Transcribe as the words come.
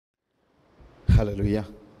Hallelujah.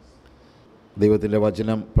 ദൈവത്തിൻ്റെ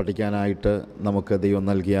വചനം പഠിക്കാനായിട്ട് നമുക്ക് ദൈവം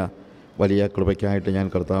നൽകിയ വലിയ കൃപയ്ക്കായിട്ട് ഞാൻ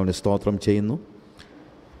കർത്താവിന് സ്തോത്രം ചെയ്യുന്നു.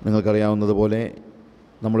 നിങ്ങൾക്കറിയാവുന്നതുപോലെ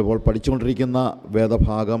നമ്മളിപ്പോൾ പഠിച്ചുകൊണ്ടിരിക്കുന്ന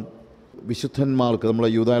വേദഭാഗം വിശുദ്ധന്മാർക്ക്,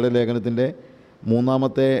 നമ്മളെ യൂദായുടെ ലേഖനത്തിൻ്റെ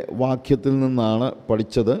 3-ാമത്തെ വാക്യത്തിൽ നിന്നാണ്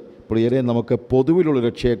പഠിച്ചത്. പ്രിയരെ, നമുക്ക് പൊതുവിലുള്ള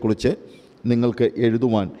രക്ഷയെക്കുറിച്ച് നിങ്ങൾക്ക്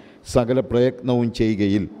എഴുതുവാൻ സകല പ്രയത്നവും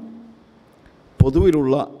ചെയ്യുകയിൽ,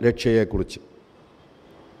 പൊതുവിലുള്ള രക്ഷയെക്കുറിച്ച്.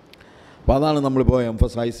 അപ്പോൾ അതാണ് നമ്മളിപ്പോൾ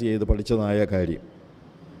എംഫസൈസ് ചെയ്ത് പഠിച്ചതായ കാര്യം,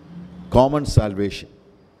 കോമൺ സാൽവേഷൻ.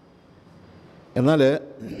 എന്നാൽ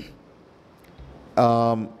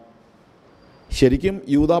ശരിക്കും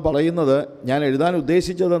യൂദാ പറയുന്നത്, ഞാൻ എഴുതാൻ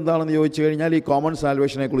ഉദ്ദേശിച്ചത് എന്താണെന്ന് ചോദിച്ചു കഴിഞ്ഞാൽ ഈ കോമൺ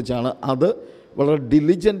സാൽവേഷനെ കുറിച്ചാണ്. അത് വളരെ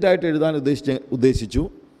ഡിലിജൻ്റായിട്ട് എഴുതാൻ ഉദ്ദേശിച്ചു,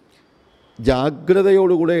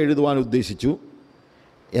 ജാഗ്രതയോടുകൂടെ എഴുതുവാൻ ഉദ്ദേശിച്ചു.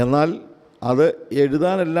 എന്നാൽ അത്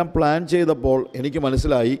എഴുതാനെല്ലാം പ്ലാൻ ചെയ്തപ്പോൾ എനിക്ക്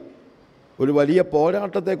മനസ്സിലായി ഒരു വലിയ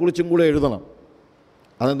പോരാട്ടത്തെക്കുറിച്ചും കൂടെ എഴുതണം.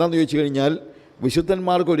 അതെന്താണെന്ന് ചോദിച്ചു കഴിഞ്ഞാൽ,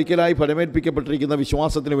 വിശുദ്ധന്മാർക്ക് ഒരിക്കലായി ഫലമേൽപ്പിക്കപ്പെട്ടിരിക്കുന്ന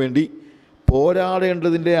വിശ്വാസത്തിന് വേണ്ടി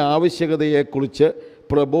പോരാടേണ്ടതിൻ്റെ ആവശ്യകതയെക്കുറിച്ച്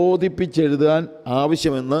പ്രബോധിപ്പിച്ചെഴുതാൻ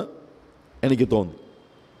ആവശ്യമെന്ന് എനിക്ക് തോന്നി.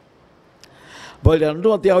 അപ്പോൾ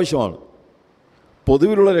രണ്ടും അത്യാവശ്യമാണ്.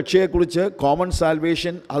 പൊതുവിലുള്ള രക്ഷയെക്കുറിച്ച്, കോമൺ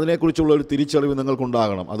സാൽവേഷൻ, അതിനെക്കുറിച്ചുള്ള ഒരു തിരിച്ചറിവ്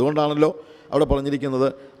നിങ്ങൾക്കുണ്ടാകണം. അതുകൊണ്ടാണല്ലോ അവിടെ പറഞ്ഞിരിക്കുന്നത്,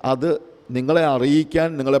 അത് നിങ്ങളെ അറിയിക്കാൻ,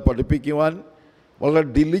 നിങ്ങളെ പഠിപ്പിക്കുവാൻ വളരെ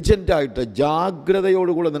ഡിലിജൻ്റായിട്ട്,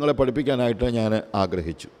 ജാഗ്രതയോടുകൂടെ നിങ്ങളെ പഠിപ്പിക്കാനായിട്ട് ഞാൻ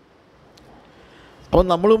ആഗ്രഹിച്ചു. അപ്പം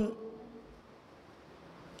നമ്മളും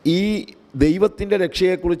ഈ ദൈവത്തിൻ്റെ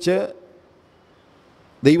രക്ഷയെക്കുറിച്ച്,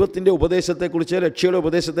 ദൈവത്തിൻ്റെ ഉപദേശത്തെക്കുറിച്ച്, രക്ഷയുടെ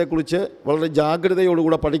ഉപദേശത്തെക്കുറിച്ച് വളരെ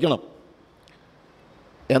ജാഗ്രതയോടുകൂടെ പഠിക്കണം.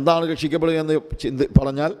 എന്താണ് രക്ഷിക്കപ്പെടുക എന്ന്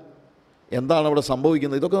പറഞ്ഞാൽ എന്താണ് അവിടെ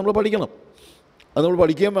സംഭവിക്കുന്നത്, ഇതൊക്കെ നമ്മൾ പഠിക്കണം. അത് നമ്മൾ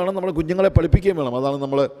പഠിക്കുകയും വേണം, നമ്മുടെ കുഞ്ഞുങ്ങളെ പഠിപ്പിക്കുകയും വേണം. അതാണ്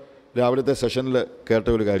നമ്മൾ രാവിലത്തെ സെഷനിൽ കേട്ട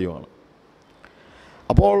ഒരു കാര്യമാണ്.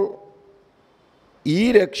 അപ്പോൾ ഈ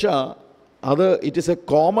രക്ഷ, അത് it is A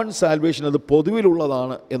common salvation, അത്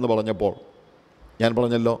പൊതുവിലുള്ളതാണ് എന്ന് പറഞ്ഞപ്പോൾ ഞാൻ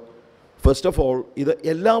പറഞ്ഞല്ലോ, ഫസ്റ്റ് ഓഫ് ഓൾ ഇത്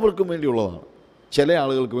എല്ലാവർക്കും വേണ്ടിയുള്ളതാണ്, ചില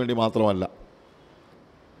ആളുകൾക്ക് വേണ്ടി മാത്രമല്ല.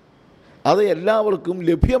 അത് എല്ലാവർക്കും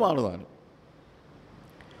ലഭ്യമാണ് താനും.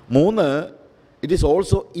 3, ഇറ്റ് ഈസ്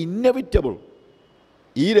ഓൾസോ ഇന്നെവിറ്റബിൾ.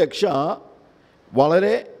 ഈ രക്ഷ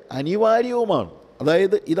വളരെ അനിവാര്യവുമാണ്.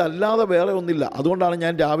 അതായത് ഇതല്ലാതെ വേറെ ഒന്നില്ല. അതുകൊണ്ടാണ്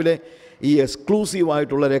ഞാൻ രാവിലെ ഈ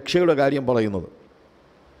എക്സ്ക്ലൂസീവായിട്ടുള്ള രക്ഷയുടെ കാര്യം പറയുന്നത്.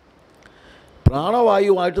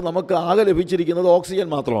 പ്രാണവായുവായിട്ട് നമുക്ക് ആകെ ലഭിച്ചിരിക്കുന്നത് ഓക്സിജൻ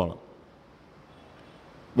മാത്രമാണ്.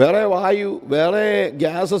 വേറെ വായു, വേറെ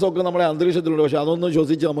ഗ്യാസസ് ഒക്കെ നമ്മുടെ അന്തരീക്ഷത്തിലുണ്ട്, പക്ഷേ അതൊന്നും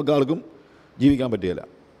ശ്വസിച്ച് നമുക്ക് ആർക്കും ജീവിക്കാൻ പറ്റുകയില്ല.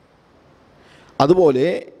 അതുപോലെ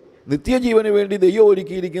നിത്യജീവന് വേണ്ടി ദൈവം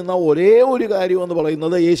ഒരുക്കിയിരിക്കുന്ന ഒരേ ഒരു കാര്യമെന്ന്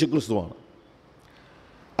പറയുന്നത് യേശു ക്രിസ്തുവാണ്.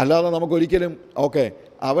 അല്ലാതെ നമുക്കൊരിക്കലും ഓക്കെ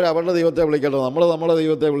അവരവരുടെ ദൈവത്തെ വിളിക്കട്ടെ, നമ്മുടെ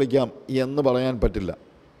ദൈവത്തെ വിളിക്കാം എന്ന് പറയാൻ പറ്റില്ല.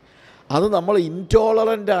 അത് നമ്മൾ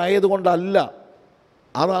ഇൻടോളറൻ്റ് ആയതുകൊണ്ടല്ല,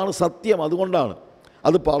 അതാണ് സത്യം. അതുകൊണ്ടാണ്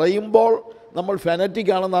അത് പറയുമ്പോൾ നമ്മൾ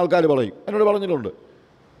ഫെനറ്റിക് ആണെന്ന് ആൾക്കാർ പറയും. എന്നോട് പറഞ്ഞിട്ടുണ്ട്,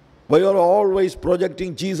 why you are always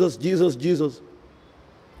projecting Jesus Jesus Jesus,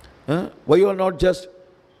 why you are not just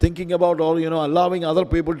thinking about or allowing other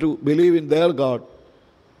people to believe in their God.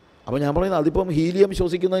 അപ്പോൾ ഞാൻ പറയുന്നത്, അതിപ്പം ഹീലിയം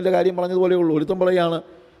ശ്വസിക്കുന്നതിൻ്റെ കാര്യം പറഞ്ഞതുപോലെ ഉള്ളൂ. ഒരുത്തം പറയുകയാണ്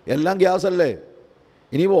എല്ലാം ഗ്യാസ് അല്ലേ,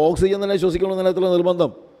 ഇനിയിപ്പോൾ ഓക്സിജൻ തന്നെ ശ്വസിക്കണമെന്ന് എത്ര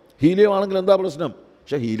നിർബന്ധം, ഹീലിയം ആണെങ്കിൽ എന്താ പ്രശ്നം?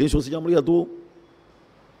 പക്ഷേ ഹീലിയം ശ്വസിച്ചാൽ നമ്മൾ ചത്തുപോകും.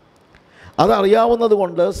 അതറിയാവുന്നത്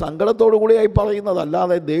കൊണ്ട് സങ്കടത്തോടു കൂടിയായി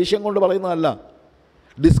പറയുന്നതല്ലാതെ ദേഷ്യം കൊണ്ട് പറയുന്നതല്ല.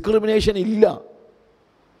 ഡിസ്ക്രിമിനേഷൻ ഇല്ല.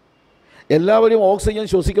 എല്ലാവരും ഓക്സിജൻ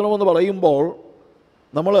ശ്വസിക്കണമെന്ന് പറയുമ്പോൾ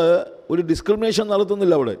നമ്മൾ ഒരു ഡിസ്ക്രിമിനേഷൻ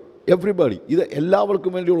നടത്തുന്നില്ല അവിടെ. എവ്രിബഡി, ഇത്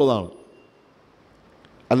എല്ലാവർക്കും വേണ്ടിയുള്ളതാണ്,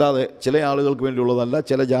 അല്ലാതെ ചില ആളുകൾക്ക് വേണ്ടിയുള്ളതല്ല,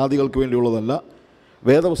 ചില ജാതികൾക്ക് വേണ്ടിയുള്ളതല്ല.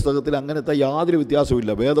 വേദപുസ്തകത്തിൽ അങ്ങനത്തെ യാതൊരു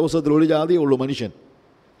വ്യത്യാസവുമില്ല. വേദപുസ്തകത്തിൽ ഒരു ജാതിയേ ഉള്ളൂ, മനുഷ്യൻ.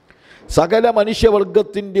 സകല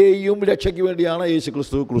മനുഷ്യവർഗത്തിൻ്റെയും രക്ഷയ്ക്ക് വേണ്ടിയാണ് യേശു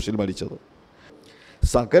ക്രിസ്തു ക്രൂശിൽ മരിച്ചത്.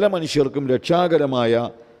 സകല മനുഷ്യർക്കും രക്ഷാകരമായ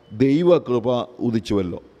ദൈവകൃപ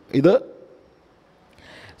ഉദിച്ചുവല്ലോ. ഇത്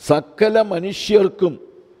സകല മനുഷ്യർക്കും,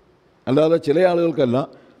 അല്ലാതെ ചില ആളുകൾക്കല്ല,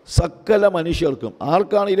 സകല മനുഷ്യർക്കും.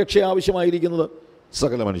 ആർക്കാണ് ഈ രക്ഷ ആവശ്യമായിരിക്കുന്നത്?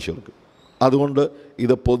 സകല മനുഷ്യർക്കും. അതുകൊണ്ട്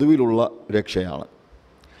ഇത് പൊതുവിലുള്ള രക്ഷയാണ്.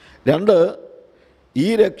 2, ഈ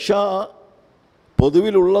രക്ഷ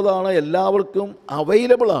പൊതുവിലുള്ളതാണ്, എല്ലാവർക്കും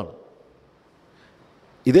അവൈലബിളാണ്.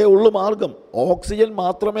 ഇതേ ഉള്ളു മാർഗം. ഓക്സിജൻ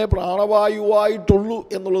മാത്രമേ പ്രാണവായുവായിട്ടുള്ളൂ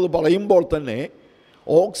എന്നുള്ളത് പറയുമ്പോൾ തന്നെ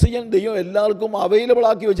ഓക്സിജൻ ദൈവം എല്ലാവർക്കും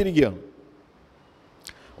അവൈലബിളാക്കി വെച്ചിരിക്കുകയാണ്.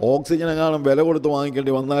 ഓക്സിജൻ എങ്ങാനും വില കൊടുത്ത്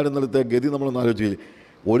വാങ്ങിക്കേണ്ടി വന്നായിരുന്നിടത്തെ ഗതി നമ്മളൊന്ന് ആലോചിച്ചില്ല.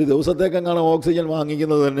 ഒരു ദിവസത്തേക്കെങ്ങാനും ഓക്സിജൻ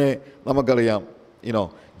വാങ്ങിക്കുന്നത് തന്നെ നമുക്കറിയാം.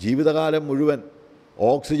 ജീവിതകാലം മുഴുവൻ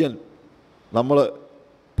ഓക്സിജൻ നമ്മൾ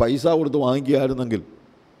പൈസ കൊടുത്ത് വാങ്ങിക്കുകയായിരുന്നെങ്കിൽ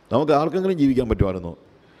നമുക്ക് ആർക്കെങ്കിലും ജീവിക്കാൻ പറ്റുമായിരുന്നു.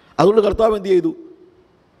 അതുകൊണ്ട് കർത്താവ് എന്ത് ചെയ്തു?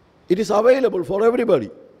 It is available for everybody.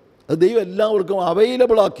 അത് ദൈവം എല്ലാവർക്കും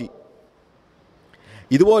അവൈലബിളാക്കി.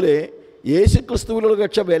 ഇതുപോലെ യേശു ക്രിസ്തുവിലുള്ള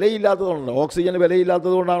രക്ഷ വിലയില്ലാത്തതുകൊണ്ട്, ഓക്സിജന്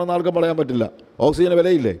വിലയില്ലാത്തത് കൊണ്ടാണെന്ന് ആർക്കും പറയാൻ പറ്റില്ല. ഓക്സിജന്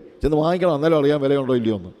വിലയില്ലേ, ചെന്ന് വാങ്ങിക്കണം, എന്നാലും അറിയാൻ വിലയുണ്ടോ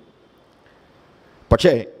ഇല്ലയോ എന്ന്.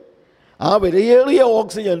 പക്ഷേ ആ വിലയേറിയ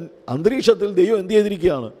ഓക്സിജൻ അന്തരീക്ഷത്തിൽ ദൈവം എന്ത്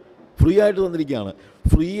ചെയ്തിരിക്കുകയാണ്? ഫ്രീ ആയിട്ട് തന്നിരിക്കുകയാണ്.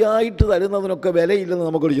 ഫ്രീ ആയിട്ട് തരുന്നതിനൊക്കെ വിലയില്ലെന്ന്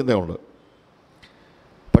നമുക്കൊരു ചിന്തയുണ്ട്.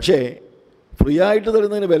 പക്ഷേ ഫ്രീ ആയിട്ട്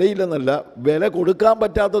തരുന്നതിന് വിലയില്ലെന്നല്ല, വില കൊടുക്കാൻ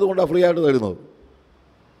പറ്റാത്തത് കൊണ്ടാണ് ഫ്രീ ആയിട്ട് തരുന്നത്.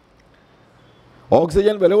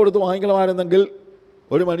 ഓക്സിജൻ വില കൊടുത്ത് വാങ്ങിക്കണമായിരുന്നെങ്കിൽ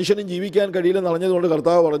ഒരു മനുഷ്യനും ജീവിക്കാൻ കഴിയില്ലെന്ന് അറിഞ്ഞതുകൊണ്ട്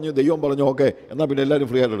കർത്താവ് പറഞ്ഞു, ദൈവം പറഞ്ഞു ഓക്കെ എന്നാൽ പിന്നെ എല്ലാവരും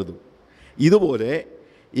ഫ്രീ ആയിട്ട് എടുത്തു. ഇതുപോലെ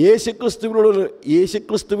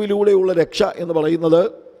യേശുക്രിസ്തുവിലൂടെയുള്ള രക്ഷ എന്ന് പറയുന്നത്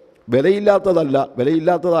വിലയില്ലാത്തതല്ല.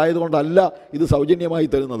 വിലയില്ലാത്തതായതുകൊണ്ടല്ല ഇത് സൗജന്യമായി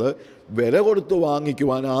തരുന്നത്. വില കൊടുത്ത്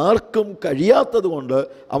വാങ്ങിക്കുവാൻ ആർക്കും കഴിയാത്തത് കൊണ്ട്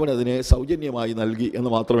അവനതിനെ സൗജന്യമായി നൽകി എന്ന്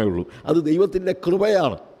മാത്രമേ ഉള്ളൂ. അത് ദൈവത്തിൻ്റെ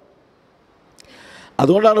കൃപയാണ്.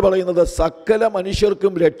 അതുകൊണ്ടാണ് പറയുന്നത് സകല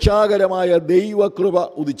മനുഷ്യർക്കും രക്ഷാകരമായ ദൈവകൃപ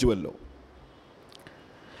ഉദിച്ചുവല്ലോ.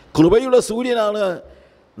 കൃപയുടെ സൂര്യനാണ്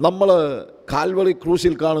നമ്മൾ കാൽവറി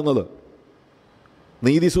ക്രൂശിൽ കാണുന്നത്.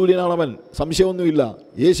 നീതി സൂര്യനാണവൻ, സംശയമൊന്നുമില്ല.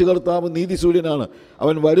 യേശു കർത്താവ് നീതി സൂര്യനാണ്.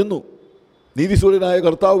 അവൻ വരുന്നു, നീതി സൂര്യനായ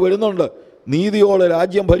കർത്താവ് വരുന്നുണ്ട്. നീതിയോടെ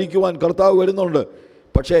രാജ്യം ഭരിക്കുവാൻ കർത്താവ് വരുന്നുണ്ട്.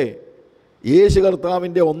 പക്ഷേ യേശു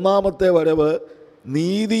കർത്താവിൻ്റെ ഒന്നാമത്തെ വരവ്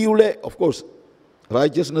നീതിയുടെ, of course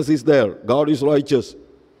righteousness is there, God is righteous,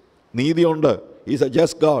 നീതിയുണ്ട്, is A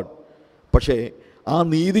just God. പക്ഷേ ആ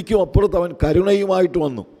നീതിക്കും അപ്പുറത്ത് അവൻ കരുണയുമായിട്ട്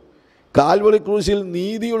വന്നു. കാൽവറി ക്രൂശിൽ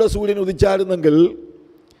നീതിയുടെ സൂര്യൻ ഉദിച്ചായിരുന്നെങ്കിൽ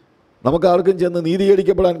നമുക്കാർക്കും ചെന്ന്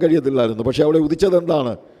നീതീകരിക്കപ്പെടാൻ കഴിയത്തില്ലായിരുന്നു. പക്ഷേ അവിടെ ഉദിച്ചത്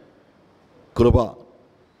എന്താണ്? കൃപ.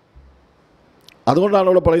 അതുകൊണ്ടാണ്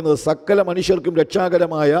അവിടെ പറയുന്നത് സകല മനുഷ്യർക്കും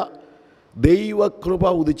രക്ഷാകരമായ ദൈവകൃപ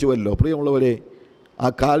ഉദിച്ചുവല്ലോ. പ്രിയമുള്ളവരെ, ആ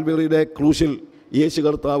കാൽവറിയുടെ ക്രൂശിൽ യേശു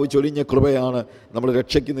കർത്താവ് ചൊരിഞ്ഞ കൃപയാണ് നമ്മുടെ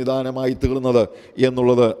രക്ഷയ്ക്ക് നിദാനമായി തീർന്നത്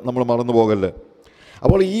എന്നുള്ളത് നമ്മൾ മറന്നു പോകല്ലേ.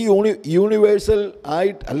 അപ്പോൾ ഈ യൂണിവേഴ്സൽ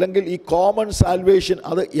ആയിട്ട് അല്ലെങ്കിൽ ഈ കോമൺ സാൽവേഷൻ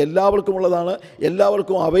അത് എല്ലാവർക്കും ഉള്ളതാണ്,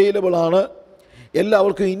 എല്ലാവർക്കും അവൈലബിളാണ്,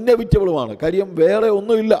 എല്ലാവർക്കും ഇന്നവിറ്റബിളുമാണ്. കാര്യം വേറെ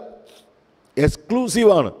ഒന്നുമില്ല,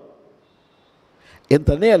 എക്സ്ക്ലൂസീവാണ്. എന്ന്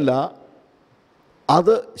തന്നെയല്ല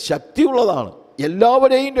അത് ശക്തിയുള്ളതാണ്,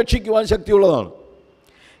 എല്ലാവരെയും രക്ഷിക്കുവാൻ ശക്തിയുള്ളതാണ്.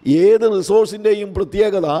 ഏത് റിസോഴ്സിൻ്റെയും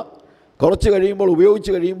പ്രത്യേകത കുറച്ച് കഴിയുമ്പോൾ,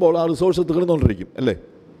 ഉപയോഗിച്ച് കഴിയുമ്പോൾ ആ റിസോഴ്സ് തീർന്നുകൊണ്ടിരിക്കും അല്ലേ.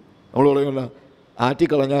 നമ്മൾ പറയുമല്ലോ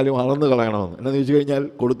ആറ്റിക്കളഞ്ഞാലും അളന്ന് കളയണമെന്ന്. എന്താണെന്ന് ചോദിച്ചു കഴിഞ്ഞാൽ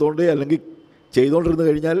കൊടുത്തോണ്ടേ അല്ലെങ്കിൽ ചെയ്തുകൊണ്ടിരുന്ന്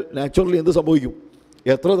കഴിഞ്ഞാൽ നാച്ചുറലി എന്ത് സംഭവിക്കും?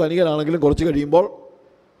 എത്ര ധനികനാണെങ്കിലും കുറച്ച് കഴിയുമ്പോൾ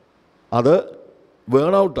അത്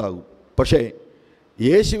വേൺ ഔട്ടാകും. പക്ഷേ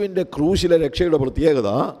യേശുവിൻ്റെ ക്രൂശിലെ രക്ഷയുടെ പ്രത്യേകത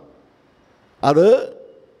അത്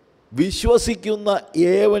വിശ്വസിക്കുന്ന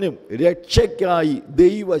ഏവനും രക്ഷയ്ക്കായി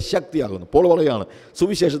ദൈവശക്തിയാകുന്നു. പോൾ പറയുകയാണ്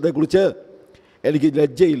സുവിശേഷത്തെക്കുറിച്ച് എനിക്ക്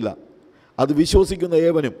ലജ്ജയില്ല, അത് വിശ്വസിക്കുന്ന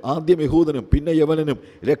ഏവനും, ആദ്യം യഹൂദനും പിന്നെ യവനനും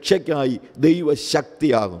രക്ഷയ്ക്കായി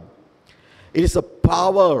ദൈവശക്തിയാകും. It is A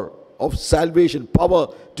power of salvation, power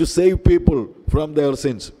to save people from there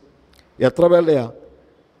since. എത്ര പേരുടെയാ?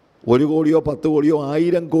 1 കോടിയോ 10 കോടിയോ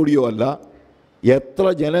 1000 കോടിയോ അല്ല. എത്ര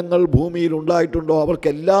ജനങ്ങൾ ഭൂമിയിൽ ഉണ്ടായിട്ടുണ്ടോ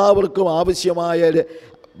അവർക്കെല്ലാവർക്കും ആവശ്യമായ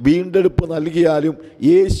വീണ്ടെടുപ്പ് നൽകിയാലും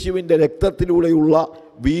യേശുവിൻ്റെ രക്തത്തിലൂടെയുള്ള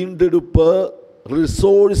വീണ്ടെടുപ്പ്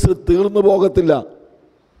റിസോഴ്സ് തീർന്നു പോകത്തില്ല,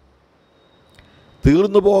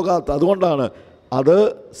 തീർന്നു പോകാത്ത. അതുകൊണ്ടാണ് അത്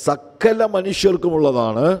സകല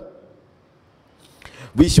മനുഷ്യർക്കുമുള്ളതാണ്,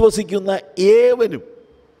 വിശ്വസിക്കുന്ന ഏവനും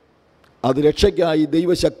അത് രക്ഷയ്ക്കായി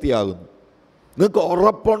ദൈവശക്തിയാകുന്നു. നിങ്ങൾക്ക്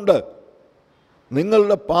ഉറപ്പുണ്ട്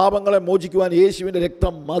നിങ്ങളുടെ പാപങ്ങളെ മോചിക്കുവാൻ യേശുവിൻ്റെ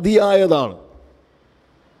രക്തം മതിയായതാണ്.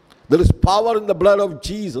 There is power in the blood of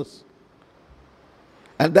Jesus.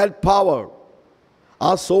 And that power,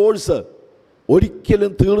 ആ സോഴ്സ്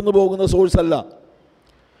ഒരിക്കലും തീർന്നു പോകുന്ന സോഴ്സ് അല്ല.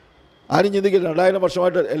 ആരും ചിന്തിക്കരുത് 2000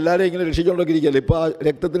 വർഷമായിട്ട് എല്ലാവരെയും ഇങ്ങനെ രക്ഷിച്ചുകൊണ്ടൊക്കെ ഇരിക്കുകയല്ലേ, ഇപ്പോൾ ആ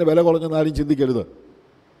രക്തത്തിന് വില കുറഞ്ഞെന്ന് ആരും ചിന്തിക്കരുത്.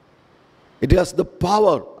 It has the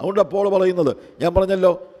power. അതുകൊണ്ട് അപ്പോൾ പറയുന്നത്, ഞാൻ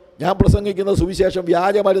പറഞ്ഞല്ലോ, ഞാൻ പ്രസംഗിക്കുന്ന സുവിശേഷം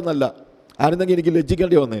വ്യാജമരുന്നല്ല. ആരെന്നെങ്കിൽ എനിക്ക്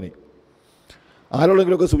ലജ്ജിക്കേണ്ടി വന്നേനെ.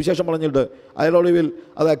 ആരോടെങ്കിലുമൊക്കെ സുവിശേഷം പറഞ്ഞിട്ട് അയാളൊളിവിൽ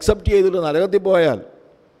അത് അക്സെപ്റ്റ് ചെയ്തിട്ട് നരകത്തിൽ പോയാൽ,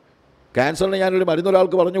 ക്യാൻസറിന് ഞാനൊരു മരുന്ന്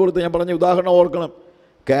ഒരാൾക്ക് പറഞ്ഞു കൊടുത്തു, ഞാൻ പറഞ്ഞ ഉദാഹരണം ഓർക്കണം.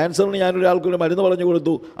 ക്യാൻസറിന് ഞാനൊരാൾക്കൊരു മരുന്ന് പറഞ്ഞു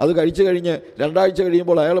കൊടുത്തു, അത് കഴിച്ചു കഴിഞ്ഞ് 2 ആഴ്ച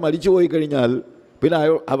കഴിയുമ്പോൾ അയാൾ മരിച്ചു പോയി കഴിഞ്ഞാൽ പിന്നെ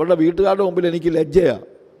അവരുടെ വീട്ടുകാരുടെ മുമ്പിൽ എനിക്ക് ലജ്ജയാണ്.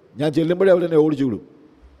 ഞാൻ ചെല്ലുമ്പോഴേ അവരെന്നെ ഓടിച്ചു വിടും.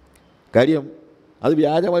 കാര്യം അത്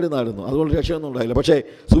വ്യാജമരുന്നായിരുന്നു, അതുകൊണ്ട് രക്ഷയൊന്നും ഉണ്ടായില്ല. പക്ഷേ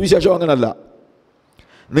സുവിശേഷം അങ്ങനല്ല.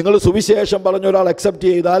 നിങ്ങൾ സുവിശേഷം പറഞ്ഞ ഒരാൾ അക്സെപ്റ്റ്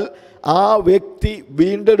ചെയ്താൽ ആ വ്യക്തി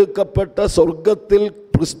വീണ്ടെടുക്കപ്പെട്ട സ്വർഗത്തിൽ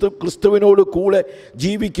ക്രിസ്തുവിനോട് കൂടെ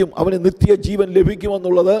ജീവിക്കും, അവന് നിത്യജീവൻ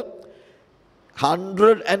ലഭിക്കുമെന്നുള്ളത്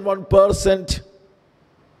 101%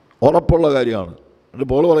 ഉറപ്പുള്ള കാര്യമാണ്. എന്നിട്ട്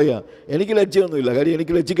പോൾ പറയുക, എനിക്ക് ലജ്ജയൊന്നുമില്ല, കാര്യം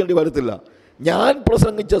എനിക്ക് ലജ്ജിക്കേണ്ടി വരത്തില്ല. ഞാൻ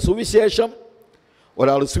പ്രസംഗിച്ച സുവിശേഷം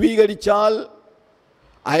ഒരാൾ സ്വീകരിച്ചാൽ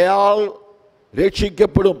അയാൾ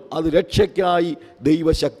രക്ഷിക്കപ്പെടും, അത് രക്ഷയ്ക്കായി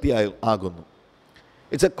ദൈവശക്തിയായി ആകുന്നു.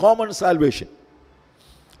 It's A common salvation.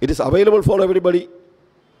 It is available for everybody.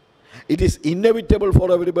 It is inevitable for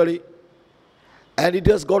everybody. And it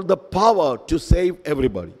has got the power to save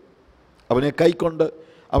everybody. അവനെ കൈക്കൊണ്ട്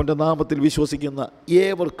അവൻ്റെ നാമത്തിൽ വിശ്വസിക്കുന്ന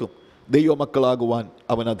ഏവർക്കും ദൈവമക്കളാകുവാൻ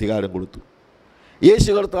അവൻ അധികാരം കൊടുത്തു. യേശു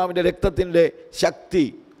കർത്താവിൻ്റെ രക്തത്തിൻ്റെ ശക്തി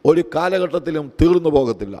ഒരു കാലഘട്ടത്തിലും തീർന്നു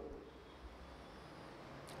പോകത്തില്ല.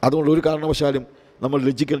 അതുകൊണ്ട് ഒരു കാരണവശാലും നമ്മൾ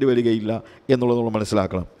ലജ്ജിക്കേണ്ടി വരികയില്ല എന്നുള്ളത് നമ്മൾ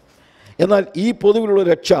മനസ്സിലാക്കണം. എന്നാൽ ഈ പൊതുവിലുള്ള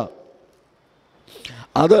രക്ഷ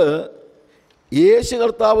അത് യേശു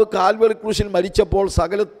കർത്താവ് കാൽവരി ക്രൂശിൽ മരിച്ചപ്പോൾ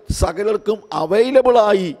സകലർക്കും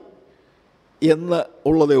അവൈലബിളായി എന്ന്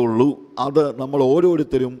ഉള്ളതേ ഉള്ളൂ. അത് നമ്മൾ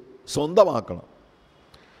ഓരോരുത്തരും സ്വന്തമാക്കണം.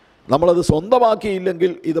 നമ്മളത്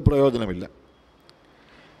സ്വന്തമാക്കിയില്ലെങ്കിൽ ഇത് പ്രയോജനമില്ല.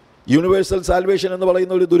 യൂണിവേഴ്സൽ സാൽവേഷൻ എന്ന്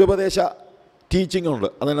പറയുന്ന ഒരു ദുരുപദേശ ടീച്ചിങ് ഉണ്ട്.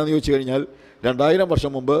 അതെന്നാന്ന് ചോദിച്ചു കഴിഞ്ഞാൽ 2000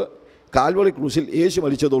 വർഷം മുമ്പ് കാൽവറി ക്രൂശിൽ യേശു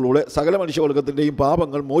മരിച്ചതോടുകൂടെ സകല മനുഷ്യവർഗത്തിൻ്റെയും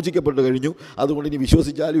പാപങ്ങൾ മോചിക്കപ്പെട്ട് കഴിഞ്ഞു. അതുകൊണ്ട് ഇനി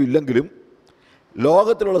വിശ്വസിച്ചാലും ഇല്ലെങ്കിലും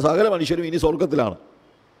ലോകത്തിലുള്ള സകല മനുഷ്യരും ഇനി സ്വർഗത്തിലാണ്,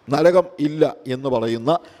 നരകം ഇല്ല എന്ന്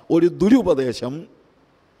പറയുന്ന ഒരു ദുരുപദേശം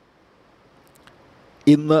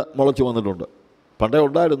ഇന്ന് മുളച്ചു വന്നിട്ടുണ്ട്. പണ്ടേ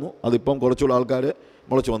ഉണ്ടായിരുന്നു, അതിപ്പം കുറച്ചുള്ള ആൾക്കാർ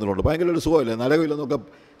മുളച്ചു വന്നിട്ടുണ്ട്. ഭയങ്കര ഒരു സുഖമല്ലേ, നരകമില്ലെന്നൊക്കെ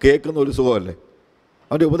കേൾക്കുന്ന ഒരു സുഖമല്ലേ.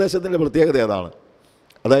 അവൻ്റെ ഉപദേശത്തിൻ്റെ പ്രത്യേകത അതാണ്.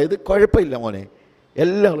 അതായത് കുഴപ്പമില്ല മോനെ,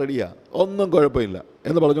 എല്ലാം റെഡിയാണ്, ഒന്നും കുഴപ്പമില്ല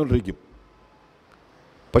എന്ന് പറഞ്ഞുകൊണ്ടിരിക്കും.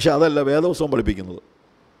 പക്ഷെ അതല്ല വേദപുസ്തകം പഠിപ്പിക്കുന്നത്.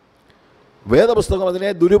 വേദപുസ്തകം അതിനെ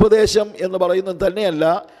ദുരുപദേശം എന്ന് പറയുന്നത് തന്നെയല്ല.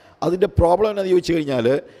 അതിൻ്റെ പ്രോബ്ലം എന്നാന്ന് ചോദിച്ചു കഴിഞ്ഞാൽ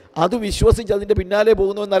അത് വിശ്വസിച്ച് അതിൻ്റെ പിന്നാലെ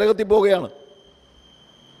പോകുന്നവൻ നരകത്തിൽ പോവുകയാണ്.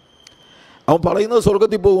 അവൻ പറയുന്നത്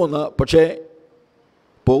സ്വർഗത്തിൽ പോകുമെന്ന്, പക്ഷേ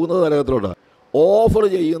പോകുന്നത് നരകത്തിലോട്ടാണ്. ഓഫർ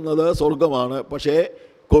ചെയ്യുന്നത് സ്വർഗമാണ്, പക്ഷേ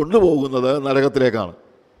കൊണ്ടുപോകുന്നത് നരകത്തിലേക്കാണ്.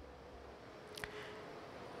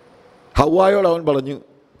 ഹവ്വായോട് അവൻ പറഞ്ഞു,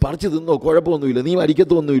 പറിച്ചു തിന്നോ, കുഴപ്പമൊന്നുമില്ല, നീ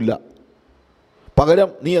മരിക്കത്തൊന്നുമില്ല, പകരം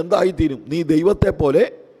നീ എന്തായിത്തീരും, നീ ദൈവത്തെ പോലെ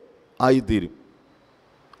ആയിത്തീരും.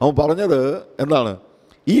 അവൻ പറഞ്ഞത് എന്താണ്?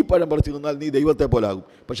 ഈ പഴം പറിച്ചു തിന്നാൽ നീ ദൈവത്തെ പോലെ ആകും.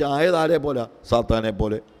 പക്ഷെ ആയതാരെ പോലെ? സാത്താനെ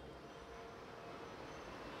പോലെ.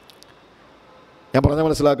 ഞാൻ പറഞ്ഞാൽ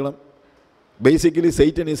മനസ്സിലാക്കണം. Basically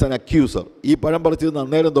Satan is an accuser. ഈ പഴം പറിച്ചു തിന്ന്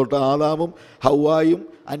അന്നേരം തൊട്ട് ആദാമും ഹവ്വായും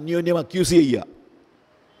അന്യോന്യം അക്യൂസ് ചെയ്യുക.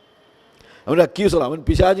 അവൻ്റെ അക്യൂസർ, അവൻ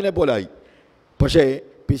പിശാചിനെ പോലായി. പക്ഷേ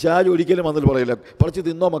പിശാച് ഒരിക്കലും വന്നിട്ട് പറയില്ല, പറിച്ച്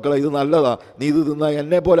തിന്നോ മക്കളെ, ഇത് നല്ലതാ, നീ ഇത് തിന്നാൽ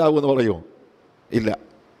എന്നെ പോലെ ആകുമെന്ന് പറയുമോ? ഇല്ല.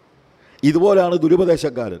 ഇതുപോലാണ്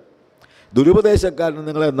ദുരുപദേശക്കാരൻ. ദുരുപദേശക്കാരൻ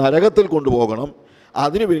നിങ്ങളെ നരകത്തിൽ കൊണ്ടുപോകണം.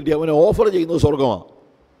 അതിനുവേണ്ടി അവൻ ഓഫർ ചെയ്യുന്നത് സ്വർഗമാണ്.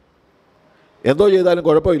 എന്തോ ചെയ്താലും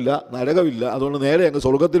കുഴപ്പമില്ല, നരകമില്ല, അതുകൊണ്ട് നേരെ അങ്ങ്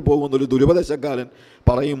സ്വർഗത്തിൽ പോകുന്നൊരു ദുരുപദേശക്കാരൻ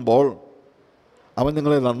പറയുമ്പോൾ അവൻ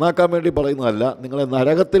നിങ്ങളെ നന്നാക്കാൻ വേണ്ടി പറയുന്നതല്ല, നിങ്ങളെ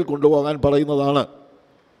നരകത്തിൽ കൊണ്ടുപോകാൻ പറയുന്നതാണ്.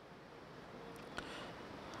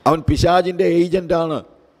 അവൻ പിശാചിൻ്റെ ഏജൻ്റാണ്,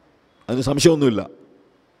 അതിന് സംശയമൊന്നുമില്ല.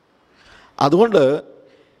 അതുകൊണ്ട്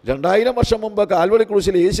 2000 വർഷം മുമ്പ് കാൽവറി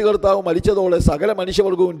ക്രൂശിൽ യേശു കർത്താവ് മരിച്ചതോടെ സകല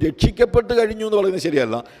മനുഷ്യവർഗവും രക്ഷിക്കപ്പെട്ട് കഴിഞ്ഞു എന്ന് പറയുന്നത്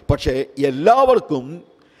ശരിയല്ല. പക്ഷേ എല്ലാവർക്കും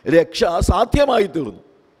രക്ഷ സാധ്യമായി തീർന്നു.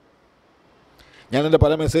 ഞാൻ എൻ്റെ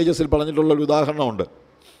പല മെസ്സേജസിൽ പറഞ്ഞിട്ടുള്ളൊരു ഉദാഹരണമുണ്ട്.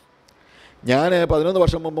 ഞാൻ 11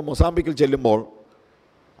 വർഷം മുമ്പ് മൊസാംബിക്കിൽ ചെല്ലുമ്പോൾ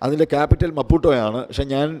അതിൻ്റെ ക്യാപിറ്റൽ മപ്പൂട്ടോയാണ്. പക്ഷേ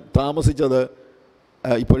ഞാൻ താമസിച്ചത്,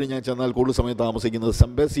 ഇപ്പോഴും ഞാൻ ചെന്നാൽ കൂടുതൽ സമയം താമസിക്കുന്നത്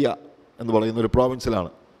സെംബേസിയ എന്ന് പറയുന്ന ഒരു പ്രോവിൻസിലാണ്.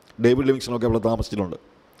 ഡേവിഡ് ലിവിങ്സ്റ്റണൊക്കെ അവിടെ താമസിച്ചിട്ടുണ്ട്.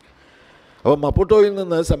 അപ്പോൾ മപ്പൂട്ടോയിൽ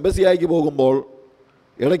നിന്ന് സെംബസിയായിക്ക് പോകുമ്പോൾ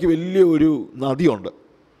ഇടയ്ക്ക് വലിയൊരു നദിയുണ്ട്,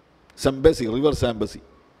 സെംബസി, റിവർ സാംബസി.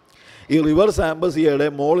 ഈ റിവർ സാംബസിയുടെ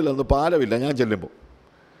മുകളിലൊന്നും പാലമില്ല ഞാൻ ചെല്ലുമ്പോൾ.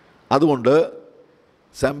 അതുകൊണ്ട്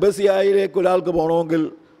സെംബസിയായിലേക്ക് ഒരാൾക്ക് പോകണമെങ്കിൽ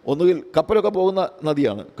ഒന്നുകിൽ കപ്പലൊക്കെ പോകുന്ന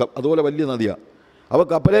നദിയാണ്, അതുപോലെ വലിയ നദിയാണ്. അപ്പോൾ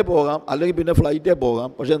കപ്പലേ പോകാം, അല്ലെങ്കിൽ പിന്നെ ഫ്ലൈറ്റേ പോകാം.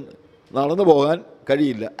 പക്ഷെ നടന്നു പോകാൻ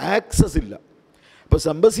കഴിയില്ല, ആക്സസ് ഇല്ല. ഇപ്പോൾ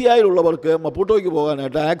സെംബസിയായിലുള്ളവർക്ക് മപ്പൂട്ടോയ്ക്ക്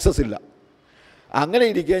പോകാനായിട്ട് ആക്സസ് ഇല്ല. അങ്ങനെ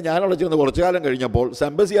ഇരിക്കെ ഞാനവിടെ ചെന്ന് കുറച്ചു കാലം കഴിഞ്ഞപ്പോൾ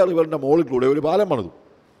സെംബസിയ റിവറിൻ്റെ മുകളിൽ കൂടെ ഒരു പാലം പണിതു.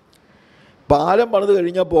 പാലം പണിത്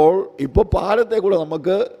കഴിഞ്ഞപ്പോൾ ഇപ്പോൾ പാലത്തെ കൂടെ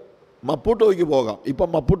നമുക്ക് മപ്പൂട്ടോയ്ക്ക് പോകാം. ഇപ്പം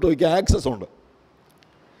മപ്പൂട്ടോയ്ക്ക് ആക്സസ് ഉണ്ട്.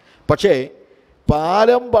 പക്ഷേ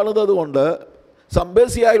പാലം പണിതത് കൊണ്ട്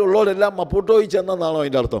സെംബസിയായിലുള്ളവരെല്ലാം മപ്പൂട്ടോയിൽ ചെന്നെന്നാണോ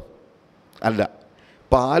അതിൻ്റെ അർത്ഥം? അല്ല.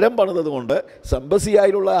 പാലം പണിതത് കൊണ്ട്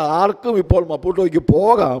സെംബസിയായിലുള്ള ആർക്കും ഇപ്പോൾ മപ്പൂട്ടോയ്ക്ക്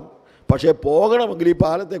പോകാം. പക്ഷേ പോകണമെങ്കിൽ ഈ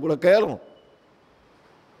പാലത്തെ കൂടെ കയറണം.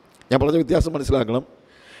 ഞാൻ പറഞ്ഞ വ്യത്യാസം മനസ്സിലാക്കണം.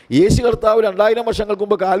 യേശു കർത്താവ് 2000 വർഷങ്ങൾക്ക്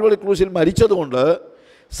മുമ്പ് കാൽവറി ക്രൂശിൽ മരിച്ചതുകൊണ്ട്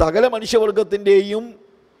സകല മനുഷ്യവർഗത്തിൻ്റെയും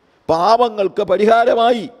പാപങ്ങൾക്ക്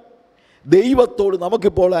പരിഹാരമായി ദൈവത്തോട്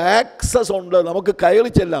നമുക്കിപ്പോൾ ആക്സസ് ഉണ്ട്, നമുക്ക്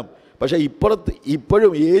കയറി ചെല്ലാം. പക്ഷേ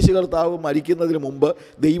ഇപ്പോഴും യേശു കർത്താവ് മരിക്കുന്നതിന് മുമ്പ്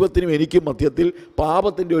ദൈവത്തിനും എനിക്കും മധ്യത്തിൽ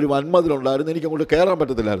പാപത്തിൻ്റെ ഒരു വൻമതിലുണ്ടായിരുന്നു, എനിക്കങ്ങോട്ട് കയറാൻ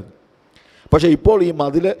പറ്റത്തില്ലായിരുന്നു. പക്ഷേ ഇപ്പോൾ ഈ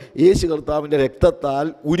മതിൽ യേശു കർത്താവിൻ്റെ രക്തത്താൽ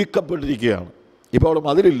ഉരുക്കപ്പെട്ടിരിക്കുകയാണ്. ഇപ്പോൾ അവിടെ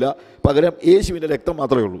മതിലില്ല, പകരം യേശുവിൻ്റെ രക്തം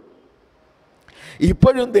മാത്രമേ ഉള്ളൂ.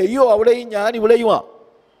 ഇപ്പോഴും ദൈവം അവിടെയും ഞാൻ ഇവിടെയുമാണ്.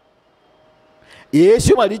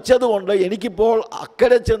 യേശു മരിച്ചതുകൊണ്ട് എനിക്കിപ്പോൾ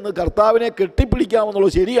അക്കരെ ചെന്ന് കർത്താവിനെ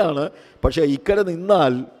കെട്ടിപ്പിടിക്കാമെന്നുള്ളത് ശരിയാണ്. പക്ഷേ ഇക്കരെ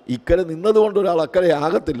നിന്നതുകൊണ്ട് ഒരാൾ അക്കരെ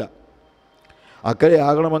ആകത്തില്ല. അക്കരെ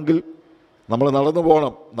ആകണമെങ്കിൽ നമ്മൾ നടന്നു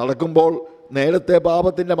പോകണം. നടക്കുമ്പോൾ നേരത്തെ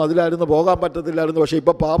പാപത്തിൻ്റെ മതിലായിരുന്നു, പോകാൻ പറ്റത്തില്ലായിരുന്നു. പക്ഷേ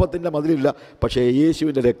ഇപ്പോൾ പാപത്തിൻ്റെ മതിലില്ല. പക്ഷേ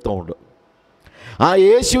യേശുവിൻ്റെ രക്തമുണ്ട്. ആ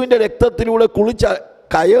യേശുവിൻ്റെ രക്തത്തിലൂടെ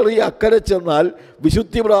കയറി അക്കരെ ചെന്നാൽ,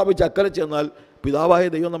 വിശുദ്ധി പ്രാപിച്ച് അക്കരെ ചെന്നാൽ പിതാവായ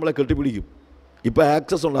ദൈവം നമ്മളെ കെട്ടിപ്പിടിക്കും. ഇപ്പോൾ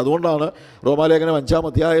ആക്സസ് ഉണ്ട്. അതുകൊണ്ടാണ് റോമാലേഖനം 5-ാം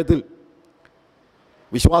അധ്യായത്തിൽ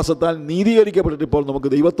വിശ്വാസത്താൽ നീതീകരിക്കപ്പെട്ടിട്ട് ഇപ്പോൾ നമുക്ക്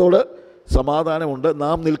ദൈവത്തോട് സമാധാനമുണ്ട്.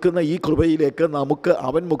 നാം നിൽക്കുന്ന ഈ കൃപയിലേക്ക് നമുക്ക്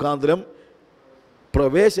അവൻ മുഖാന്തരം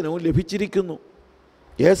പ്രവേശനവും ലഭിച്ചിരിക്കുന്നു.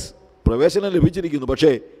 യെസ്, പ്രവേശനം ലഭിച്ചിരിക്കുന്നു.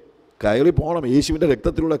 പക്ഷേ കയറി പോകണം. യേശുവിൻ്റെ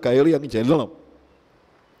രക്തത്തിലൂടെ കയറി അങ്ങ് ചെല്ലണം.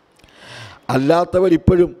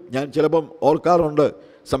 അല്ലാത്തവരിപ്പോഴും, ഞാൻ ചിലപ്പം ഓർക്കാറുണ്ട്,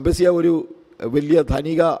 സമ്പസിയ ഒരു വലിയ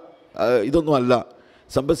ധനിക ഇതൊന്നുമല്ല.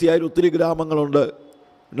 സമ്പസിയായിൽ ഒത്തിരി ഗ്രാമങ്ങളുണ്ട്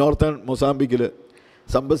നോർത്തേൺ മൊസാമ്പിക്കിൽ.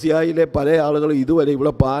 സമ്പസിയായിലെ പല ആളുകളും ഇതുവരെ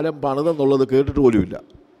ഇവിടെ പാലം പണിതെന്നുള്ളത് കേട്ടിട്ട് പോലുമില്ല.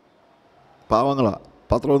 പാവങ്ങളാണ്,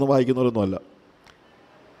 പത്രമൊന്നും വായിക്കുന്നവരൊന്നുമല്ല.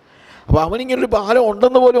 അപ്പോൾ അവനിങ്ങനൊരു പാലം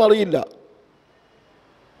ഉണ്ടെന്ന് പോലും അറിയില്ല.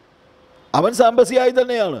 അവൻ സാമ്പസിയായി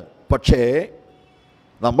തന്നെയാണ്. പക്ഷേ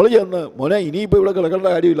നമ്മൾ ചെന്ന്, മോനെ ഇനിയിപ്പോൾ ഇവിടെ കിടക്കേണ്ട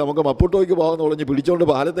കാര്യമില്ല, നമുക്ക് മപ്പുട്ടോയ്ക്ക് പോകാമെന്ന് പറഞ്ഞ് പിടിച്ചുകൊണ്ട്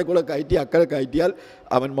പാലത്തെ കൂടെ കയറ്റി അക്കരെ കയറ്റിയാൽ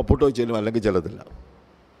അവൻ മപ്പുട്ടോയ്ക്ക് ചെല്ലും, അല്ലെങ്കിൽ ചെല്ലത്തില്ല.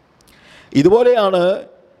 ഇതുപോലെയാണ്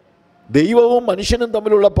ദൈവവും മനുഷ്യനും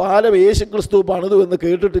തമ്മിലുള്ള പാലം യേശു ക്രിസ്തു പണിതു എന്ന്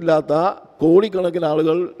കേട്ടിട്ടില്ലാത്ത കോടിക്കണക്കിന്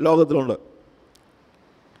ആളുകൾ ലോകത്തിലുണ്ട്.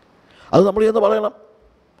 അത് നമ്മൾ ചെന്ന് പറയണം.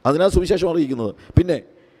 അതിനാണ് സുവിശേഷം അറിയിക്കുന്നത്. പിന്നെ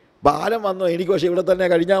പാലം വന്നു, എനിക്ക് പക്ഷേ ഇവിടെ തന്നെ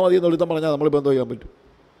കഴിഞ്ഞാൽ മതി എന്ന് ഒരുത്തം പറഞ്ഞാൽ നമ്മളിപ്പോൾ എന്തോ ചെയ്യാൻ പറ്റും?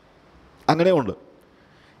 അങ്ങനെയുണ്ട്.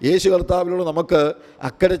 യേശു കർത്താവിനോട് നമുക്ക്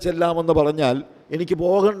അക്കരെ ചെല്ലാമെന്ന് പറഞ്ഞാൽ, എനിക്ക്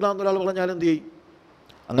പോകണ്ട എന്നൊരാൾ പറഞ്ഞാൽ എന്ത് ചെയ്യും?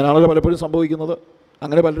 അങ്ങനെയാണല്ലോ പലപ്പോഴും സംഭവിക്കുന്നത്.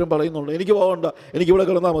 അങ്ങനെ പലരും പറയുന്നുണ്ട്, എനിക്ക് പോകണ്ട, എനിക്കിവിടെ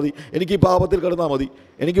കിടന്നാൽ മതി, എനിക്ക് ഈ പാപത്തിൽ കിടന്നാൽ മതി,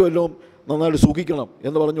 എനിക്ക് വല്ലതും നന്നായിട്ട് സുഖിക്കണം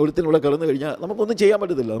എന്ന് പറഞ്ഞ് ഒരുത്തിനിവിടെ കിടന്നു കഴിഞ്ഞാൽ നമുക്കൊന്നും ചെയ്യാൻ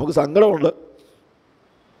പറ്റത്തില്ല. നമുക്ക് സങ്കടമുണ്ട്.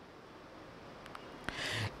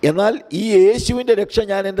 എന്നാൽ ഈ യേശുവിൻ്റെ രക്ഷ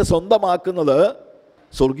ഞാൻ എൻ്റെ സ്വന്തമാക്കുന്നത്,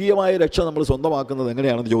 സ്വർഗീയമായ രക്ഷ നമ്മൾ സ്വന്തമാക്കുന്നത്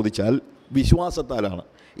എങ്ങനെയാണെന്ന് ചോദിച്ചാൽ വിശ്വാസത്താലാണ്.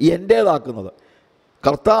 എൻ്റേതാക്കുന്നത്.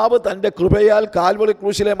 കർത്താവ് തൻ്റെ കൃപയാൽ കാൽവറി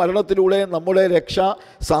ക്രൂശിലെ മരണത്തിലൂടെ നമ്മുടെ രക്ഷ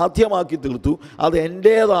സാധ്യമാക്കി തീർത്തു. അത്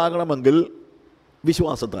എൻ്റേതാകണമെങ്കിൽ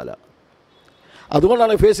വിശ്വാസത്താലാണ്.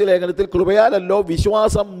 അതുകൊണ്ടാണ് എഫേസ്യ ലേഖനത്തിൽ കൃപയാലല്ലോ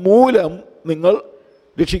വിശ്വാസം മൂലം നിങ്ങൾ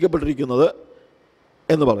രക്ഷിക്കപ്പെട്ടിരിക്കുന്നത്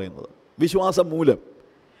എന്ന് പറയുന്നത്. വിശ്വാസം മൂലം.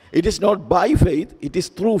 It is not by faith, it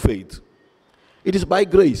is through faith, it is by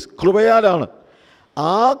grace. കൃപയാലാണ്.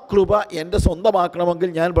 ആ കൃപ എൻ്റെ സ്വന്തമാക്കണമെങ്കിൽ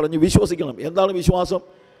ഞാൻ പറഞ്ഞു വിശ്വസിക്കണം. എന്താണ് വിശ്വാസം?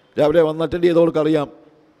 രാവിലെ വന്ന് അറ്റൻഡ് ചെയ്തവർക്കറിയാം.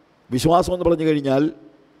 വിശ്വാസം എന്ന് പറഞ്ഞു കഴിഞ്ഞാൽ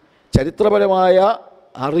ചരിത്രപരമായ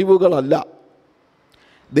അറിവുകളല്ല,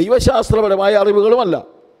 ദൈവശാസ്ത്രപരമായ അറിവുകളുമല്ല.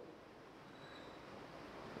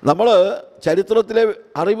 നമ്മൾ ചരിത്രത്തിലെ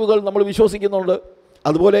അറിവുകൾ നമ്മൾ വിശ്വസിക്കുന്നുണ്ട്.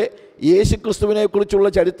 അതുപോലെ യേശു ക്രിസ്തുവിനെക്കുറിച്ചുള്ള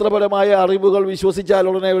ചരിത്രപരമായ അറിവുകൾ വിശ്വസിച്ചാൽ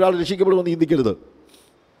ഉടനെ ഒരാൾ രക്ഷിക്കപ്പെടുമെന്ന് ചിന്തിക്കരുത്.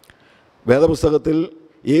 വേദപുസ്തകത്തിൽ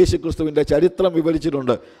യേശു ക്രിസ്തുവിൻ്റെ ചരിത്രം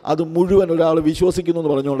വിവരിച്ചിട്ടുണ്ട്. അത് മുഴുവൻ ഒരാൾ വിശ്വസിക്കുന്നു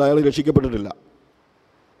എന്ന് പറഞ്ഞുകൊണ്ട് അയാൾ രക്ഷിക്കപ്പെട്ടിട്ടില്ല.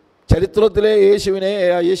 ചരിത്രത്തിലെ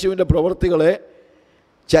യേശുവിൻ്റെ പ്രവൃത്തികളെ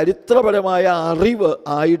ചരിത്രപരമായ അറിവ്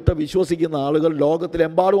ആയിട്ട് വിശ്വസിക്കുന്ന ആളുകൾ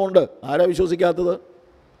ലോകത്തിലെമ്പാടുമുണ്ട്. ആരാ വിശ്വസിക്കാത്തത്?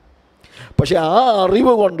 പക്ഷെ ആ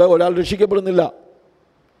അറിവ് കൊണ്ട് ഒരാൾ രക്ഷിക്കപ്പെടുന്നില്ല.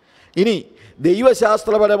 ഇനി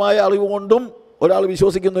ദൈവശാസ്ത്രപരമായ അറിവ് കൊണ്ടും ഒരാൾ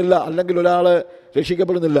വിശ്വസിക്കുന്നില്ല, അല്ലെങ്കിൽ ഒരാൾ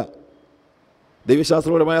രക്ഷിക്കപ്പെടുന്നില്ല.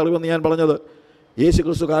 ദൈവശാസ്ത്രപരമായ അറിവെന്ന് ഞാൻ പറഞ്ഞത്, യേശു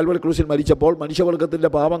ക്രിസ്തു കാൽവറി ക്രൂശിൽ മരിച്ചപ്പോൾ മനുഷ്യവർഗത്തിൻ്റെ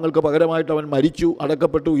പാപങ്ങൾക്ക് പകരമായിട്ട് അവൻ മരിച്ചു,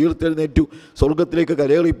 അടക്കപ്പെട്ടു, ഉയർത്തെഴുന്നേറ്റു, സ്വർഗത്തിലേക്ക്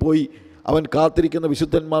കരേറിപ്പോയി. അവൻ കാത്തിരിക്കുന്ന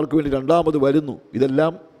വിശുദ്ധന്മാർക്ക് വേണ്ടി രണ്ടാമത് വരുന്നു.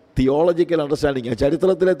 ഇതെല്ലാം തിയോളജിക്കൽ അണ്ടർസ്റ്റാൻഡിങ്,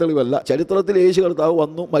 ചരിത്രത്തിലെ തെളിവല്ല. ചരിത്രത്തിൽ യേശു കർത്താവ്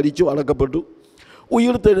വന്നു, മരിച്ചു, അടക്കപ്പെട്ടു,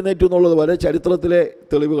 ഉയർത്തെഴുന്നേറ്റു എന്നുള്ളത് വരെ ചരിത്രത്തിലെ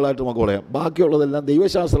തെളിവുകളായിട്ട് നമുക്ക് പറയാം. ബാക്കിയുള്ളതെല്ലാം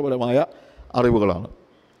ദൈവശാസ്ത്രപരമായ അറിവുകളാണ്.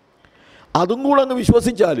 അതും കൂടെ അങ്ങ്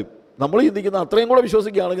വിശ്വസിച്ചാലും, നമ്മൾ ചിന്തിക്കുന്ന അത്രയും കൂടെ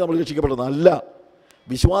വിശ്വസിക്കുകയാണെങ്കിൽ നമ്മൾ രക്ഷിക്കപ്പെടുന്നത് അല്ല.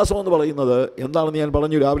 വിശ്വാസം എന്ന് പറയുന്നത് എന്താണെന്ന് ഞാൻ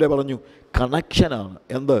പറഞ്ഞു, രാവിലെ പറഞ്ഞു, കണക്ഷനാണ്.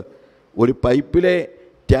 എന്ത്? ഒരു പൈപ്പിലെ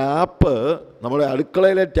ടാപ്പ്, നമ്മുടെ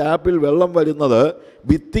അടുക്കളയിലെ ടാപ്പിൽ വെള്ളം വരുന്നത്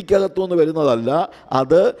ഭിത്തിക്കകത്തുനിന്ന് വരുന്നതല്ല.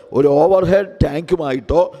 അത് ഒരു ഓവർ ഹെഡ്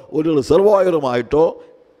ടാങ്കുമായിട്ടോ ഒരു റിസർവോയറുമായിട്ടോ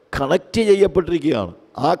കണക്റ്റ് ചെയ്യപ്പെട്ടിരിക്കുകയാണ്.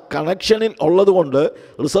 ആ കണക്ഷനിൽ ഉള്ളതുകൊണ്ട്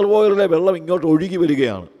റിസർവോയറിലെ വെള്ളം ഇങ്ങോട്ട് ഒഴുകി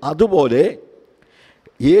വരികയാണ്. അതുപോലെ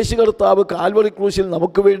യേശു കർത്താവ് കാൽവറി ക്രൂശിൽ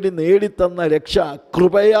നമുക്ക് വേണ്ടി നേടിത്തന്ന രക്ഷ,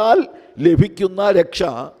 കൃപയാൽ ലഭിക്കുന്ന രക്ഷ,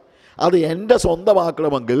 അത് എൻ്റെ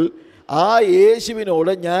സ്വന്തമാക്കണമെങ്കിൽ ആ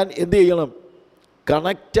യേശുവിനോട് ഞാൻ എന്ത് ചെയ്യണം?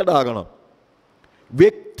 കണക്റ്റഡ് ആകണം.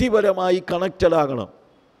 വ്യക്തിപരമായി കണക്റ്റഡ് ആകണം.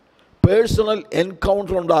 പേഴ്സണൽ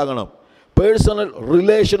എൻകൗണ്ടർ ഉണ്ടാകണം. പേഴ്സണൽ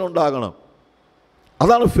റിലേഷൻ ഉണ്ടാകണം.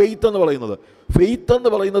 അതാണ് ഫെയ്ത്ത് എന്ന് പറയുന്നത്. ഫെയ്ത്ത്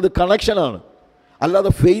എന്ന് പറയുന്നത് കണക്ഷനാണ്.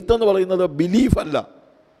 അല്ലാതെ ഫെയ്ത്ത് എന്ന് പറയുന്നത് ബിലീഫ് അല്ല,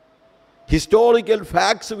 ഹിസ്റ്റോറിക്കൽ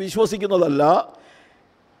ഫാക്ട്സ് വിശ്വസിക്കുന്നതല്ല.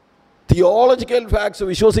 Theological facts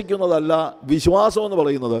വിശ്വസിക്കുന്നതല്ല. വിശ്വാസം എന്ന്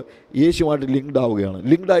പറയുന്നത് യേശുവായിട്ട് ലിങ്ക്ഡ് ആവുകയാണ്.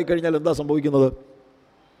 ലിങ്ക്ഡ് ആയിക്കഴിഞ്ഞാൽ എന്താ സംഭവിക്കുന്നത്?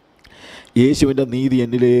 യേശുവിൻ്റെ നീതി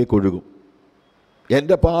എന്നിലേക്ക് ഒഴുകും.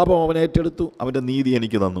 എൻ്റെ പാപം അവൻ ഏറ്റെടുത്തു, അവൻ്റെ നീതി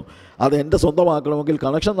എനിക്ക് തന്നു. അത് എൻ്റെ സ്വന്തമാക്കണമെങ്കിൽ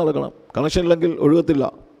കണക്ഷൻ നടക്കണം. കണക്ഷൻ ഇല്ലെങ്കിൽ ഒഴുകത്തില്ല.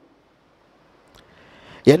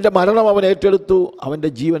 എൻ്റെ മരണം അവൻ ഏറ്റെടുത്തു, അവൻ്റെ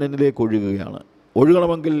ജീവൻ എന്നിലേക്ക് ഒഴുകുകയാണ്.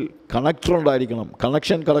 ഒഴുകണമെങ്കിൽ കണക്ടർ ഉണ്ടായിരിക്കണം,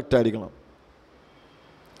 കണക്ഷൻ കറക്റ്റായിരിക്കണം.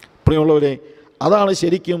 പ്രിയമുള്ളവരെ, അതാണ്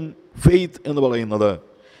ശരിക്കും ഫെയ്ത്ത് എന്ന് പറയുന്നത്.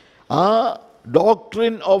 ആ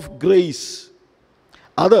ഡോക്ട്രിൻ ഓഫ് ഗ്രേസ്,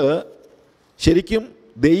 അത് ശരിക്കും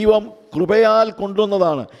ദൈവം കൃപയാൽ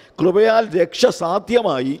കൊണ്ടുവന്നതാണ്. കൃപയാൽ രക്ഷ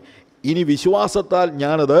സാധ്യമായി. ഇനി വിശ്വാസത്താൽ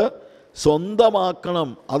ഞാനത് സ്വന്തമാക്കണം.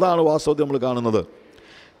 അതാണ് വാസ്തവത്തിൽ നമ്മൾ കാണുന്നത്.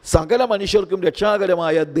 സകല മനുഷ്യർക്കും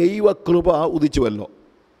രക്ഷാകരമായ ദൈവകൃപ ഉദിച്ചുവല്ലോ.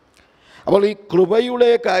 അപ്പോൾ ഈ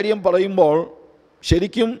കൃപയുടെ കാര്യം പറയുമ്പോൾ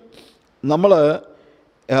ശരിക്കും നമ്മൾ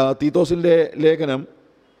തീത്തോസിൻ്റെ ലേഖനം,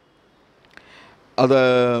 അത്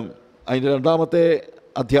അതിൻ്റെ 2-ാമത്തെ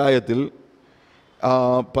അധ്യായത്തിൽ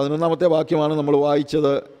 11-ാമത്തെ വാക്യമാണ് നമ്മൾ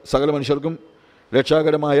വായിച്ചത്. സകല മനുഷ്യർക്കും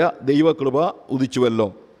രക്ഷാകരമായ ദൈവകൃപ ഉദിച്ചുവല്ലോ.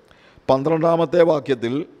 12-ാമത്തെ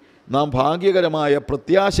വാക്യത്തിൽ നാം ഭാഗ്യകരമായ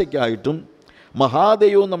പ്രത്യാശയ്ക്കായിട്ടും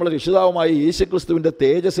മഹാദൈവവും നമ്മുടെ രക്ഷിതാവുമായ യേശുക്രിസ്തുവിൻ്റെ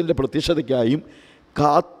തേജസ്സിൻ്റെ പ്രത്യക്ഷതയ്ക്കായും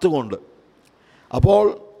കാത്തുകൊണ്ട്. അപ്പോൾ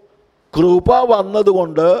കൃപ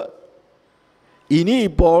വന്നതുകൊണ്ട്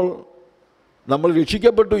ഇനിയിപ്പോൾ നമ്മൾ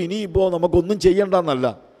രക്ഷിക്കപ്പെട്ടു, ഇനിയിപ്പോൾ നമുക്കൊന്നും ചെയ്യേണ്ടെന്നല്ല.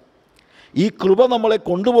 ഈ കൃപ നമ്മളെ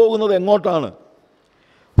കൊണ്ടുപോകുന്നത് എങ്ങോട്ടാണ്?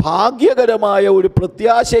 ഭാഗ്യകരമായ ഒരു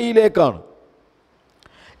പ്രത്യാശയിലേക്കാണ്.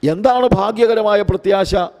 എന്താണ് ഭാഗ്യകരമായ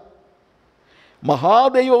പ്രത്യാശ?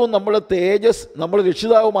 മഹാദൈവവും നമ്മുടെ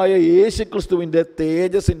രക്ഷിതാവുമായ യേശുക്രിസ്തുവിൻ്റെ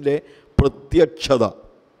തേജസ്സിൻ്റെ പ്രത്യക്ഷത.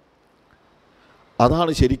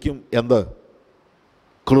 അതാണ് ശരിക്കും എന്ത്?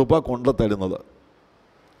 കൃപ കൊണ്ടു തരുന്നത്.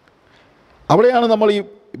 അവിടെയാണ് നമ്മൾ ഈ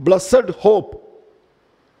ബ്ലസ്സഡ്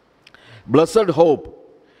ഹോപ്പ്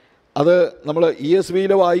അത് നമ്മൾ ESV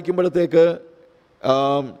വായിക്കുമ്പോഴത്തേക്ക്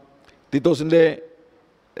തീത്തോസിൻ്റെ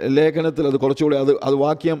ലേഖനത്തിൽ അത് കുറച്ചുകൂടി അത്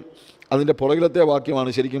വാക്യം, അതിൻ്റെ പുറകിലത്തെ വാക്യമാണ്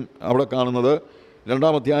ശരിക്കും അവിടെ കാണുന്നത്.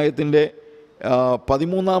 2-ാം അധ്യായത്തിൻ്റെ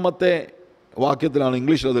 13-ാമത്തെ വാക്യത്തിലാണ്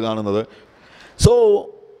ഇംഗ്ലീഷിൽ അത് കാണുന്നത്. സോ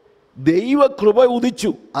ദൈവകൃപ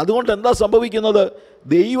ഉദിച്ചു. അതുകൊണ്ട് എന്താ സംഭവിക്കുന്നത്?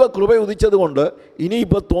 ദൈവകൃപ ഉദിച്ചതുകൊണ്ട്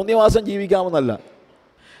ഇനിയിപ്പോൾ തോന്നിയവാസം ജീവിക്കാമെന്നല്ല.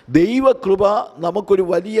 ദൈവകൃപ നമുക്കൊരു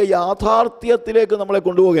വലിയ യാഥാർത്ഥ്യത്തിലേക്ക് നമ്മളെ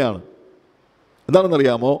കൊണ്ടുപോവുകയാണ്.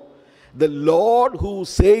 എന്താണെന്നറിയാമോ? The Lord who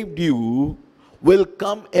saved you will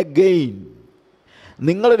come again.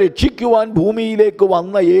 നിങ്ങളെ രക്ഷിക്കുവാൻ ഭൂമിയിലേക്ക്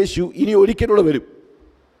വന്ന യേശു ഇനി ഒരിക്കലൂടെ വരും.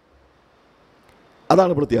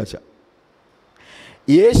 അതാണ് പ്രത്യാശ.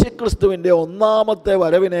 യേശുക്രിസ്തുവിൻ്റെ 1-ാമത്തെ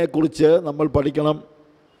വരവിനെക്കുറിച്ച് നമ്മൾ പഠിക്കണം.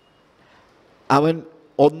 അവൻ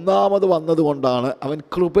 1-ാമത് വന്നതുകൊണ്ടാണ്, അവൻ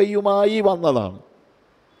കൃപയുമായി വന്നതാണ്.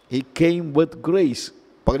 He came with grace.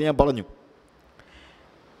 പകരം ഞാൻ പറഞ്ഞു,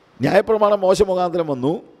 ന്യായപ്രമാണം മോശ മുഖാന്തരം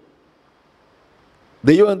വന്നു.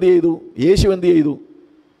 ദൈവം എന്ത് ചെയ്തു? യേശു എന്ത് ചെയ്തു?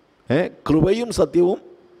 കൃപയും സത്യവും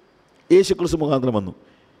യേശുക്രിസ്തു മുഖാന്തരം വന്നു.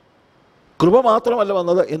 കൃപ മാത്രമല്ല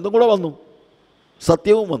വന്നത്, എന്തും കൂടെ വന്നു,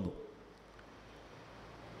 സത്യവും വന്നു.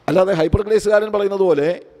 അല്ലാതെ ഹൈപ്പർ ഗ്രേസുകാരൻ പറയുന്നത് പോലെ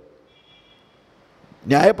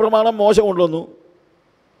ന്യായപ്രമാണം മോശ കൊണ്ടുവന്നു,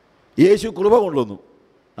 യേശു കൃപ കൊണ്ടുവന്നു,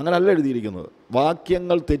 അങ്ങനല്ല എഴുതിയിരിക്കുന്നത്.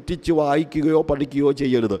 വാക്യങ്ങൾ തെറ്റിച്ച് വായിക്കുകയോ പഠിക്കുകയോ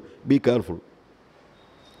ചെയ്യരുത്. Be careful.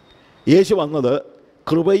 യേശു വന്നത്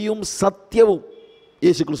കൃപയും സത്യവും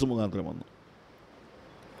യേശുക്രിസ്തു മുഖാന്തരം വന്നു.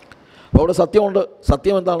 അപ്പോൾ അവിടെ സത്യമുണ്ട്.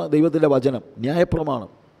 സത്യം എന്താണ്? ദൈവത്തിൻ്റെ വചനം,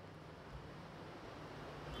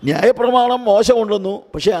 ന്യായപ്രമാണം മോശ കൊണ്ടുവന്നു.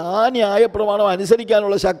 പക്ഷേ ആ ന്യായപ്രമാണം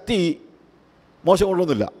അനുസരിക്കാനുള്ള ശക്തി മോശ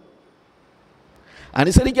കൊണ്ടുവന്നില്ല.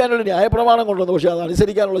 അനുസരിക്കാനുള്ള ന്യായപ്രമാണം കൊണ്ടുവന്നു, പക്ഷേ അത്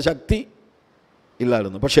അനുസരിക്കാനുള്ള ശക്തി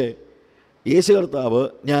ഇല്ലായിരുന്നു. പക്ഷേ യേശു കർത്താവ്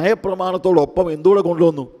ന്യായപ്രമാണത്തോടൊപ്പം എന്തുകൂടെ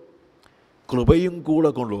കൊണ്ടുവന്നു? കൃപയും കൂടെ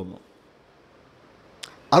കൊണ്ടുവന്നു.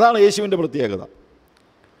 അതാണ് യേശുവിൻ്റെ പ്രത്യേകത.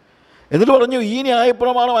 എന്നിട്ട് പറഞ്ഞു, ഈ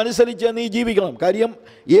ന്യായപ്രമാണം അനുസരിച്ച് നീ ജീവിക്കണം. കാര്യം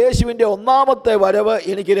യേശുവിൻ്റെ 1-ാമത്തെ വരവ്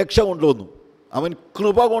എനിക്ക് രക്ഷ കൊണ്ടുവന്നു. അവൻ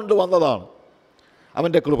കൃപ കൊണ്ടുവന്നതാണ്,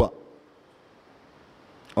 അവൻ്റെ കൃപ.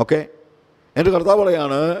 ഓക്കെ. എൻ്റെ കർത്താവ്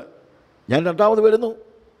പറയാണ്, ഞാൻ 2-ാമത് വരുന്നു.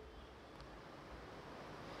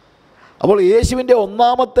 അപ്പോൾ യേശുവിൻ്റെ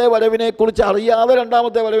 1-ാമത്തെ വരവിനെക്കുറിച്ച് അറിയാതെ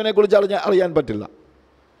 2-ാമത്തെ വരവിനെക്കുറിച്ച് അറിയാൻ പറ്റില്ല.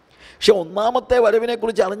 പക്ഷെ 1-ാമത്തെ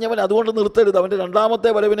വരവിനെക്കുറിച്ച് അറിഞ്ഞവൻ അതുകൊണ്ട് നിർത്തരുത്. അവൻ്റെ 2-ാമത്തെ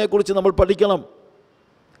വരവിനെക്കുറിച്ച് നമ്മൾ പഠിക്കണം.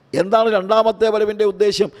 എന്താണ് 2-ാമത്തെ വരവിൻ്റെ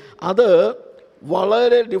ഉദ്ദേശം? അത്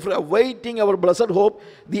വളരെ different. Waiting our blessed hope,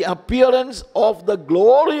 the appearance of the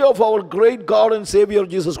glory of our great God and Xavier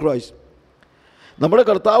Jesus Christ. നമ്മുടെ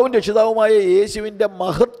കർത്താവും രക്ഷിതാവുമായ യേശുവിൻ്റെ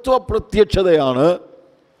മഹത്വ പ്രത്യക്ഷതയാണ്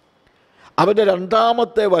അവൻ്റെ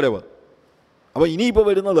 2-ാമത്തെ വരവ്. അപ്പോൾ ഇനിയിപ്പോൾ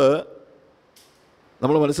വരുന്നത്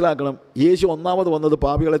നമ്മൾ മനസ്സിലാക്കണം, യേശു ഒന്നാമത് വന്നത്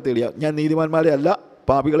പാപികളെ തേടിയാണ്. ഞാൻ നീതിമാന്മാരെ അല്ല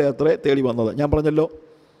പാപികളെ അത്രേ തേടി വന്നത്. ഞാൻ പറഞ്ഞല്ലോ,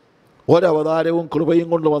 ഒരവതാരവും കൃപയും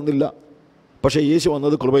കൊണ്ട് വന്നില്ല, പക്ഷേ യേശു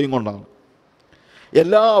വന്നത് കൃപയും കൊണ്ടാണ്.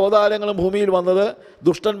 എല്ലാ അവതാരങ്ങളും ഭൂമിയിൽ വന്നത്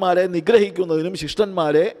ദുഷ്ടന്മാരെ നിഗ്രഹിക്കുന്നതിനും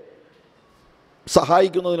ശിഷ്ടന്മാരെ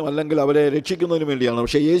സഹായിക്കുന്നതിനും അല്ലെങ്കിൽ അവരെ രക്ഷിക്കുന്നതിനും വേണ്ടിയാണ്.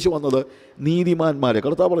 പക്ഷേ യേശു വന്നത് നീതിമാന്മാരെ,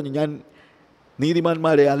 കർത്താവ് പറഞ്ഞു, ഞാൻ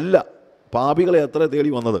നീതിമാന്മാരെ അല്ല പാപികളെ അത്ര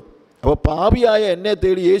തേടി വന്നത്. അപ്പോൾ പാപിയായ എന്നെ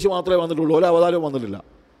തേടി യേശു മാത്രമേ വന്നിട്ടുള്ളൂ, ഒരു അവതാരവും വന്നിട്ടില്ല.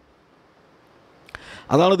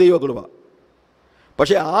 അതാണ് ദൈവകൃപ.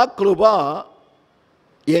 പക്ഷേ ആ കൃപ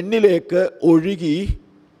എന്നിലേക്ക് ഒഴുകി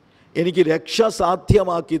എനിക്ക് രക്ഷ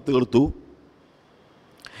സാധ്യമാക്കി തീർത്തു.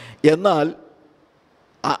 എന്നാൽ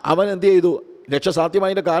അവൻ എന്ത് ചെയ്തു? രക്ഷ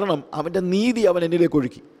സാധ്യമായതിൻ്റെ കാരണം അവൻ്റെ നീതി അവൻ എന്നിലേക്ക്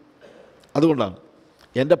ഒഴുക്കി. അതുകൊണ്ടാണ്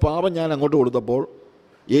എൻ്റെ പാപം ഞാൻ അങ്ങോട്ട് കൊടുത്തപ്പോൾ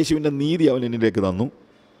യേശുവിൻ്റെ നീതി അവൻ എന്നിലേക്ക് തന്നു.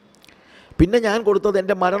 പിന്നെ ഞാൻ കൊടുത്തത്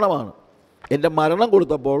എൻ്റെ മരണമാണ്. എൻ്റെ മരണം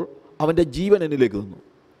കൊടുത്തപ്പോൾ അവൻ്റെ ജീവൻ എന്നിലേക്ക് തന്നു.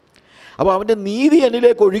 അപ്പോൾ അവൻ്റെ നീതി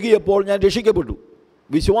എന്നിലേക്ക് ഒഴുകിയപ്പോൾ ഞാൻ രക്ഷിക്കപ്പെട്ടു,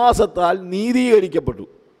 വിശ്വാസത്താൽ നീതീകരിക്കപ്പെട്ടു.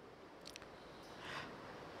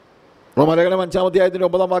 റോമാലേഖനം 5-ാം അധ്യായത്തിൻ്റെ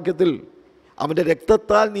 9-ാം വാക്യത്തിൽ അവൻ്റെ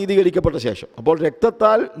രക്തത്താൽ നീതീകരിക്കപ്പെട്ട ശേഷം, അപ്പോൾ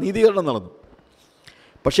രക്തത്താൽ നീതീകരണം നടന്നു.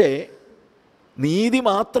 പക്ഷേ നീതി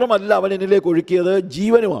മാത്രമല്ല അവൻ എന്നിലേക്ക് ഒഴുക്കിയത്,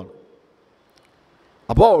 ജീവനുമാണ്.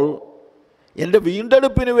 അപ്പോൾ എൻ്റെ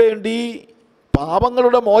വീണ്ടെടുപ്പിന് വേണ്ടി,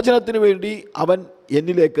 പാപങ്ങളുടെ മോചനത്തിന് വേണ്ടി അവൻ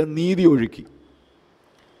എന്നിലേക്ക് നീതി ഒഴുക്കി.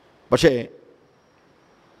 പക്ഷേ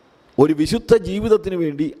ഒരു വിശുദ്ധ ജീവിതത്തിന്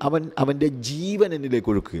വേണ്ടി അവൻ്റെ ജീവൻ എന്നിലേക്ക്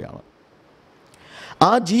ഒഴുക്കുകയാണ്.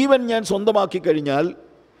 ആ ജീവൻ ഞാൻ സ്വന്തമാക്കി കഴിഞ്ഞാൽ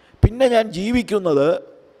പിന്നെ ഞാൻ ജീവിക്കുന്നത്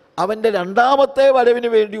അവൻ്റെ രണ്ടാമത്തെ വരവിന്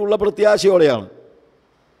വേണ്ടിയുള്ള പ്രത്യാശയോടെയാണ്.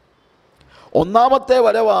 ഒന്നാമത്തെ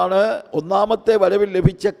വരവാണ്, ഒന്നാമത്തെ വരവിൽ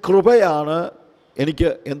ലഭിച്ച കൃപയാണ് എനിക്ക്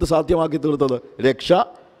എന്ത് സാധ്യമാക്കി തീർത്തത്? രക്ഷ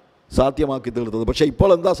സാധ്യമാക്കി തീർത്തത്. പക്ഷേ ഇപ്പോൾ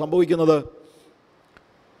എന്താ സംഭവിക്കുന്നത്?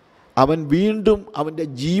 അവൻ വീണ്ടും അവൻ്റെ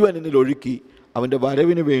ജീവൻ എന്നിൽ ഒഴുക്കി അവൻ്റെ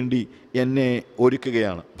വരവിന് വേണ്ടി എന്നെ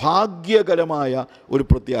ഒരുക്കുകയാണ്. ഭാഗ്യകരമായ ഒരു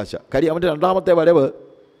പ്രത്യാശ. കാര്യം അവൻ്റെ രണ്ടാമത്തെ വരവ്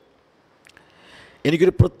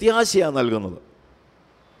എനിക്കൊരു പ്രത്യാശയാണ് നൽകുന്നത്.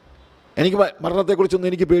 എനിക്ക് മരണത്തെക്കുറിച്ചൊന്നും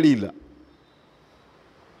എനിക്ക് പേടിയില്ല.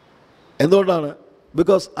 എന്തുകൊണ്ടാണ്?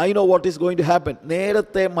 Because I know what is going to happen.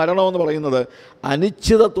 നേരത്തെ മരണമെന്ന് പറയുന്നത്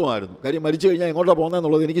അനിശ്ചിതത്വമായിരുന്നു. കാര്യം മരിച്ചു കഴിഞ്ഞാൽ എങ്ങോട്ടാണ്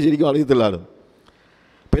പോകുന്നതെന്നുള്ളത് എനിക്ക് ശരിക്കും അറിയത്തില്ലായിരുന്നു.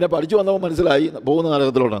 പിന്നെ പഠിച്ചു വന്നപ്പോൾ മനസ്സിലായി പോകുന്ന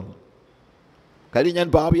നരകത്തിലോട്ടാണ്. കാര്യം ഞാൻ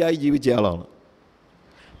പാപിയായി ജീവിച്ച ആളാണ്.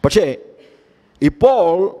 പക്ഷേ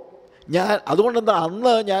ഇപ്പോൾ ഞാൻ അതുകൊണ്ടെന്താ,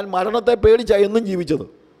 അന്ന് ഞാൻ മരണത്തെ പേടിച്ചാണ് എന്നും ജീവിച്ചത്.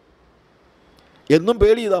 എന്നും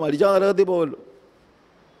പേടി ചെയ്താൽ മരിച്ചാൽ നരകത്തിൽ പോവല്ലോ.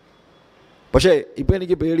 പക്ഷേ ഇപ്പം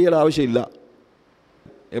എനിക്ക് പേടിയുടെ ആവശ്യമില്ല.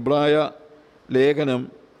 എബ്രായ ലേഖനം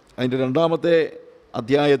അതിൻ്റെ 2-ാമത്തെ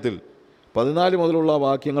അധ്യായത്തിൽ 14 മുതലുള്ള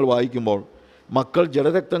വാക്യങ്ങൾ വായിക്കുമ്പോൾ, മക്കൾ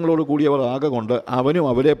ജഡരക്തങ്ങളോട് കൂടിയവർ ആകൊണ്ട് അവനും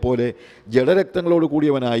അവരെ പോലെ ജഡരക്തങ്ങളോട്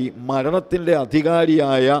കൂടിയവനായി മരണത്തിൻ്റെ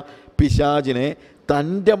അധികാരിയായ പിശാചിനെ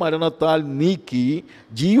തൻ്റെ മരണത്താൽ നീക്കി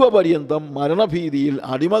ജീവപര്യന്തം മരണഭീതിയിൽ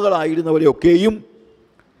അടിമകളായിരുന്നവരെയൊക്കെയും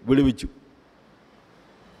വിടുവിച്ചു.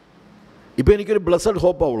 ഇപ്പോൾ എനിക്കൊരു ബ്ലെസ്സഡ്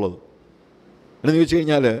ഹോപ്പാണ് ഉള്ളത്. എന്ന് ചോദിച്ചു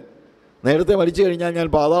കഴിഞ്ഞാൽ, നേരത്തെ മരിച്ചു കഴിഞ്ഞാൽ ഞാൻ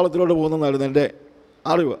പാതാളത്തിലോട്ട് പോകുന്നതായിരുന്നു എൻ്റെ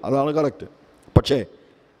അറിവ്, അതാണ് കറക്റ്റ്. പക്ഷേ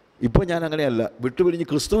ഇപ്പോൾ ഞാൻ അങ്ങനെയല്ല. വിട്ടുപിരിഞ്ഞ്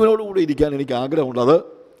ക്രിസ്തുവിനോട് കൂടി ഇരിക്കാൻ എനിക്ക് ആഗ്രഹമുണ്ട്. അത്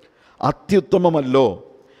അത്യുത്തമമല്ലോ.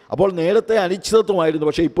 അപ്പോൾ നേരത്തെ അനിശ്ചിതത്വമായിരുന്നു,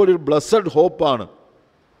 പക്ഷേ ഇപ്പോൾ ഒരു ബ്ലെസ്സഡ് ഹോപ്പാണ്.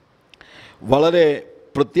 വളരെ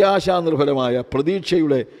പ്രത്യാശാനിർഭരമായ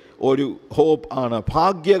പ്രതീക്ഷയുടെ ഒരു ഹോപ്പ് ആണ്,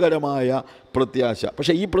 ഭാഗ്യകരമായ പ്രത്യാശ.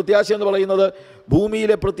 പക്ഷേ ഈ പ്രത്യാശ എന്ന് പറയുന്നത്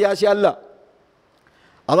ഭൂമിയിലെ പ്രത്യാശയല്ല.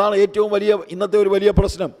 അതാണ് ഏറ്റവും വലിയ ഇന്നത്തെ ഒരു വലിയ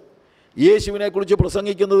പ്രശ്നം. യേശുവിനെക്കുറിച്ച്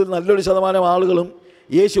പ്രസംഗിക്കുന്നതിൽ നല്ലൊരു ശതമാനം ആളുകളും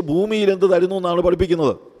യേശു ഭൂമിയിൽ എന്ത് തരുന്നു എന്നാണ്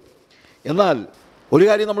പഠിപ്പിക്കുന്നത്. എന്നാൽ ഒരു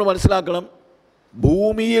കാര്യം നമ്മൾ മനസ്സിലാക്കണം,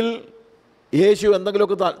 ഭൂമിയിൽ യേശു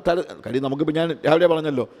എന്തെങ്കിലുമൊക്കെ കാര്യം നമുക്കിപ്പോൾ ഞാൻ രാവിലെ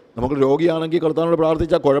പറഞ്ഞല്ലോ, നമുക്ക് രോഗിയാണെങ്കിൽ കർത്താവിനോട്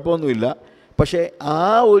പ്രാർത്ഥിച്ചാൽ കുഴപ്പമൊന്നുമില്ല. പക്ഷേ ആ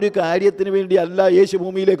ഒരു കാര്യത്തിന് വേണ്ടിയല്ല യേശു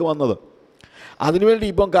ഭൂമിയിലേക്ക് വന്നത്. അതിനുവേണ്ടി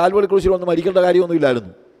ഇപ്പം കാൽവരി ക്രൂശിൽ വന്ന് മരിക്കേണ്ട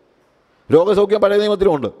കാര്യമൊന്നുമില്ലായിരുന്നു. രോഗസൗഖ്യം പഴയ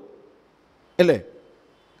നിയമത്തിലുണ്ട് അല്ലേ?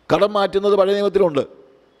 കടം മാറ്റുന്നത് പഴയ നിയമത്തിലുണ്ട്.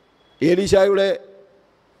 ഏലീശായുടെ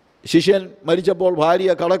ശിഷ്യൻ മരിച്ചപ്പോൾ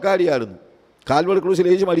ഭാര്യ കടക്കാരിയായിരുന്നു. കാൽവരി ക്രൂശിൽ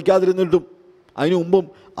യേശു മരിക്കാതിരുന്നിട്ടും അതിനു മുമ്പും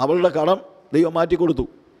അവളുടെ കടം ദൈവം മാറ്റിക്കൊടുത്തു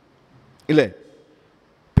ഇല്ലേ?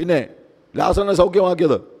 പിന്നെ ലാസറിനെ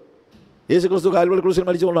സൗഖ്യമാക്കിയത് യേശു ക്രിസ്തു കാൽവരി ക്രൂശിൽ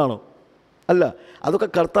മരിച്ചുകൊണ്ടാണോ? അല്ല. അതൊക്കെ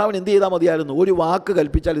കർത്താവിന് എന്ത് ചെയ്താൽ മതിയായിരുന്നു? ഒരു വാക്ക്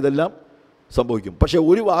കൽപ്പിച്ചാൽ ഇതെല്ലാം സംഭവിക്കും. പക്ഷേ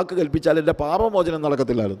ഒരു വാക്ക് കൽപ്പിച്ചാൽ എൻ്റെ പാപമോചനം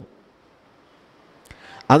നടക്കത്തില്ലായിരുന്നു.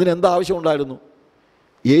 അതിനെന്താവശ്യമുണ്ടായിരുന്നു?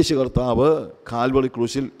 യേശു കർത്താവ് കാൽവരി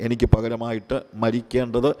ക്രൂശിൽ എനിക്ക് പകരമായിട്ട്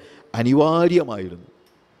മരിക്കേണ്ടത് അനിവാര്യമായിരുന്നു.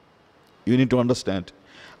 You need to understand.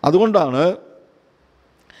 അതുകൊണ്ടാണ്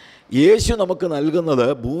യേശു നമുക്ക് നൽകുന്നത്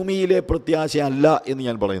ഭൂമിയിലെ പ്രത്യാശ അല്ല എന്ന്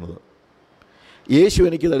ഞാൻ പറയുന്നത്. യേശു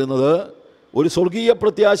എനിക്ക് തരുന്നത് ഒരു സ്വർഗീയ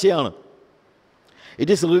പ്രത്യാശയാണ്.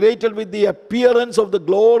 It is related with the appearance of the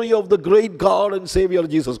glory of the great God and Xavier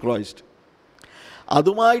Jesus Christ.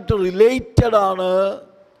 അതുമായിട്ട് റിലേറ്റഡ് ആണ്,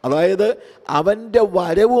 അതായത് അവൻ്റെ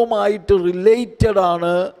വരവുമായിട്ട് റിലേറ്റഡ്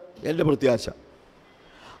ആണ് എൻ്റെ പ്രത്യാശ.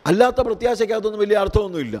 അല്ലാത്ത പ്രത്യാശയ്ക്കകത്തൊന്നും വലിയ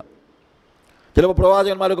അർത്ഥമൊന്നുമില്ല. ചിലപ്പോൾ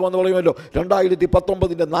പ്രവാചകന്മാരൊക്കെ വന്ന് പറയുമല്ലോ,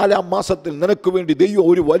 2019 4-ാം മാസത്തിൽ നിനക്ക് വേണ്ടി ദൈവം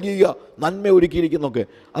ഒരു വലിയ നന്മ ഒരുക്കിയിരിക്കുന്നൊക്കെ.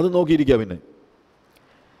 അത് നോക്കിയിരിക്കുക. പിന്നെ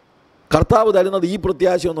കർത്താവ് തരുന്നത് ഈ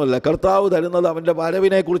പ്രത്യാശയൊന്നുമല്ല, കർത്താവ് തരുന്നത് അവൻ്റെ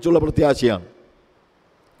വരവിനെക്കുറിച്ചുള്ള പ്രത്യാശയാണ്.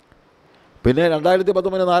 പിന്നെ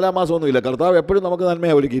 2019 4-ാം മാസമൊന്നുമില്ല, കർത്താവ് എപ്പോഴും നമുക്ക്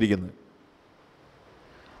നന്മയാണ് ഒരുക്കിയിരിക്കുന്നത്.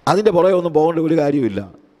 അതിൻ്റെ പുറകെ ഒന്നും പോകേണ്ട ഒരു കാര്യമില്ല.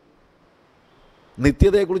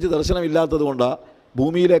 നിത്യതയെക്കുറിച്ച് ദർശനമില്ലാത്തത് കൊണ്ടാണ്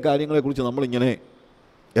ഭൂമിയിലെ കാര്യങ്ങളെക്കുറിച്ച് നമ്മളിങ്ങനെ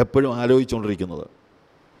എപ്പോഴും ആലോചിച്ചുകൊണ്ടിരിക്കുന്നത്.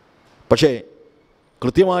 പക്ഷേ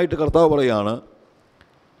കൃത്യമായിട്ട് കർത്താവ് പറയുകയാണ്,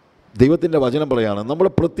 ദൈവത്തിൻ്റെ വചനം പറയുകയാണ്,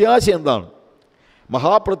 നമ്മുടെ പ്രത്യാശ എന്താണ്?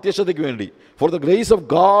 മഹാപ്രത്യക്ഷതയ്ക്ക് വേണ്ടി. For the grace of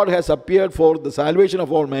God has appeared for the salvation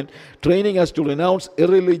of all men, training us to renounce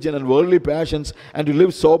irreligion and worldly passions and to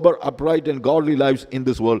live sober, upright and godly lives in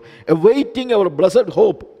this world, awaiting our blessed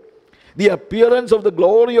hope, the appearance of the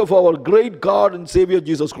glory of our great God and Savior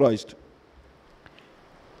Jesus Christ.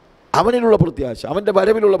 അവനിലുള്ള പ്രത്യാശ, അവൻ്റെ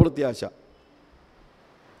വരവിലുള്ള പ്രത്യാശ,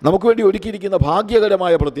 നമുക്ക് വേണ്ടി ഒരുക്കിയിരിക്കുന്ന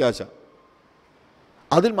ഭാഗ്യകരമായ പ്രത്യാശ,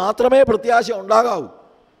 അതിൽ മാത്രമേ പ്രത്യാശ ഉണ്ടാകാവൂ.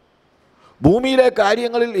 ഭൂമിയിലെ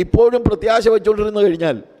കാര്യങ്ങളിൽ ഇപ്പോഴും പ്രത്യാശ വെച്ചുകൊണ്ടിരുന്നു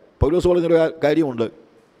കഴിഞ്ഞാൽ, പൗലോസ് പറഞ്ഞൊരു കാര്യമുണ്ട്,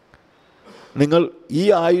 നിങ്ങൾ ഈ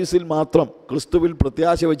ആയുസ്സിൽ മാത്രം ക്രിസ്തുവിൽ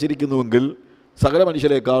പ്രത്യാശ വച്ചിരിക്കുന്നുവെങ്കിൽ സകല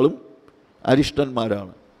മനുഷ്യരെക്കാളും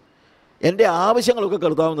അരിഷ്ടന്മാരാണ്. എൻ്റെ ആവശ്യങ്ങളൊക്കെ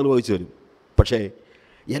കർത്താവ് നിർവഹിച്ചു തരും. പക്ഷേ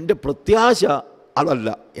എൻ്റെ പ്രത്യാശ അതല്ല.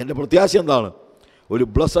 എൻ്റെ പ്രത്യാശ എന്താണ്? ഒരു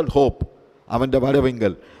ബ്ലസ്സഡ് ഹോപ്പ്, അവൻ്റെ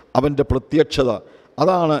വരവെങ്കൽ, അവൻ്റെ പ്രത്യക്ഷത.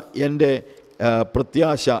 അതാണ് എൻ്റെ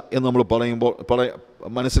പ്രത്യാശ എന്ന് നമ്മൾ പറയുമ്പോൾ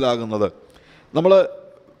മനസ്സിലാകുന്നത്. നമ്മൾ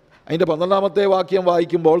അതിൻ്റെ 12-ാമത്തെ വാക്യം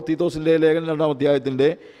വായിക്കുമ്പോൾ, തീത്തോസിൻ്റെ ലേഖനം 2-ാം അധ്യായത്തിൻ്റെ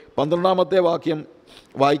 12-ാമത്തെ വാക്യം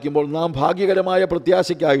വായിക്കുമ്പോൾ, നാം ഭാഗ്യകരമായ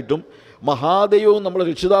പ്രത്യാശയ്ക്കായിട്ടും മഹാദൈവവും നമ്മുടെ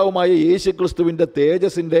രക്ഷിതാവുമായ യേശു ക്രിസ്തുവിൻ്റെ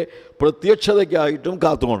തേജസ്സിൻ്റെ പ്രത്യക്ഷതയ്ക്കായിട്ടും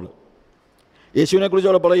കാത്തുകൊണ്ട്.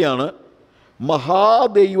 യേശുവിനെക്കുറിച്ച് അവിടെ പറയുകയാണ്,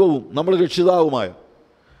 മഹാദൈവവും നമ്മുടെ രക്ഷിതാവുമായ.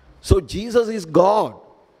 So Jesus is God.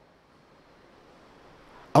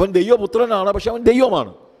 അവൻ ദൈവപുത്രനാണ്, പക്ഷെ അവൻ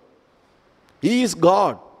ദൈവമാണ്. He is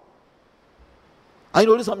God.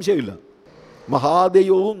 അതിനൊരു സംശയമില്ല.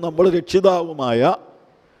 മഹാദൈവവും നമ്മൾ രക്ഷിതാവുമായ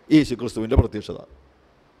യേശു ക്രിസ്തുവിൻ്റെ പ്രത്യക്ഷത.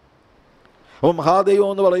 അപ്പോൾ മഹാദൈവം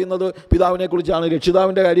എന്ന് പറയുന്നത് പിതാവിനെക്കുറിച്ചാണ്.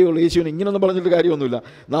 രക്ഷിതാവിൻ്റെ കാര്യമുള്ളൂ. യേശുവിന് ഇങ്ങനെയൊന്നും പറഞ്ഞിട്ട് കാര്യമൊന്നുമില്ല.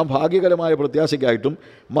 നാം ഭാഗ്യകരമായ പ്രത്യാശയ്ക്കായിട്ടും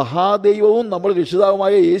മഹാദൈവവും നമ്മൾ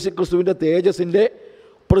രക്ഷിതാവുമായ യേശു ക്രിസ്തുവിൻ്റെ തേജസ്സിൻ്റെ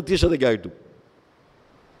പ്രത്യക്ഷതയ്ക്കായിട്ടും.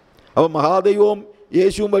 അപ്പോൾ മഹാദൈവവും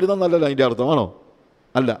യേശുവും വരുന്നതെന്നല്ലല്ലോ അതിൻ്റെ അർത്ഥമാണോ?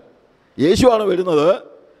 അല്ല, യേശുവാണ് വരുന്നത്.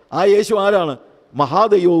 ആ യേശു ആരാണ്?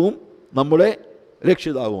 മഹാദൈവവും നമ്മുടെ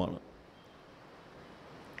രക്ഷിതാവുമാണ്.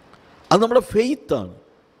 അത് നമ്മുടെ ഫെയ്ത്താണ്.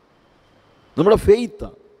 നമ്മുടെ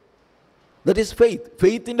ഫെയ്ത്താണ്. That is faith.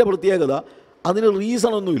 ഫെയ്ത്തിൻ്റെ പ്രത്യേകത, അതിന്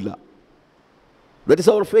റീസണൊന്നുമില്ല. That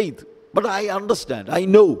is our faith. But I understand, I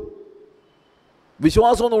know.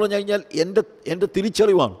 വിശ്വാസം എന്ന് പറഞ്ഞു കഴിഞ്ഞാൽ എൻ്റെ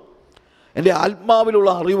തിരിച്ചറിവാണ്, എൻ്റെ ആത്മാവിലുള്ള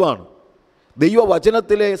അറിവാണ്,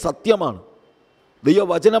 ദൈവവചനത്തിലെ സത്യമാണ്,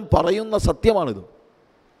 ദൈവവചനം പറയുന്ന സത്യമാണിത്.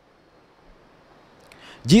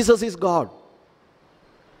 Jesus is God.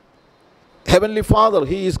 Heavenly father,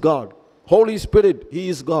 he is God. Holy spirit, he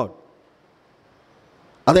is God.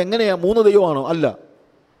 അതെങ്ങനെയാണ്? 3 ദൈവമാണോ? അല്ല.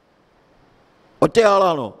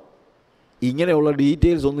 ഒറ്റയാളാണോ? ഇങ്ങനെയുള്ള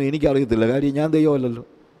ഡീറ്റെയിൽസ് ഒന്നും എനിക്കറിയത്തില്ല. കാര്യം ഞാൻ ദൈവമല്ലല്ലോ.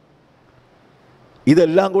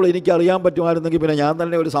 ഇതെല്ലാം കൂടെ എനിക്കറിയാൻ പറ്റുമായിരുന്നെങ്കിൽ പിന്നെ ഞാൻ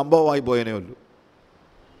തന്നെ ഒരു സംഭവമായി പോയനേ ഉള്ളൂ.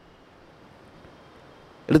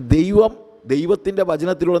 ദൈവത്തിൻ്റെ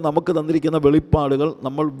വചനത്തിലൂടെ നമുക്ക് തന്നിരിക്കുന്ന വെളിപ്പാടുകൾ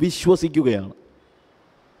നമ്മൾ വിശ്വസിക്കുകയാണ്.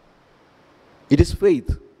 It is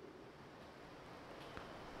faith.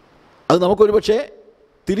 അത് നമുക്കൊരു പക്ഷേ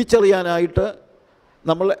തിരിച്ചറിയാനായിട്ട്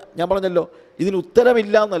ഞാൻ പറഞ്ഞല്ലോ, ഇതിന്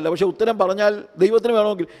ഉത്തരമില്ല എന്നല്ല, പക്ഷേ ഉത്തരം പറഞ്ഞാൽ ദൈവത്തിന്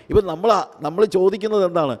വേണമെങ്കിൽ. ഇപ്പം നമ്മൾ ചോദിക്കുന്നത്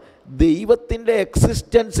എന്താണ്? ദൈവത്തിൻ്റെ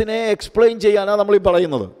എക്സിസ്റ്റൻസിനെ എക്സ്പ്ലെയിൻ ചെയ്യാനാണ് നമ്മളീ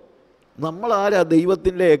പറയുന്നത്. നമ്മളാരാ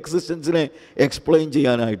ദൈവത്തിൻ്റെ എക്സിസ്റ്റൻസിനെ എക്സ്പ്ലെയിൻ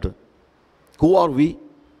ചെയ്യാനായിട്ട്? Who are V?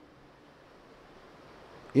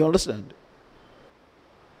 You understand?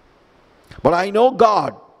 But I know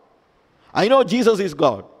God. I know Jesus is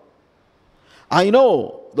God. I know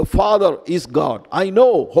the Father is God. I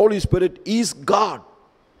know Holy Spirit is God.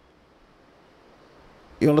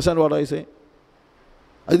 You understand what I say?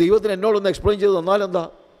 അത് ദൈവത്തിന് എന്നോടൊന്ന് explain ചെയ്ത് തന്നാലെന്താ?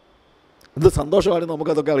 എന്ത് സന്തോഷമായിരുന്നു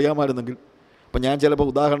നമുക്കതൊക്കെ അറിയാമായിരുന്നെങ്കിൽ. അപ്പം ഞാൻ ചിലപ്പോൾ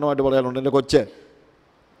ഉദാഹരണമായിട്ട് പറയാറുണ്ട്, എൻ്റെ കൊച്ച്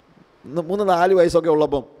 3-4 വയസ്സൊക്കെ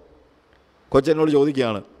ഉള്ളപ്പം കൊച്ചെന്നോട്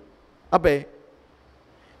ചോദിക്കുകയാണ്, അപ്പേ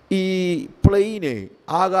ഈ പ്ലെയിനെ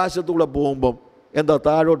ആകാശത്തൂടെ പോകുമ്പം എന്താ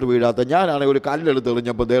താഴോട്ട് വീഴാത്ത? ഞാനാണെങ്കിൽ ഒരു കല്ലെടുത്ത്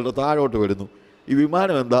എറിഞ്ഞപ്പോൾ ദേഹത്ത് താഴോട്ട് വീഴുന്നു. ഈ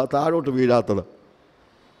വിമാനം എന്താ താഴോട്ട് വീഴാത്തത്?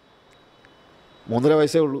 3.5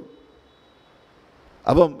 വയസ്സേ ഉള്ളൂ.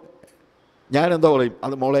 അപ്പം ഞാൻ എന്താ പറയും,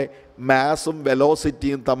 അത് മോളെ മാസും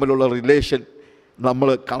വെലോസിറ്റിയും തമ്മിലുള്ള റിലേഷൻ നമ്മൾ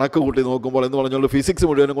കണക്ക് കൂട്ടി നോക്കുമ്പോൾ എന്ന് പറഞ്ഞുകൊണ്ട് ഫിസിക്സ്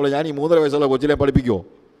മുഴുവനും കൂടെ ഞാൻ ഈ 3.5 വയസ്സുള്ള കൊച്ചിനെ പഠിപ്പിക്കുമോ?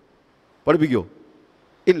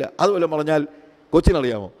 ഇല്ല. അതുപോലെ പറഞ്ഞാൽ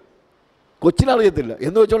കൊച്ചിനറിയാമോ? കൊച്ചിനറിയത്തില്ല.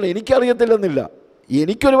 എന്ന് വെച്ചുകൊണ്ട് എനിക്കറിയത്തില്ലെന്നില്ല,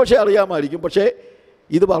 എനിക്കൊരു പക്ഷേ അറിയാമായിരിക്കും. പക്ഷേ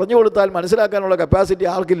ഇത് പറഞ്ഞു കൊടുത്താൽ മനസ്സിലാക്കാനുള്ള കപ്പാസിറ്റി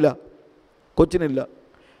ആർക്കില്ല? കൊച്ചിനില്ല.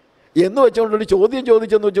 എന്ന് വെച്ചുകൊണ്ട് ഒരു ചോദ്യം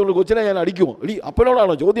ചോദിച്ചെന്ന് വെച്ചുകൊണ്ട് കൊച്ചിനെ ഞാൻ അടിക്കുമോ?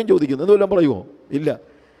 അപ്പനോടാണോ ചോദ്യം ചോദിക്കുന്നത് എന്ന് വല്ലതും പറയുമോ? ഇല്ല.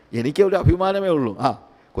 എനിക്കൊരു അഭിമാനമേ ഉള്ളൂ,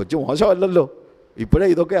 കൊച്ചു മോശമല്ലല്ലോ, ഇപ്പോഴേ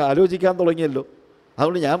ഇതൊക്കെ ആലോചിക്കാൻ തുടങ്ങിയല്ലോ.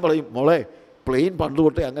 അതുകൊണ്ട് ഞാൻ പറയും, മോളെ പ്ലെയിൻ പണ്ട്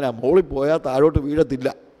തൊട്ടേ അങ്ങനെ മോളിൽ പോയാൽ താഴോട്ട് വീഴത്തില്ല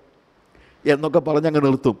എന്നൊക്കെ പറഞ്ഞങ്ങ്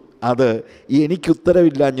നിർത്തും. അത്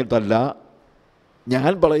എനിക്കുത്തരവില്ലാഞ്ഞിട്ടല്ല,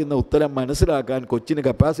 ഞാൻ പറയുന്ന ഉത്തരം മനസ്സിലാക്കാൻ കൊച്ചിന്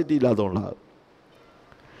കപ്പാസിറ്റി ഇല്ലാത്തതുകൊണ്ടാണ്.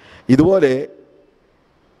 ഇതുപോലെ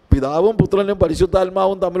പിതാവും പുത്രനും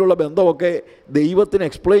പരിശുദ്ധാത്മാവും തമ്മിലുള്ള ബന്ധമൊക്കെ ദൈവത്തിന്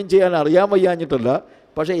എക്സ്പ്ലെയിൻ ചെയ്യാൻ അറിയാൻ വയ്യാഞ്ഞിട്ടല്ല,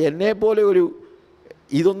 പക്ഷേ എന്നെപ്പോലെ ഒരു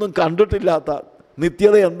ഇതൊന്നും കണ്ടിട്ടില്ലാത്ത,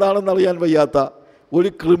 നിത്യത എന്താണെന്നറിയാൻ വയ്യാത്ത ഒരു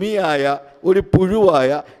കൃമിയായ, ഒരു പുഴുവായ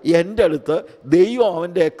എൻ്റെ അടുത്ത് ദൈവം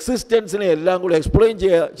അവൻ്റെ എക്സിസ്റ്റൻസിനെ എല്ലാം കൂടി എക്സ്പ്ലെയിൻ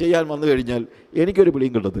ചെയ്യാൻ വന്നു കഴിഞ്ഞാൽ എനിക്കൊരു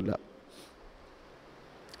പിടിയും കിട്ടത്തില്ല.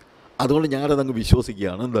 അതുകൊണ്ട് ഞാനതങ്ങ്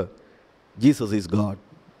വിശ്വസിക്കുകയാണ്. എന്ത്? Jesus is God.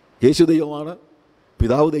 യേശു ദൈവമാണ്,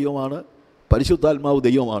 പിതാവ് ദൈവമാണ്, പരിശുദ്ധാത്മാവ്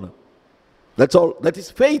ദൈവമാണ്. That's all. That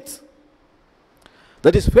is faith.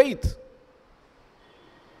 That is faith.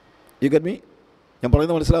 You get me? ഞാൻ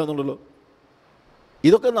പറയുന്നത് മനസ്സിലാകുന്നുണ്ടല്ലോ?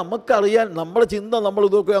 ഇതൊക്കെ നമുക്കറിയാൻ, നമ്മുടെ ചിന്ത നമ്മൾ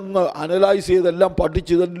ഇതൊക്കെ അങ്ങ് അനലൈസ് ചെയ്തെല്ലാം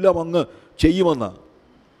പഠിച്ച് ഇതെല്ലാം അങ്ങ് ചെയ്യുമെന്നാണ്.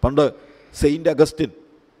 പണ്ട് സെയിൻറ്റ് അഗസ്റ്റിൻ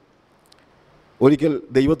ഒരിക്കൽ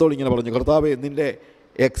ദൈവത്തോട് ഇങ്ങനെ പറഞ്ഞു, കർത്താവേ,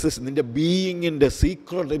 നിൻ്റെ ബീയിങ്ങിൻ്റെ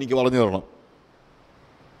സീക്രട്ട് എനിക്ക് പറഞ്ഞു തരണം,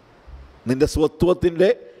 നിൻ്റെ സ്വത്വത്തിൻ്റെ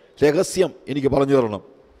രഹസ്യം എനിക്ക് പറഞ്ഞു തരണം.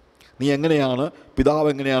 നീ എങ്ങനെയാണ്, പിതാവ്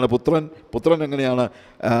എങ്ങനെയാണ്, പുത്രൻ എങ്ങനെയാണ്,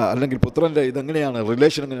 അല്ലെങ്കിൽ പുത്രൻ്റെ ഇതെങ്ങനെയാണ്,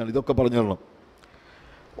 റിലേഷൻ എങ്ങനെയാണ്, ഇതൊക്കെ പറഞ്ഞു തരണം.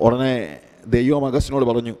 ഉടനെ ദൈവം അഗസ്റ്റിനോട്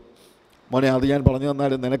പറഞ്ഞു, മോനെ, അത് ഞാൻ പറഞ്ഞു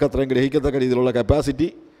തന്നാലും നിനക്കത്രയും ഗ്രഹിക്കത്തക്ക രീതിയിലുള്ള കപ്പാസിറ്റി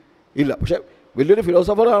ഇല്ല. പക്ഷേ വലിയൊരു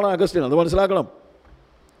ഫിലോസഫറാണ് അഗസ്റ്റിൻ, അത് മനസ്സിലാക്കണം.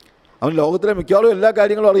 അവൻ ലോകത്തിലെ മിക്കവാറും എല്ലാ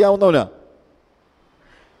കാര്യങ്ങളും അറിയാവുന്നവനാ.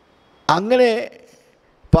 അങ്ങനെ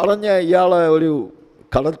പറഞ്ഞ ഇയാൾ ഒരു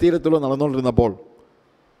കടൽത്തീരത്തിൽ നടന്നുകൊണ്ടിരുന്നപ്പോൾ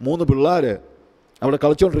 3 പിള്ളേർ അവിടെ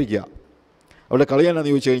കളിച്ചുകൊണ്ടിരിക്കുക. അവിടെ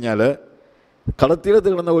കളിയാണെന്ന് ചോദിച്ചു കഴിഞ്ഞാൽ, കടൽത്തീരത്ത്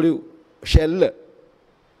കിടന്ന ഒരു ഷെല്ല്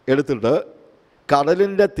എടുത്തിട്ട്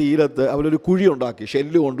കടലിൻ്റെ തീരത്ത് അവരൊരു കുഴി ഉണ്ടാക്കി.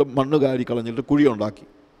 ഷെല്ല് കൊണ്ട് മണ്ണ് കാരി കളഞ്ഞിട്ട് കുഴി ഉണ്ടാക്കി.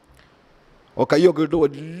 കയ്യൊക്കെ ഇട്ട്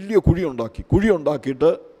വലിയ കുഴി ഉണ്ടാക്കിയിട്ട്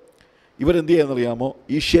ഇവരെന്ത് ചെയ്യാമെന്നറിയാമോ?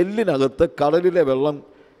 ഈ ഷെല്ലിനകത്ത് കടലിലെ വെള്ളം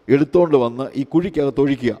എടുത്തുകൊണ്ട് വന്ന് ഈ കുഴിക്കകത്ത്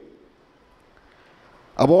ഒഴിക്കുക.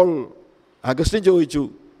 അപ്പോൾ അഗസ്റ്റിൻ ചോദിച്ചു,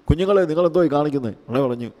 കുഞ്ഞുങ്ങളെ, നിങ്ങളെന്തോ കാണിക്കുന്നത്? ഉടനെ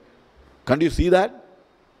പറഞ്ഞു, കണ്ട് you see that?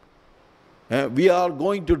 V are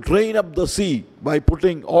going to drain up the sea by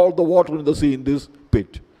putting all the water in the sea in this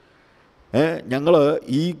pit. ഞങ്ങൾ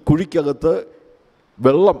ഈ കുഴിക്കകത്ത്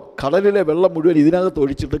വെള്ളം, കടലിലെ വെള്ളം മുഴുവൻ ഇതിനകത്ത്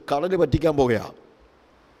ഒഴിച്ചിട്ട് കടൽ പറ്റിക്കാൻ പോകുകയാണ്.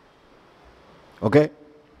 ഓക്കെ?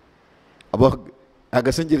 അപ്പോൾ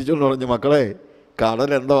അഗസ്റ്റിൻ ചിരിച്ചുകൊണ്ട് പറഞ്ഞു, മക്കളെ, കടൽ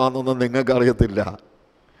എന്താണെന്നൊന്നും നിങ്ങൾക്ക് അറിയത്തില്ല.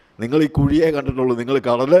 നിങ്ങൾ ഈ കുഴിയെ കണ്ടിട്ടുള്ളൂ, നിങ്ങൾ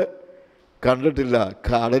കടൽ കണ്ടിട്ടില്ല.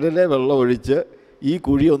 കടലിലെ വെള്ളം ഒഴിച്ച് ഈ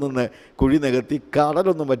കുഴി നികത്തി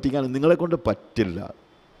കടലൊന്നും പറ്റിക്കാൻ നിങ്ങളെക്കൊണ്ട് പറ്റില്ല.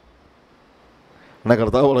 എന്നാൽ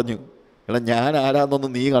കർത്താവ് പറഞ്ഞു, ഞാൻ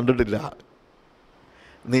ആരാന്നൊന്നും നീ കണ്ടിട്ടില്ല.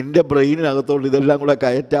 നിൻ്റെ ബ്രെയിനിനകത്തോട്ട് ഇതെല്ലാം കൂടെ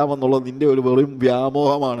കയറ്റാമെന്നുള്ളത് നിൻ്റെ ഒരു വെറും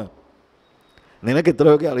വ്യാമോഹമാണ്. നിനക്ക്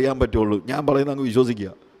ഇത്രയൊക്കെ അറിയാൻ പറ്റുള്ളൂ. ഞാൻ പറയുന്നത് അങ്ങ്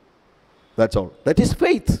വിശ്വസിക്കുക. That's all. That is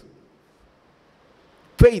faith.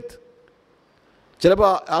 Faith. ചിലപ്പോൾ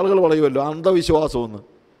ആളുകൾ പറയുമല്ലോ അന്ധവിശ്വാസമെന്ന്.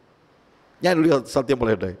 ഞാനൊരു സത്യം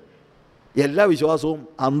പറയട്ടെ, എല്ലാ വിശ്വാസവും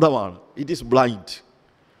അന്ധമാണ്. It is blind.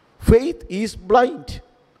 Faith is blind.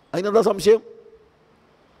 അതിനെന്താ സംശയം?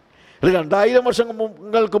 2000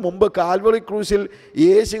 വർഷങ്ങൾക്ക് മുമ്പ് കാൽവറി ക്രൂസിൽ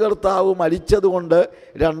യേശു കർത്താവ് മരിച്ചതുകൊണ്ട്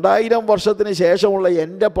 2000 വർഷത്തിന് ശേഷമുള്ള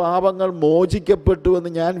എൻ്റെ പാപങ്ങൾ മോചിക്കപ്പെട്ടു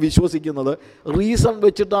എന്ന് ഞാൻ വിശ്വസിക്കുന്നത് റീസൺ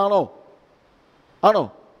വെച്ചിട്ടാണോ? ആണോ?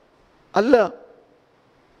 അല്ല.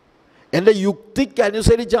 എൻ്റെ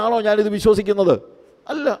യുക്തിക്കനുസരിച്ചാണോ ഞാനിത് വിശ്വസിക്കുന്നത്?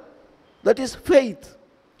 അല്ല. That is faith.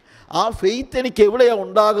 ആ ഫെയ്ത്ത് എനിക്ക് എവിടെയാണ്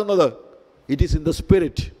ഉണ്ടാകുന്നത്? It is in the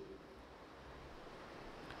spirit.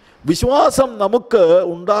 വിശ്വാസം നമുക്ക്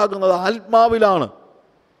ഉണ്ടാകുന്നത് ആത്മാവിലാണ്.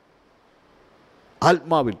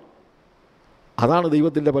 ആത്മാവിൽ. അതാണ്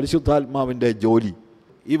ദൈവത്തിൻ്റെ പരിശുദ്ധാത്മാവിൻ്റെ ജോലി.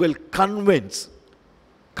 ഈ വിൽ കൺവിൻസ്.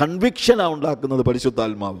 കൺവിക്ഷനാണ് ഉണ്ടാക്കുന്നത്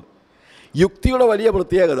പരിശുദ്ധാത്മാവ്. യുക്തിയുടെ വലിയ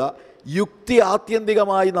പ്രത്യേകത, യുക്തി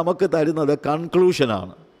ആത്യന്തികമായി നമുക്ക് തരുന്നത്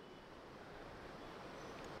കൺക്ലൂഷനാണ്.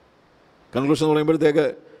 കൺക്ലൂഷൻ എന്ന് പറയുമ്പോഴത്തേക്ക്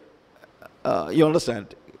യു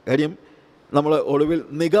അണ്ടർസ്റ്റാൻഡ്? കാര്യം നമ്മൾ ഒടുവിൽ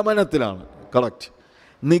നിഗമനത്തിലാണ്. കറക്റ്റ്,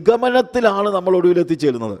 നിഗമനത്തിലാണ് നമ്മൾ ഒടുവിൽ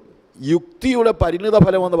എത്തിച്ചേരുന്നത്. യുക്തിയുടെ പരിണിത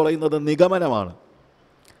ഫലമെന്ന് പറയുന്നത് നിഗമനമാണ്.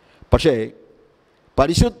 പക്ഷേ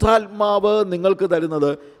പരിശുദ്ധാത്മാവ് നിങ്ങൾക്ക്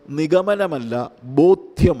തരുന്നത് നിഗമനമല്ല,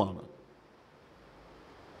 ബോധ്യമാണ്.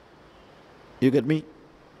 You get me?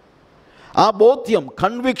 ആ ബോധ്യം,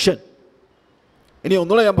 കൺവിക്ഷൻ. ഇനി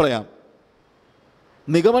ഒന്നുകൂടെ ഞാൻ പറയാം,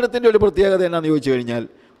 നിഗമനത്തിൻ്റെ ഒരു പ്രത്യേകത എന്നാന്ന് ചോദിച്ചു കഴിഞ്ഞാൽ,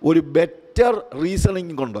 ഒരു ബെറ്റർ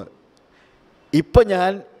റീസണിങ് കൊണ്ട് ഇപ്പം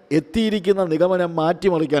ഞാൻ എത്തിയിരിക്കുന്ന നിഗമനം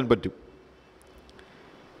മാറ്റിമറിക്കാൻ പറ്റും.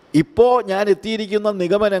 ഇപ്പോൾ ഞാൻ എത്തിയിരിക്കുന്ന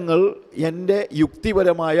നിഗമനങ്ങൾ എൻ്റെ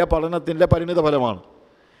യുക്തിപരമായ പഠനത്തിൻ്റെ പരിണിത ഫലമാണ്.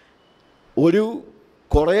 ഒരു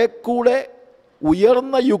കുറേ കൂടെ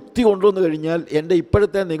ഉയർന്ന യുക്തി കൊണ്ടുവന്നു കഴിഞ്ഞാൽ എൻ്റെ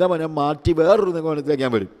ഇപ്പോഴത്തെ നിഗമനം മാറ്റി വേറൊരു നിഗമനത്തിലേക്ക്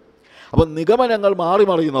ഞാൻ വരും. അപ്പം നിഗമനങ്ങൾ മാറി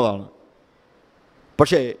മറിയുന്നതാണ്.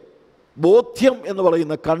 പക്ഷേ ബോധ്യം എന്ന്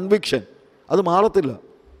പറയുന്ന കൺവിക്ഷൻ അത് മാറത്തില്ല.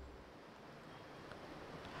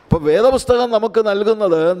 അപ്പോൾ വേദപുസ്തകം നമുക്ക്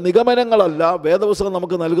നൽകുന്നത് നിഗമനങ്ങളല്ല, വേദപുസ്തകം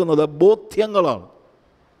നമുക്ക് നൽകുന്നത് ബോധ്യങ്ങളാണ്.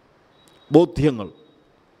 ബോധ്യങ്ങൾ.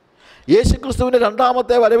 യേശുക്രിസ്തുവിൻ്റെ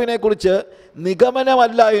രണ്ടാമത്തെ വരവിനെക്കുറിച്ച്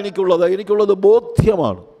നിഗമനമല്ല എനിക്കുള്ളത്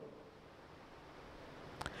ബോധ്യമാണ്.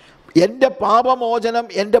 എൻ്റെ പാപമോചനം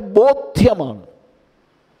എൻ്റെ ബോധ്യമാണ്.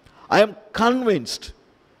 I am convinced.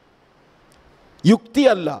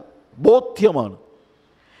 യുക്തിയല്ല, ബോധ്യമാണ്.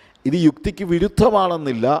 ഇത് യുക്തിക്ക്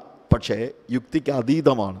വിരുദ്ധമാണെന്നില്ല, പക്ഷേ യുക്തിക്ക്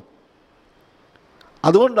അതീതമാണ്.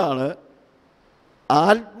 അതുകൊണ്ടാണ്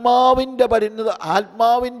ആത്മാവിൻ്റെ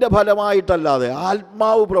ഫലമായിട്ടല്ലാതെ,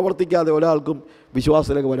 ആത്മാവ് പ്രവർത്തിക്കാതെ ഒരാൾക്കും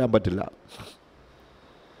വിശ്വാസത്തിലേക്ക് വരാൻ പറ്റില്ല.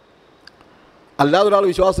 അല്ലാതെ ഒരാൾ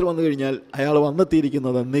വിശ്വാസത്തിൽ വന്നു കഴിഞ്ഞാൽ അയാൾ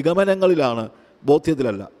വന്നെത്തിയിരിക്കുന്നത് നിഗമനങ്ങളിലാണ്,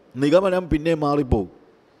 ബോധ്യത്തിലല്ല. നിഗമനം പിന്നെ മാറിപ്പോവും,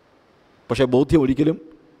 പക്ഷേ ബോധ്യം ഒരിക്കലും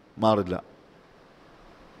മാറില്ല.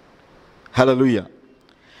 ഹല്ലേലൂയ.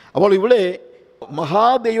 അപ്പോൾ ഇവിടെ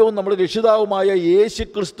മഹാദൈവവും നമ്മുടെ രക്ഷിതാവുമായ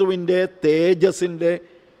യേശുക്രിസ്തുവിൻ്റെ തേജസ്സിൻ്റെ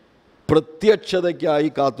പ്രത്യക്ഷതയ്ക്കായി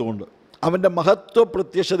കാത്തുകൊണ്ട്, അവൻ്റെ മഹത്വ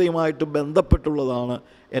പ്രത്യക്ഷതയുമായിട്ട് ബന്ധപ്പെട്ടുള്ളതാണ്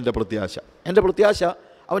എൻ്റെ പ്രത്യാശ. എൻ്റെ പ്രത്യാശ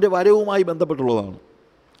അവൻ്റെ വരവുമായി ബന്ധപ്പെട്ടുള്ളതാണ്.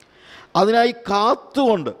 അതിനായി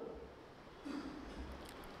കാത്തുകൊണ്ട്,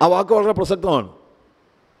 ആ വാക്ക് വളരെ പ്രസക്തമാണ്.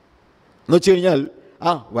 എന്ന് വെച്ച് കഴിഞ്ഞാൽ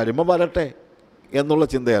വരുമ്പം വരട്ടെ എന്നുള്ള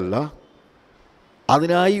ചിന്തയല്ല,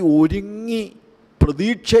 അതിനായി ഒരുങ്ങി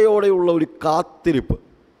പ്രതീക്ഷയോടെയുള്ള ഒരു കാത്തിരിപ്പ്.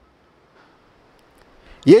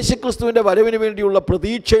 യേശുക്രിസ്തുവിൻ്റെ വരവിന് വേണ്ടിയുള്ള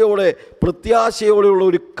പ്രതീക്ഷയോടെ, പ്രത്യാശയോടെയുള്ള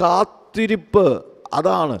ഒരു കാത്തിരിപ്പ്,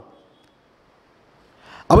 അതാണ്.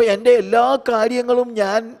 അപ്പോൾ എൻ്റെ എല്ലാ കാര്യങ്ങളും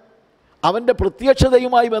ഞാൻ അവൻ്റെ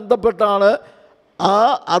പ്രത്യക്ഷതയുമായി ബന്ധപ്പെട്ടാണ്.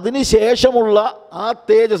 അതിനുശേഷമുള്ള ആ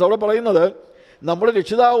തേജസ്, അവിടെ പറയുന്നത് നമ്മുടെ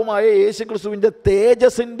രക്ഷിതാവുമായ യേശുക്രിസ്തുവിൻ്റെ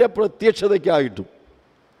തേജസ്സിൻ്റെ പ്രത്യക്ഷതയ്ക്കായിട്ടും.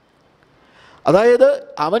 അതായത്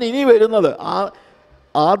അവൻ ഇനി വരുന്നത്,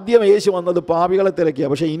 ആദ്യം യേശു വന്നത് പാപികളെ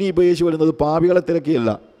തിരക്കിയാണ്. പക്ഷേ ഇനിയിപ്പോൾ യേശു വരുന്നത് പാപികളെ തിരക്കിയല്ല,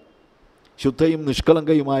 ശുദ്ധയും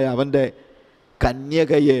നിഷ്കളങ്കയുമായ അവൻ്റെ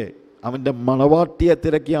കന്യകയെ, അവൻ്റെ മണവാട്ടിയെ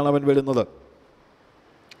തിരക്കിയാണ് അവൻ വരുന്നത്.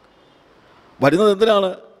 വരുന്നത്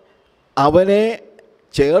എന്തിനാണ്? അവനെ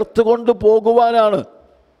ചേർത്ത് കൊണ്ട് പോകുവാനാണ്.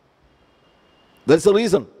 That's A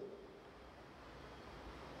reason.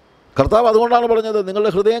 കർത്താവ് അതുകൊണ്ടാണ് പറഞ്ഞത്,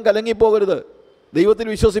 നിങ്ങളുടെ ഹൃദയം കലങ്ങിപ്പോകരുത്, ദൈവത്തിൽ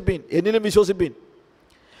വിശ്വസിപ്പീൻ, എന്നിലും വിശ്വസിപ്പീൻ.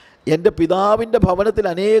 എൻ്റെ പിതാവിൻ്റെ ഭവനത്തിൽ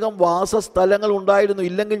അനേകം വാസസ്ഥലങ്ങൾ ഉണ്ടായിരുന്നു,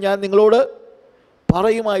 ഇല്ലെങ്കിൽ ഞാൻ നിങ്ങളോട്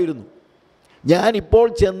പറയുമായിരുന്നു. ഞാൻ ഇപ്പോൾ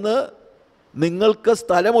ചെന്ന് നിങ്ങൾക്ക്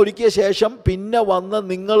സ്ഥലമൊരുക്കിയ ശേഷം പിന്നെ വന്ന്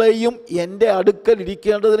നിങ്ങളെയും എൻ്റെ അടുക്കൽ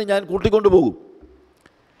ഇരിക്കേണ്ടതിന് ഞാൻ കൂട്ടിക്കൊണ്ടു പോകും.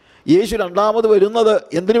 യേശു രണ്ടാമത് വരുന്നത്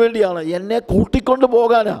എന്തിനു വേണ്ടിയാണ്? എന്നെ കൂട്ടിക്കൊണ്ടു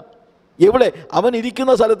പോകാനാ. എവിടെ? അവൻ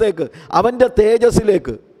ഇരിക്കുന്ന സ്ഥലത്തേക്ക്, അവൻ്റെ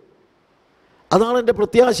തേജസ്സിലേക്ക്. അതാണ് എൻ്റെ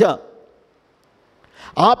പ്രത്യാശ.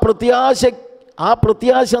 ആ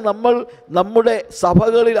പ്രത്യാശ നമ്മൾ നമ്മുടെ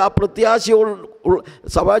സഭകളിൽ, ആ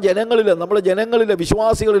സഭാജനങ്ങളിൽ, നമ്മുടെ ജനങ്ങളിൽ,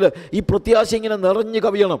 വിശ്വാസികളിൽ ഈ പ്രത്യാശ ഇങ്ങനെ നിറഞ്ഞു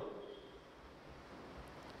കവിയണം.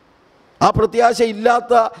 ആ പ്രത്യാശ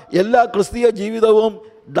ഇല്ലാത്ത എല്ലാ ക്രിസ്തീയ ജീവിതവും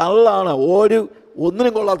ഡള്ളാണ്,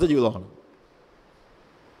 ഒന്നിനും കൊള്ളാത്ത ജീവിതമാണ്.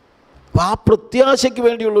 അപ്പം ആ പ്രത്യാശയ്ക്ക്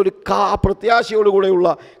വേണ്ടിയുള്ള പ്രത്യാശയോടുകൂടെയുള്ള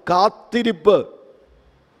കാത്തിരിപ്പ്.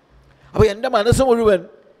 അപ്പോൾ എൻ്റെ മനസ്സ് മുഴുവൻ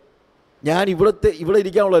ഞാൻ ഇവിടെ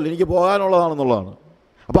ഇരിക്കാനുള്ളതല്ല, എനിക്ക് പോകാനുള്ളതാണെന്നുള്ളതാണ്.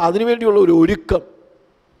 അപ്പോൾ അതിനുവേണ്ടിയുള്ള ഒരു ഒരുക്കം,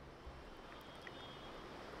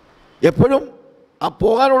 എപ്പോഴും ആ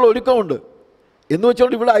പോകാനുള്ള ഒരുക്കമുണ്ട്. എന്ന്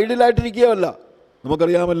വെച്ചുകൊണ്ട് ഇവിടെ ഐഡിയലായിട്ടിരിക്കുകയല്ല.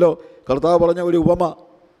 നമുക്കറിയാമല്ലോ കർത്താവ് പറഞ്ഞ ഒരു ഉപമ.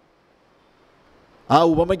 ആ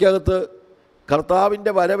ഉപമയ്ക്കകത്ത്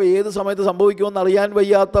കർത്താവിൻ്റെ വരവ് ഏത് സമയത്ത് സംഭവിക്കുമെന്ന് അറിയാൻ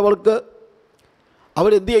വയ്യാത്തവർക്ക്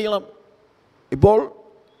അവരെന്ത് ചെയ്യണം? ഇപ്പോൾ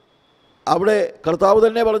അവിടെ കർത്താവ്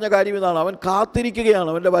തന്നെ പറഞ്ഞ കാര്യം ഇതാണ്. അവൻ കാത്തിരിക്കുകയാണ്,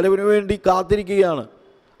 അവൻ്റെ വരവിന് വേണ്ടി കാത്തിരിക്കുകയാണ്.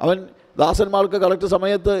 അവൻ ദാസന്മാർക്ക് കറക്റ്റ്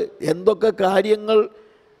സമയത്ത് എന്തൊക്കെ കാര്യങ്ങൾ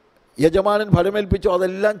യജമാനൻ ഫലമേൽപ്പിച്ചോ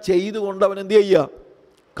അതെല്ലാം ചെയ്തുകൊണ്ട് അവൻ എന്ത് ചെയ്യുക?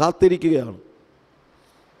 കാത്തിരിക്കുകയാണ്.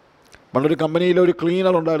 പണ്ടൊരു കമ്പനിയിലൊരു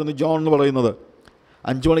ക്ലീനർ ഉണ്ടായിരുന്നു, ജോൺ എന്ന് പറയുന്നത്.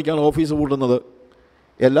 5 മണിക്കാണ് ഓഫീസ് പൂട്ടുന്നത്.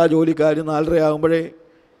 എല്ലാ ജോലിക്കാരും 4:30 ആകുമ്പോഴേ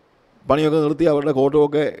പണിയൊക്കെ നിർത്തി അവരുടെ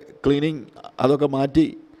കോട്ടുമൊക്കെ ക്ലീനിങ് അതൊക്കെ മാറ്റി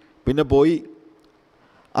പിന്നെ പോയി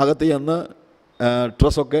അകത്ത് ചെന്ന്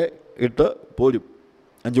ഡ്രസ്സൊക്കെ ഇട്ട് പോരും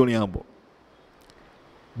 5 മണിയാകുമ്പോൾ.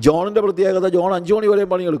 ജോണിൻ്റെ പ്രത്യേകത, ജോൺ 5 മണി വരെയും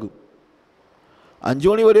പണിയെടുക്കും. 5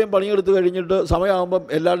 മണി വരെയും പണിയെടുത്ത് കഴിഞ്ഞിട്ട് സമയമാകുമ്പം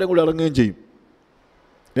എല്ലാവരുടെയും കൂടെ ഇറങ്ങുകയും ചെയ്യും.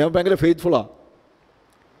 ഞാൻ ഭയങ്കര ഫെയ്ത്ത്ഫുള്ളാണ്.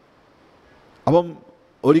 അപ്പം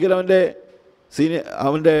ഒരിക്കലും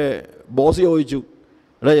അവൻ്റെ ബോസ് ചോദിച്ചു,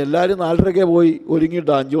 എടാ എല്ലാവരും 4:30 പോയി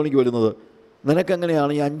ഒരുങ്ങിയിട്ടാണ് 5 മണിക്ക് വരുന്നത്,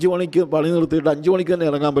 നിനക്കെങ്ങനെയാണ് ഈ 5 മണിക്ക് പണി നിർത്തിയിട്ട് 5 മണിക്ക് തന്നെ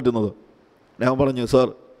ഇറങ്ങാൻ പറ്റുന്നത്? ഞാൻ പറഞ്ഞു, സാർ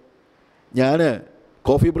ഞാൻ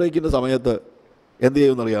കോഫി ബ്രേക്കിൻ്റെ സമയത്ത് എന്ത്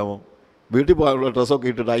ചെയ്യുമെന്നറിയാമോ? വീട്ടിൽ പോകാനുള്ള ഡ്രസ്സൊക്കെ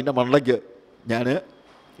ഇട്ടിട്ട് അതിൻ്റെ മണ്ടയ്ക്ക് ഞാൻ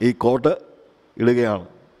ഈ കോട്ട് ഇടുകയാണ്.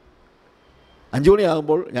 5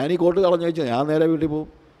 മണിയാകുമ്പോൾ ഞാൻ ഈ കോട്ട് കളഞ്ഞു വെച്ചാൽ ഞാൻ നേരെ വീട്ടിൽ പോകും.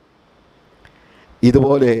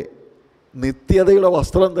 ഇതുപോലെ നിത്യതയുടെ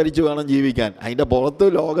വസ്ത്രം ധരിച്ച് വേണം ജീവിക്കാൻ. അതിൻ്റെ പുറത്ത്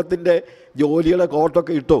ലോകത്തിൻ്റെ ജോലിയുടെ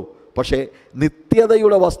കോട്ടൊക്കെ ഇട്ടോ, പക്ഷേ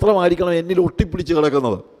നിത്യതയുടെ വസ്ത്രമായിരിക്കണം എന്നിൽ ഒട്ടിപ്പിടിച്ച്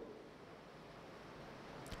കിടക്കുന്നത്.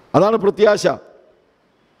 അതാണ് പ്രത്യാശ,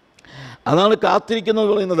 അതാണ് കാത്തിരിക്കുന്നത്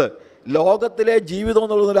പറയുന്നത്. ലോകത്തിലെ ജീവിതം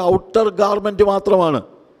എന്നുള്ളത് ഒരു ഔട്ടർ ഗാർമെൻറ്റ് മാത്രമാണ്,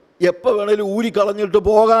 എപ്പോൾ വേണേലും ഊരിക്കളഞ്ഞിട്ട്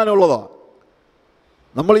പോകാനുള്ളതാണ്.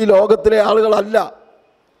 നമ്മൾ ഈ ലോകത്തിലെ ആളുകളല്ല.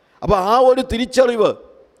 അപ്പോൾ ആ ഒരു തിരിച്ചറിവ്,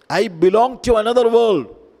 I belong to another world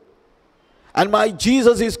and my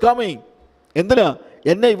Jesus is coming. എന്തിനാ?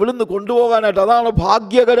 എന്നെ ഇവിടുന്ന് കൊണ്ടുപോകാനായിട്ട്. അതാണ്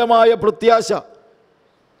ഭാഗ്യകരമായ പ്രത്യാശ,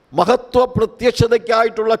 മഹത്വ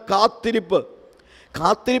പ്രത്യക്ഷതയ്ക്കായിട്ടുള്ള കാത്തിരിപ്പ്.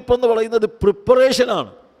 കാത്തിരിപ്പെന്ന് പറയുന്നത്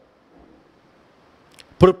പ്രിപ്പറേഷനാണ്.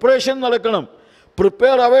 പ്രിപ്പറേഷൻ നടക്കണം.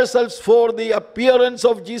 Prepare ourselves for the appearance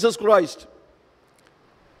of Jesus Christ.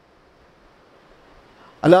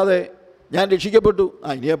 അല്ലാതെ ഞാൻ രക്ഷിക്കപ്പെട്ടു,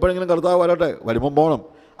 ഇനി എപ്പോഴെങ്കിലും കർത്താവ് വരട്ടെ, വരുമ്പം പോകണം,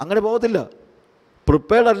 അങ്ങനെ പോകത്തില്ല.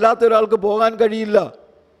 പ്രിപ്പയർഡ് അല്ലാത്ത ഒരാൾക്ക് പോകാൻ കഴിയില്ല.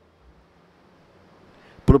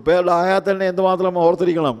 പ്രിപ്പയർഡ് ആയാൽ തന്നെ എന്തുമാത്രം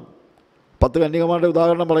ഓർത്തിരിക്കണം. 10 കന്യകമാരുടെ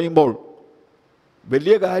ഉദാഹരണം പറയുമ്പോൾ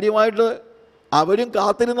വലിയ കാര്യമായിട്ട് അവരും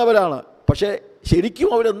കാത്തിരുന്നവരാണ്, പക്ഷേ ശരിക്കും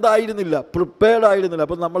അവരെന്തായിരുന്നില്ല? പ്രിപ്പയർഡ് ആയിരുന്നില്ല.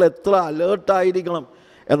 അപ്പം നമ്മൾ എത്ര അലേർട്ടായിരിക്കണം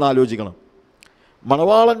എന്നാലോചിക്കണം.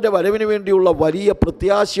 മണവാളൻ്റെ വരവിന് വേണ്ടിയുള്ള വലിയ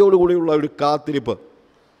പ്രത്യാശയോടുകൂടിയുള്ള ഒരു കാത്തിരിപ്പ്,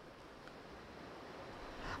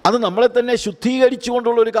 അത് നമ്മളെ തന്നെ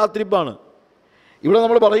ശുദ്ധീകരിച്ചുകൊണ്ടുള്ള ഒരു കാത്തിരിപ്പാണ്. ഇവിടെ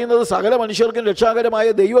നമ്മൾ പറയുന്നത് സകല മനുഷ്യർക്കും രക്ഷാകരമായ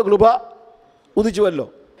ദൈവകൃപ ഉദിച്ചുവല്ലോ.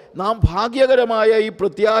 നാം ഭാഗ്യകരമായ ഈ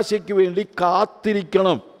പ്രത്യാശയ്ക്ക് വേണ്ടി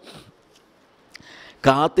കാത്തിരിക്കണം.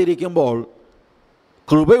 കാത്തിരിക്കുമ്പോൾ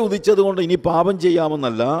കൃപ ഉദിച്ചതുകൊണ്ട് ഇനി പാപം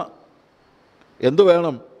ചെയ്യാമെന്നല്ല. എന്തു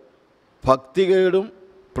വേണം? ഭക്തികേടും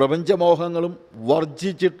പ്രപഞ്ചമോഹങ്ങളും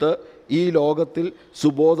വർജിച്ചിട്ട് ഈ ലോകത്തിൽ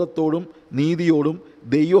സുബോധത്തോടും നീതിയോടും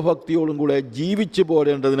ദൈവഭക്തിയോടും കൂടെ ജീവിച്ചു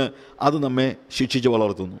പോരേണ്ടതിന് അത് നമ്മെ ശിക്ഷിച്ച്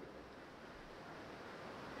വളർത്തുന്നു.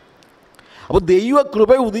 അപ്പോൾ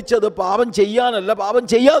ദൈവകൃപ ഉദിച്ചത് പാപം ചെയ്യാനല്ല, പാപം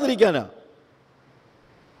ചെയ്യാതിരിക്കാനാ.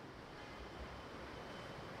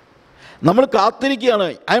 നമ്മൾ കാത്തിരിക്കുകയാണ്.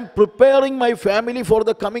 I M preparing my family for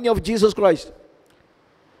the coming of Jesus Christ.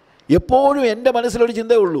 എപ്പോഴും എൻ്റെ മനസ്സിലൊരു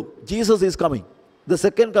ചിന്തയേ ഉള്ളൂ, Jesus is coming, the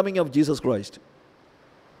second coming of Jesus Christ.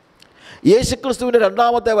 യേശുക്രിസ്തുവിൻ്റെ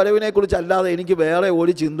രണ്ടാമത്തെ വരവിനെക്കുറിച്ച് അല്ലാതെ എനിക്ക് വേറെ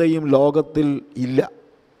ഒരു ചിന്തയും ലോകത്തിൽ ഇല്ല.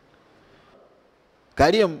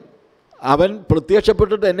 കാര്യം അവൻ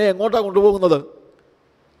പ്രത്യക്ഷപ്പെട്ടിട്ട് എന്നെ എങ്ങോട്ടാണ് കൊണ്ടുപോകുന്നത്?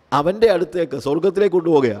 അവൻ്റെ അടുത്തേക്ക്, സ്വർഗത്തിലേക്ക്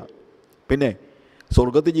കൊണ്ടുപോവുകയാണ്. പിന്നെ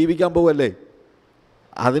സ്വർഗത്തിൽ ജീവിക്കാൻ പോവല്ലേ,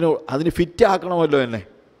 അതിന് ഫിറ്റ് ആക്കണമല്ലോ എന്നെ.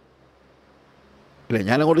 അല്ലേ?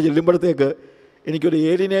 ഞാനങ്ങോട്ട് ചെല്ലുമ്പോഴത്തേക്ക് എനിക്കൊരു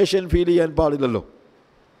ഏലിനേഷൻ ഫീൽ ചെയ്യാൻ പാടില്ലല്ലോ.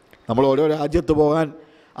 നമ്മൾ ഓരോ രാജ്യത്ത് പോകാൻ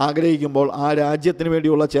ആഗ്രഹിക്കുമ്പോൾ ആ രാജ്യത്തിന്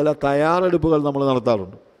വേണ്ടിയുള്ള ചില തയ്യാറെടുപ്പുകൾ നമ്മൾ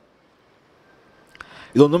നടത്താറുണ്ട്.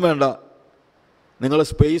 ഇതൊന്നും വേണ്ട. നിങ്ങൾ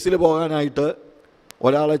സ്പേസിൽ പോകാനായിട്ട്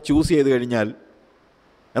ഒരാളെ ചൂസ് ചെയ്ത് കഴിഞ്ഞാൽ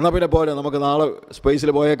എന്നാൽ പിന്നെ പോരെ, നമുക്ക് നാളെ സ്പേസിൽ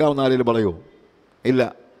പോയേക്കാമെന്ന് ആരെങ്കിലും പറയുമോ? ഇല്ല.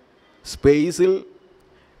 സ്പേസിൽ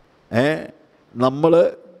നമ്മൾ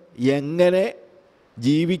എങ്ങനെ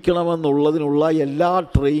ജീവിക്കണമെന്നുള്ളതിനുള്ള എല്ലാ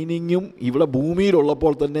ട്രെയിനിങ്ങും ഇവിടെ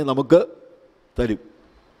ഭൂമിയിലുള്ളപ്പോൾ തന്നെ നമുക്ക് തരും.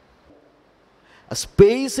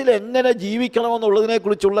 സ്പേസിൽ എങ്ങനെ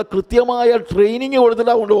ജീവിക്കണമെന്നുള്ളതിനെക്കുറിച്ചുള്ള കൃത്യമായ ട്രെയിനിങ്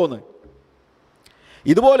കൊടുത്തിട്ടാണ് കൊണ്ടുപോകുന്നത്.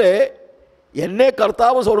 ഇതുപോലെ എന്നെ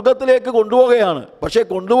കർത്താവ് സ്വർഗത്തിലേക്ക് കൊണ്ടുപോവുകയാണ്. പക്ഷേ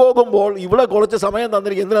കൊണ്ടുപോകുമ്പോൾ ഇവിടെ കുറച്ച് സമയം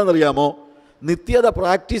തന്നിരിക്കും. എന്തിനാണെന്നറിയാമോ? നിത്യത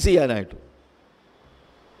പ്രാക്ടീസ് ചെയ്യാനായിട്ട്,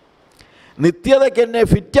 നിത്യതയ്ക്ക് എന്നെ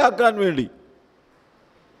ഫിറ്റാക്കാൻ വേണ്ടി.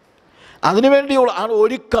 അതിനുവേണ്ടിയുള്ള ആണ്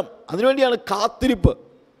ഒരുക്കം, അതിനുവേണ്ടിയാണ് കാത്തിരിപ്പ്.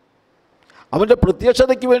 അവൻ്റെ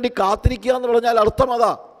പ്രത്യക്ഷതയ്ക്ക് വേണ്ടി കാത്തിരിക്കുക എന്ന് പറഞ്ഞാൽ അർത്ഥം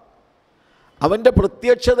അതാ. അവൻ്റെ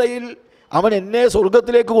പ്രത്യക്ഷതയിൽ അവൻ എന്നെ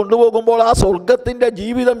സ്വർഗത്തിലേക്ക് കൊണ്ടുപോകുമ്പോൾ ആ സ്വർഗത്തിൻ്റെ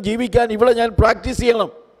ജീവിതം ജീവിക്കാൻ ഇവിടെ ഞാൻ പ്രാക്ടീസ് ചെയ്യണം.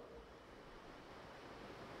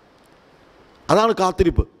 അതാണ്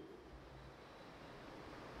കാത്തിരിപ്പ്.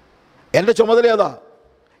 എൻ്റെ ചുമതല അതാ.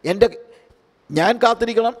 ഞാൻ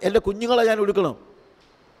കാത്തിരിക്കണം, എൻ്റെ കുഞ്ഞുങ്ങളെ ഞാൻ ഒരുക്കണം.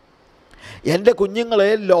 എൻ്റെ കുഞ്ഞുങ്ങളെ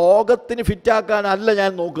ലോകത്തിന് ഫിറ്റാക്കാനല്ല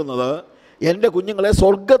ഞാൻ നോക്കുന്നത്, എൻ്റെ കുഞ്ഞുങ്ങളെ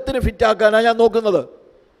സ്വർഗത്തിന് ഫിറ്റാക്കാനാണ് ഞാൻ നോക്കുന്നത്.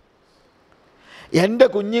 എൻ്റെ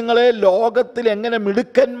കുഞ്ഞുങ്ങളെ ലോകത്തിൽ എങ്ങനെ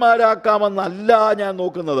മിടുക്കന്മാരാക്കാമെന്നല്ല ഞാൻ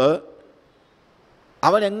നോക്കുന്നത്,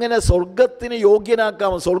 അവൻ എങ്ങനെ സ്വർഗത്തിന്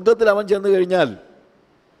യോഗ്യനാക്കാമെന്ന്. സ്വർഗത്തിൽ അവൻ ചെന്ന് കഴിഞ്ഞാൽ,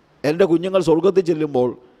 എൻ്റെ കുഞ്ഞുങ്ങൾ സ്വർഗത്തിൽ ചെല്ലുമ്പോൾ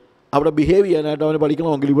അവിടെ ബിഹേവ് ചെയ്യാനായിട്ട് അവന്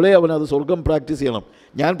പഠിക്കണമെങ്കിൽ ഇവിടെ അവനത് സ്വർഗം പ്രാക്ടീസ് ചെയ്യണം,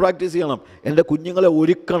 ഞാൻ പ്രാക്ടീസ് ചെയ്യണം, എൻ്റെ കുഞ്ഞുങ്ങളെ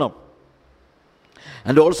ഒരുക്കണം.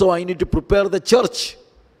 And also I need to prepare the church.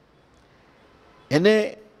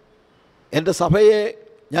 എൻ്റെ സഭയെ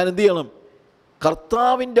ഞാൻ എന്ത് ചെയ്യണം?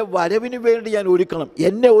 കർത്താവിൻ്റെ വരവിന് വേണ്ടി ഞാൻ ഒരുക്കണം.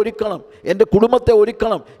 എന്നെ ഒരുക്കണം, എൻ്റെ കുടുംബത്തെ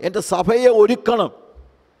ഒരുക്കണം, എൻ്റെ സഭയെ ഒരുക്കണം.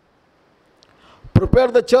 Prepare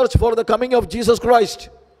the church for the coming of Jesus Christ.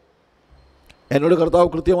 എന്നോട് കർത്താവ്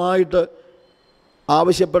കൃത്യമായിട്ട്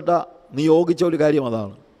ആവശ്യപ്പെട്ട, നിയോഗിച്ച ഒരു കാര്യം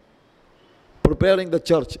അതാണ്. Preparing the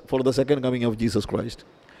church for the second coming of Jesus Christ.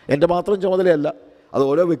 എൻ്റെ മാത്രം ചുമതലയല്ല, അത്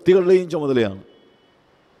ഓരോ വ്യക്തികളുടെയും ചുമതലയാണ്.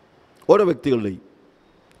 ഓരോ വ്യക്തികളുടെയും.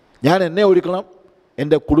 ഞാൻ എന്നെ ഒരുക്കണം,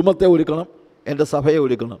 എൻ്റെ കുടുംബത്തെ ഒരുക്കണം, എൻ്റെ സഭയെ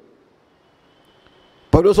ഒരുക്കണം.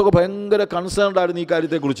 പൗലോസൊക്കെ ഭയങ്കര കൺസേൺഡായിരുന്നു ഈ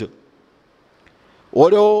കാര്യത്തെക്കുറിച്ച്.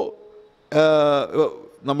 ഓരോ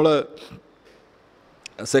നമ്മൾ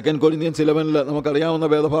 2 Corinthians 11 നമുക്കറിയാവുന്ന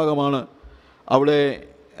വേദഭാഗമാണ്. അവിടെ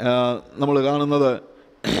നമ്മൾ കാണുന്നത്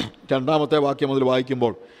 2-ാമത്തെ വാക്യം മുതൽ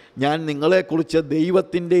വായിക്കുമ്പോൾ, ഞാൻ നിങ്ങളെക്കുറിച്ച്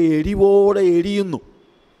ദൈവത്തിൻ്റെ എരിവോടെ എരിയുന്നു.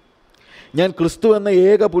 ഞാൻ ക്രിസ്തു എന്ന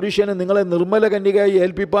ഏക പുരുഷന് നിങ്ങളെ നിർമ്മല കന്യകയായി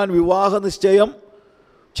ഏൽപ്പിപ്പാൻ വിവാഹ നിശ്ചയം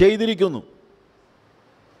ചെയ്തിരിക്കുന്നു.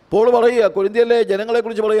 പോൾ പറയുക, കൊരിന്ത്യയിലെ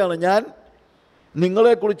ജനങ്ങളെക്കുറിച്ച് പറയുകയാണ്, ഞാൻ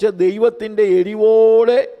നിങ്ങളെക്കുറിച്ച് ദൈവത്തിൻ്റെ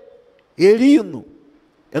എരിവോടെ എരിയുന്നു.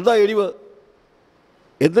 എന്താ എരിവ്?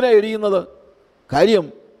 എന്തിനാ എരിയുന്നത്? കാര്യം,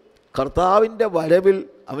 കർത്താവിൻ്റെ വരവിൽ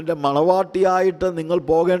അവൻ്റെ മണവാട്ടിയായിട്ട് നിങ്ങൾ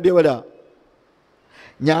പോകേണ്ടിവരാ.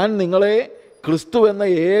 ഞാൻ നിങ്ങളെ ക്രിസ്തു എന്ന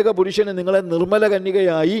ഏക പുരുഷന് നിങ്ങളെ നിർമ്മല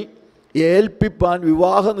കന്യകയായി ഏൽപ്പിപ്പാൻ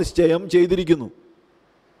വിവാഹ നിശ്ചയം ചെയ്തിരിക്കുന്നു.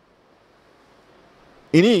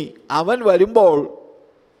 ഇനി അവൻ വരുമ്പോൾ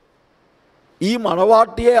ഈ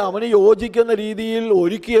മണവാട്ടിയെ അവന് യോജിക്കുന്ന രീതിയിൽ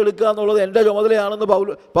ഒരുക്കിയെടുക്കുക എന്നുള്ളത് എൻ്റെ ചുമതലയാണെന്ന്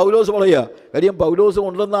പൗലോസ് പറയുക. കാര്യം പൗലോസ്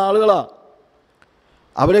കൊണ്ടുവന്ന ആളുകളാണ്.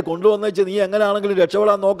 അവരെ കൊണ്ടുവന്നേച്ച് നീ എങ്ങനെയാണെങ്കിലും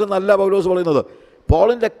രക്ഷപ്പെടാൻ നോക്കുന്നല്ല പൗലോസ് പറയുന്നത്.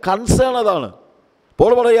 പോളിൻ്റെ കൺസേൺ അതാണ്.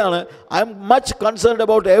 പോൾ പറയുകയാണ്, I M much concerned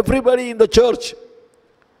about everybody in the church.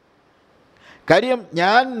 കാര്യം,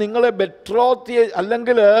 ഞാൻ നിങ്ങളെ ബെട്രോത്തി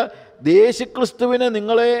അല്ലെങ്കിൽ യേശുക്രിസ്തുവിന്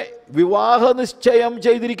നിങ്ങളെ വിവാഹ നിശ്ചയം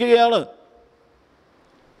ചെയ്തിരിക്കുകയാണ്.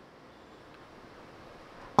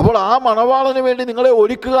 അപ്പോൾ ആ മണവാളന് വേണ്ടി നിങ്ങളെ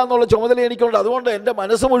ഒരുക്കുക എന്നുള്ള ചുമതല എനിക്കുണ്ട്. അതുകൊണ്ട് എൻ്റെ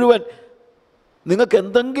മനസ്സ് മുഴുവൻ, നിങ്ങൾക്ക്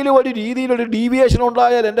എന്തെങ്കിലും ഒരു രീതിയിലൊരു ഡീവിയേഷൻ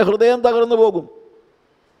ഉണ്ടായാൽ എൻ്റെ ഹൃദയം തകർന്നു പോകും.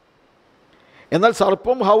 എന്നാൽ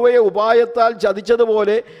സർപ്പം ഹവ്വയെ ഉപായത്താൽ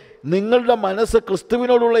ചതിച്ചതുപോലെ നിങ്ങളുടെ മനസ്സ്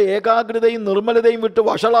ക്രിസ്തുവിനോടുള്ള ഏകാഗ്രതയും നിർമ്മലതയും വിട്ട്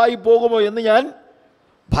വഷളായി പോകുമോ എന്ന് ഞാൻ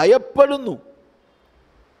ഭയപ്പെടുന്നു.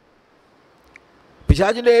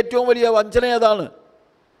 പിശാചിൻ്റെ ഏറ്റവും വലിയ വഞ്ചന അതാണ്.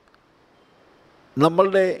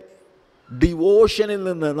 നമ്മളുടെ ഡിവോഷനിൽ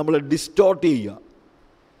നിന്ന് നമ്മളെ ഡിസ്റ്റോർട്ട് ചെയ്യുക.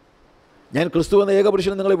 ഞാൻ ക്രിസ്തു എന്ന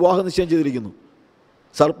ഏകപുരുഷനെ നിങ്ങളെ വിവാഹ നിശ്ചയം ചെയ്തിരിക്കുന്നു.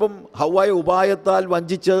 സർപ്പം ഹവ്വായെ ഉപായത്താൽ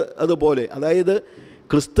വഞ്ചിച്ചതുപോലെ, അതായത്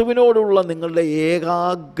ക്രിസ്തുവിനോടുള്ള നിങ്ങളുടെ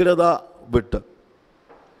ഏകാഗ്രത വിട്ട്,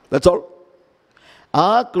 ദാറ്റ്സ് ഓൾ. ആ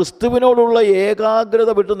ക്രിസ്തുവിനോടുള്ള ഏകാഗ്രത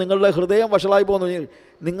വിട്ട് നിങ്ങളുടെ ഹൃദയം വഷളായി പോകുന്നു,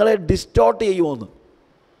 നിങ്ങളെ ഡിസ്റ്റോർട്ട് ചെയ്യുമെന്ന്.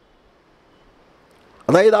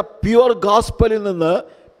 അതായത് ആ പ്യുവർ ഗോസ്പലിൽ നിന്ന്,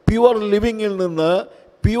 പ്യുവർ ലിവിങ്ങിൽ നിന്ന്,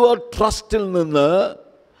 പ്യുവർ ട്രസ്റ്റിൽ നിന്ന്,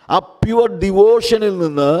 ആ പ്യുവർ ഡിവോഷനിൽ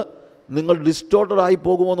നിന്ന് നിങ്ങൾ ഡിസ്റ്റോർട്ടഡ് ആയി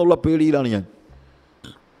പോകുമെന്നുള്ള പേടിയിലാണ് ഞാൻ.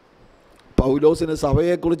 പൗലോസിന്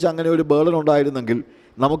സഭയെക്കുറിച്ച് അങ്ങനെ ഒരു ബേർഡൻ ഉണ്ടായിരുന്നെങ്കിൽ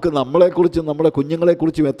നമുക്ക് നമ്മളെക്കുറിച്ചും നമ്മുടെ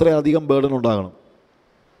കുഞ്ഞുങ്ങളെക്കുറിച്ചും എത്രയധികം ബേർഡൻ ഉണ്ടാകണം.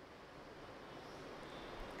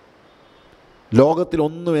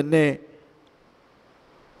 ലോകത്തിലൊന്നും എന്നെ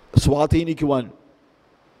സ്വാധീനിക്കുവാൻ,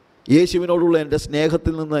 യേശുവിനോടുള്ള എൻ്റെ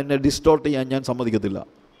സ്നേഹത്തിൽ നിന്ന് എന്നെ ഡിസ്റ്റോർട്ട് ചെയ്യാൻ ഞാൻ സമ്മതിക്കത്തില്ല.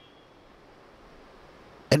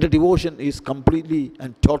 എൻ്റെ devotion is completely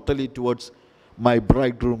and totally towards my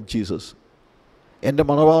bride room Jesus. എൻ്റെ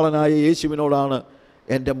മണവാളനായ യേശുവിനോടാണ്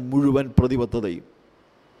എൻ്റെ മുഴുവൻ പ്രതിബദ്ധതയും.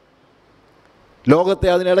 ലോകത്തെ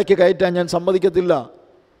അതിനിടയ്ക്ക് കയറ്റാൻ ഞാൻ സമ്മതിക്കത്തില്ല.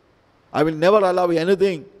 I will never allow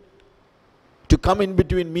anything to come in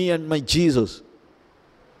between me and my Jesus.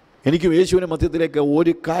 എനിക്കും യേശുവിൻ്റെ മധ്യത്തിലേക്ക്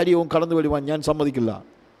ഒരു കാര്യവും കടന്നു വരുവാൻ ഞാൻ സമ്മതിക്കില്ല.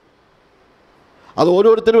 അത്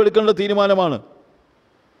ഓരോരുത്തരും എടുക്കേണ്ട തീരുമാനമാണ്.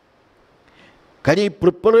 കാര്യം ഈ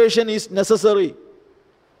പ്രിപ്പറേഷൻ ഈസ് നെസസറി.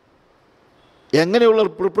 എങ്ങനെയുള്ള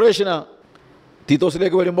പ്രിപ്പറേഷനാണ്?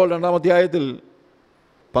 തീത്തോസിലേക്ക് വരുമ്പോൾ 2-ാം അധ്യായത്തിൽ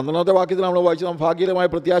 12-ാമത്തെ വാക്യത്തിൽ നമ്മൾ വായിച്ചു, നാം ഭാഗ്യകരമായ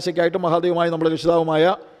പ്രത്യാശയ്ക്കായിട്ടും മഹാദൈവമായ നമ്മുടെ രക്ഷിതാവുമായ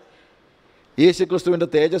യേശുക്രിസ്തുവിൻ്റെ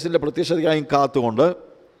തേജസ്സിൻ്റെ പ്രത്യക്ഷതയായും കാത്തുകൊണ്ട്.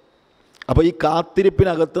 അപ്പോൾ ഈ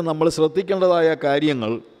കാത്തിരിപ്പിനകത്ത് നമ്മൾ ശ്രദ്ധിക്കേണ്ടതായ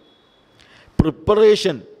കാര്യങ്ങൾ,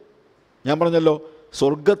 പ്രിപ്പറേഷൻ. ഞാൻ പറഞ്ഞല്ലോ,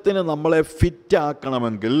 സ്വർഗത്തിന് നമ്മളെ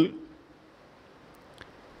ഫിറ്റാക്കണമെങ്കിൽ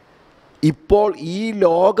ഇപ്പോൾ ഈ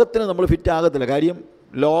ലോകത്തിന് നമ്മൾ ഫിറ്റാകത്തില്ല. കാര്യം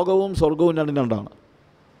ലോകവും സ്വർഗവും രണ്ടും രണ്ടാണ്.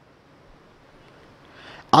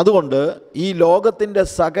 അതുകൊണ്ട് ഈ ലോകത്തിൻ്റെ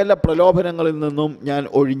സകല പ്രലോഭനങ്ങളിൽ നിന്നും ഞാൻ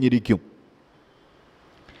ഒഴിഞ്ഞിരിക്കും.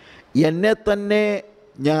 എന്നെ തന്നെ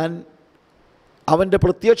ഞാൻ അവൻ്റെ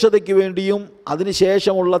പ്രത്യക്ഷതയ്ക്ക് വേണ്ടിയും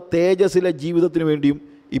അതിനുശേഷമുള്ള തേജസ്സിലെ ജീവിതത്തിന് വേണ്ടിയും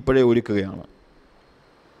ഇപ്പോഴേ ഒരുക്കുകയാണ്.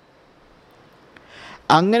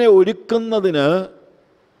 അങ്ങനെ ഒരുക്കുന്നതിന്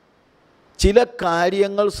ചില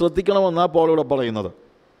കാര്യങ്ങൾ ശ്രദ്ധിക്കണമെന്നാണ് പോളിവിടെ പറയുന്നത്.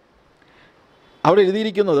 അവിടെ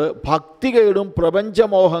എഴുതിയിരിക്കുന്നത് ഭക്തികേടും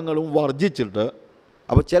പ്രപഞ്ചമോഹങ്ങളും വർജിച്ചിട്ട്,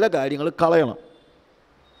 അപ്പോൾ ചില കാര്യങ്ങൾ കളയണം.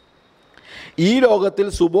 ഈ ലോകത്തിൽ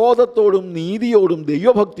സുബോധത്തോടും നീതിയോടും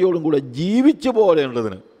ദൈവഭക്തിയോടും കൂടെ ജീവിച്ചു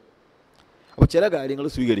പോരേണ്ടതിന് അപ്പോൾ ചില കാര്യങ്ങൾ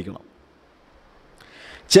സ്വീകരിക്കണം,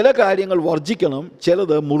 ചില കാര്യങ്ങൾ വർജിക്കണം,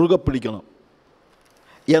 ചിലത് മുറുകെ പിടിക്കണം.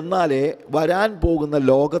 എന്നാലേ വരാൻ പോകുന്ന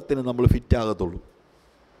ലോകത്തിന് നമ്മൾ ഫിറ്റാകത്തുള്ളൂ.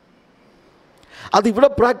 അതിവിടെ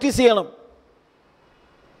പ്രാക്ടീസ് ചെയ്യണം.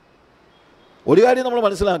 ഒരു കാര്യം നമ്മൾ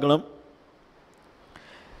മനസ്സിലാക്കണം.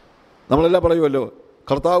 നമ്മളെല്ലാം പറയുമല്ലോ,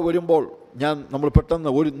 കർത്താവ് വരുമ്പോൾ നമ്മൾ പെട്ടെന്ന്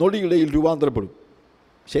ഒരു നൊടിയിടയിൽ രൂപാന്തരപ്പെടും.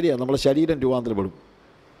 ശരിയാണ്, നമ്മുടെ ശരീരം രൂപാന്തരപ്പെടും.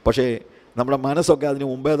 പക്ഷേ നമ്മുടെ മനസ്സൊക്കെ അതിന്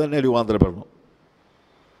മുമ്പേ തന്നെ രൂപാന്തരപ്പെടണം.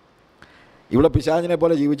 ഇവിടെ പിശാചിനെ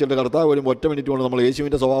പോലെ ജീവിച്ചിട്ട് കർത്താവ് വരുമ്പോൾ ഒറ്റ മിനിറ്റ് കൊണ്ട് നമ്മൾ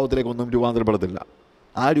യേശുവിൻ്റെ സ്വഭാവത്തിലേക്കൊന്നും രൂപാന്തരപ്പെടത്തില്ല.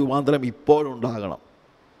 ആ രൂപാന്തരം ഇപ്പോഴുണ്ടാകണം.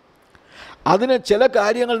 അതിന് ചില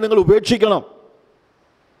കാര്യങ്ങൾ നിങ്ങൾ ഉപേക്ഷിക്കണം.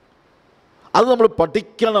 അത് നമ്മൾ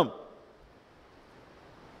പഠിക്കണം.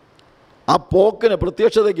 ആ പോക്കിന്,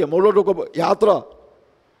 പ്രത്യക്ഷതയ്ക്ക്, മുകളിലോട്ടൊക്കെ യാത്ര,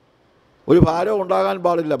 ഒരു ഭാരം ഉണ്ടാകാൻ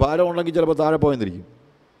പാടില്ല. ഭാരം ഉണ്ടെങ്കിൽ ചിലപ്പോൾ താഴെ പോയെന്നിരിക്കും.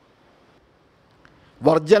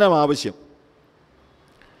 വർജനം ആവശ്യം.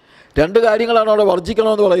 രണ്ട് കാര്യങ്ങളാണ് അവിടെ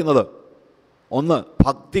വർജിക്കണമെന്ന് പറയുന്നത്. ഒന്ന്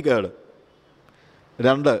ഭക്തികേട്,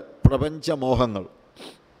 രണ്ട് പ്രപഞ്ചമോഹങ്ങൾ.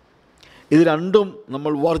 ഇത് രണ്ടും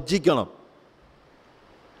നമ്മൾ വർജിക്കണം.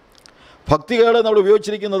 ഭക്തികേട് നമ്മൾ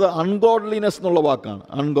ഉപയോഗിച്ചിരിക്കുന്നത് അൺഗോഡ്ലിനെസ് എന്നുള്ള വാക്കാണ്.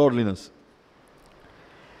 അൺഗോഡ്ലിനെസ്.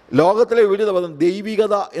 ലോകത്തിലെ വിവിധ പദം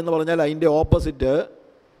ദൈവികത എന്ന് പറഞ്ഞാൽ അതിൻ്റെ ഓപ്പോസിറ്റ്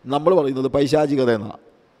നമ്മൾ പറയുന്നത് പൈശാചികത എന്നാണ്.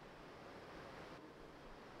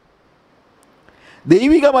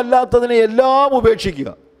 ദൈവികമല്ലാത്തതിനെ എല്ലാം ഉപേക്ഷിക്കുക.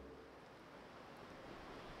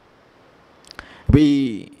 ഇപ്പോൾ ഈ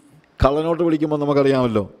കള്ളനോട്ട് പിടിക്കുമ്പോൾ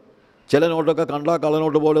നമുക്കറിയാമല്ലോ, ചില നോട്ടൊക്കെ കണ്ടാൽ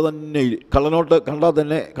കള്ളനോട്ട് പോലെ തന്നെ, കള്ളനോട്ട്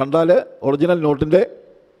കണ്ടാൽ ഒറിജിനൽ നോട്ടിൻ്റെ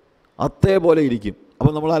അതേപോലെ ഇരിക്കും.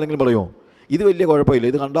 അപ്പം നമ്മൾ ആരെങ്കിലും പറയുമോ ഇത് വലിയ കുഴപ്പമില്ല,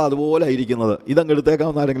 ഇത് കണ്ടാൽ അതുപോലെ ഇരിക്കുന്നത്, ഇതങ്ങ്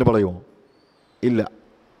എടുത്തേക്കാമെന്ന് ആരെങ്കിലും പറയുമോ? ഇല്ല.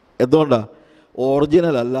 എന്തുകൊണ്ടാണ്?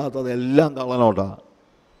 ഒറിജിനൽ അല്ലാത്തതെല്ലാം കള്ളനോട്ടാണ്.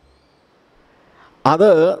 അത്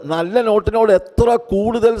നല്ല നോട്ടിനോട് എത്ര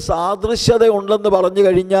കൂടുതൽ സാദൃശ്യത ഉണ്ടെന്ന് പറഞ്ഞു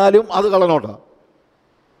കഴിഞ്ഞാലും അത് കള്ളനോട്ടാണ്.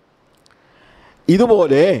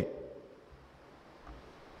 ഇതുപോലെ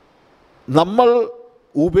നമ്മൾ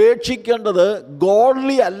ഉപേക്ഷിക്കേണ്ടത്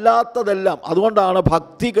ഗോഡ്ലി അല്ലാത്തതെല്ലാം. അതുകൊണ്ടാണ്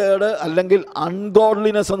ഭക്തികേട് അല്ലെങ്കിൽ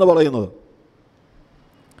അൺഗോഡ്ലിനെസ് എന്ന് പറയുന്നത്.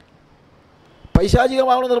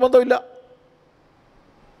 പൈശാചികമാവണമെന്ന് നിർബന്ധമില്ല.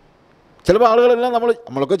 ചിലപ്പോൾ ആളുകളെല്ലാം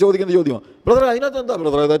നമ്മളൊക്കെ ചോദിക്കുന്ന ചോദ്യമാണ്, ബ്രദറെ അതിനകത്ത് എന്താ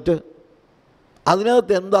ബ്രദറെ തെറ്റ്,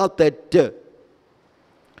 അതിനകത്ത് എന്താ തെറ്റ്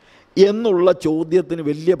എന്നുള്ള ചോദ്യത്തിന്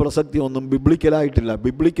വലിയ പ്രസക്തി ഒന്നും ബിബ്ലിക്കലായിട്ടില്ല.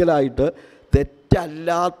 ബിബ്ലിക്കലായിട്ട്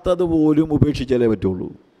തെറ്റല്ലാത്തത് പോലും ഉപേക്ഷിച്ചാലേ പറ്റുള്ളൂ.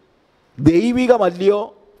 ദൈവികമല്ലയോ,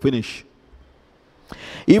 finish.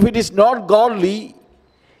 If it is not godly,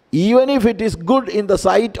 even if it is good in the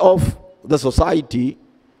site of the society,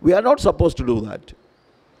 V are not suppose to do that.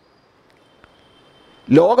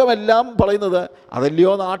 ലോകമെല്ലാം പറയുന്നത്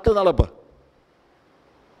അതല്ലയോ നാട്ടു നടപ്പ്,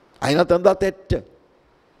 അതിനകത്ത് എന്താ തെറ്റ്?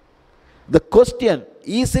 The question,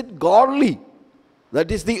 is it godly?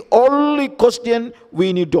 That is the only question we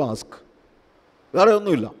need to ask. വേറെ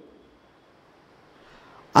ഒന്നുമില്ല.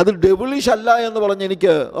 അത് devilish അല്ല എന്ന് പറഞ്ഞ്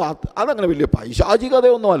എനിക്ക് അതങ്ങനെ വലിയ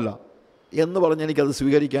പൈശാചികതയൊന്നുമല്ല എന്ന് പറഞ്ഞ് എനിക്കത്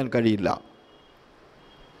സ്വീകരിക്കാൻ കഴിയില്ല.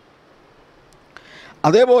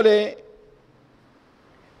 അതേപോലെ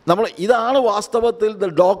ഇതാണ് വാസ്തവത്തിൽ ദ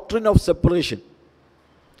ഡോക്ട്രിൻ ഓഫ് സെപ്പറേഷൻ.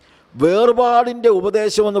 വേർപാടിൻ്റെ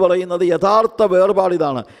ഉപദേശം എന്ന് പറയുന്നത്, യഥാർത്ഥ വേർപാട്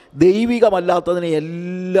ഇതാണ്. ദൈവികമല്ലാത്തതിനെ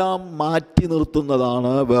എല്ലാം മാറ്റി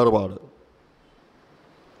നിർത്തുന്നതാണ് വേർപാട്.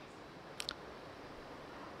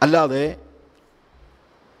 അല്ലാതെ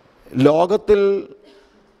ലോകത്തിൽ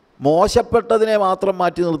മോശപ്പെട്ടതിനെ മാത്രം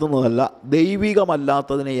മാറ്റി നിർത്തുന്നതല്ല,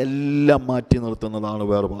 ദൈവികമല്ലാത്തതിനെ എല്ലാം മാറ്റി നിർത്തുന്നതാണ്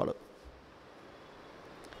വേർപാട്.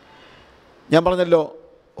 ഞാൻ പറഞ്ഞല്ലോ,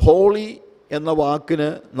 ഹോളി എന്ന വാക്കിന്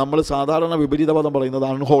നമ്മൾ സാധാരണ വിപരീത പദം പറയുന്നത്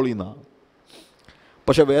അൺഹോളി എന്നാണ്.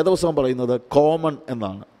 പക്ഷേ വേദപുസ്തകം പറയുന്നത് കോമൺ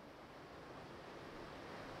എന്നാണ്.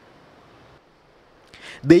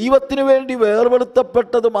 ദൈവത്തിന് വേണ്ടി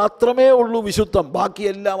വേർപെടുത്തപ്പെട്ടത് മാത്രമേ ഉള്ളൂ വിശുദ്ധം,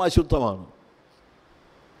 ബാക്കിയെല്ലാം അശുദ്ധമാണ്.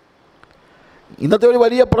 ഇന്നത്തെ ഒരു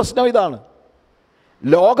വലിയ പ്രശ്നം ഇതാണ്.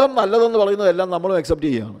 ലോകം നല്ലതെന്ന് പറയുന്നതെല്ലാം നമ്മളും അക്സെപ്റ്റ്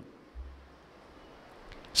ചെയ്യുകയാണ്.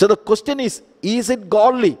 So the question is it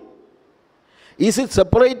godly? Is it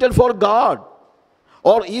separated for God?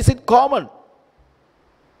 Or is it common?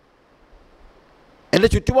 എൻ്റെ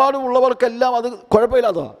ചുറ്റുപാടുമുള്ളവർക്കെല്ലാം അത്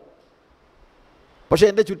കുഴപ്പമില്ലാത്തതാണ്. പക്ഷേ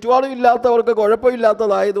എൻ്റെ ചുറ്റുപാടും ഇല്ലാത്തവർക്ക്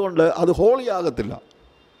കുഴപ്പമില്ലാത്തതായതുകൊണ്ട് അത് ഹോളി ആകത്തില്ല.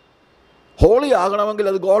 ഹോളി ആകണമെങ്കിൽ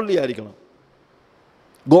അത് ഗോഡ്ലി ആയിരിക്കണം.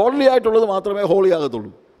 ഗോഡ്ലി ആയിട്ടുള്ളത് മാത്രമേ ഹോളി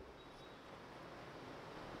ആകത്തുള്ളൂ.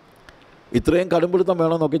 ഇത്രയും കടുംപിടുത്തം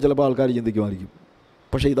വേണമെന്നൊക്കെ ചിലപ്പോൾ ആൾക്കാർ ചിന്തിക്കുമായിരിക്കും.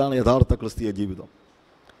 പക്ഷേ ഇതാണ് യഥാർത്ഥ ക്രിസ്തീയ ജീവിതം.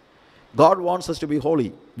 God wants us to be holy.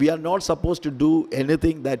 We are not supposed to do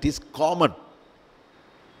anything that is common.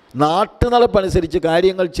 നാട്ടുനടപ്പനുസരിച്ച്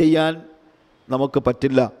കാര്യങ്ങൾ ചെയ്യാൻ നമുക്ക്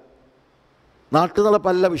പറ്റില്ല.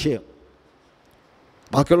 നാട്ടുനടപ്പല്ല വിഷയം.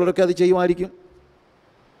 ബാക്കിയുള്ളവരൊക്കെ അത് ചെയ്യുമായിരിക്കും.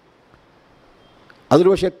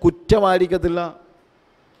 അതൊരു പക്ഷേ കുറ്റമായിരിക്കത്തില്ല.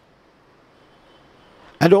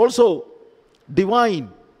 ആൻഡ് ഓൾസോ ഡിവൈൻ,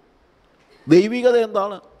 ദൈവികത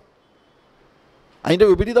എന്താണ്? അതിൻ്റെ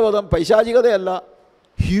വിപരീത പദം പൈശാചികതയല്ല,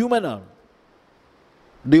 ഹ്യൂമനാണ്.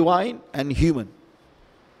 Divine and human.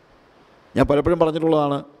 ഞാൻ പലപ്പോഴും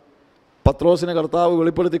പറഞ്ഞിട്ടുള്ളതാണ്, പത്രോസിനെ കർത്താവ്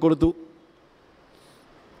വെളിപ്പെടുത്തി കൊടുത്തു,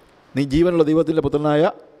 നീ ജീവനുള്ള ദൈവത്തിൻ്റെ പുത്രനായ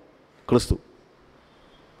ക്രിസ്തു.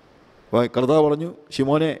 കർത്താവ് പറഞ്ഞു,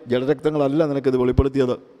 ശിമോനെ, ജഡരക്തങ്ങളല്ല നിനക്കിത്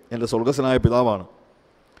വെളിപ്പെടുത്തിയത്, എൻ്റെ സ്വർഗസ്വനായ പിതാവാണ്.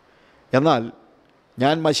 എന്നാൽ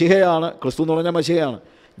ഞാൻ മശിഹയാണ്, ക്രിസ്തു എന്ന് പറഞ്ഞാൽ മശിഹയാണ്.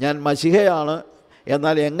 ഞാൻ മശിഹയാണ്.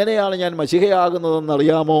 എന്നാൽ എങ്ങനെയാണ് ഞാൻ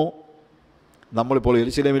മശിഹയാകുന്നതെന്നറിയാമോ? നമ്മളിപ്പോൾ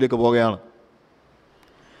യെരുശലേമിലേക്ക് പോവുകയാണ്.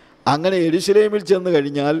 അങ്ങനെ യെരുശലേമിൽ ചെന്ന്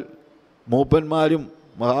കഴിഞ്ഞാൽ മൂപ്പന്മാരും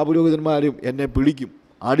മഹാപുരോഹിതന്മാരും എന്നെ പിടിക്കും,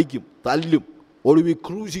 അടിക്കും, തല്ലും, ഒടുവിൽ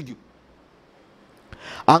ക്രൂശിക്കും.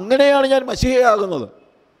 അങ്ങനെയാണ് ഞാൻ മശിഹയാകുന്നത്.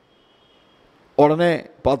 ഉടനെ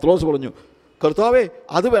പത്രോസ് പറഞ്ഞു, കർത്താവേ,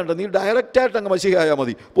 അത് വേണ്ട, നീ ഡയറക്റ്റായിട്ട് അങ്ങ് മശിഹയായാൽ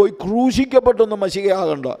മതി, പോയി ക്രൂശിക്കപ്പെട്ടൊന്നും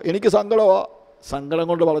മശിഹയാകണ്ട. എനിക്ക് സങ്കടം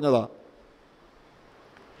കൊണ്ട് പറഞ്ഞതാ,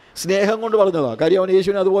 സ്നേഹം കൊണ്ട് പറഞ്ഞതാ. കാര്യം അവൻ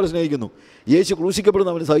യേശുവിനെ അതുപോലെ സ്നേഹിക്കുന്നു. യേശു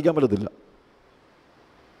ക്രൂശിക്കപ്പെടുന്ന അവന് സഹിക്കാൻ പറ്റത്തില്ല.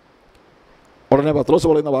 ഉടനെ പത്രോസ്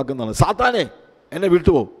പറയുന്ന വാക്കെന്താണ്? സാത്താനെ, എന്നെ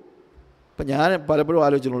വിട്ടുപോകും. അപ്പം ഞാൻ പലപ്പോഴും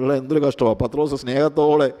ആലോചിച്ചിട്ടുണ്ട്, എന്തൊരു കഷ്ടമാണ്. പത്രോസ്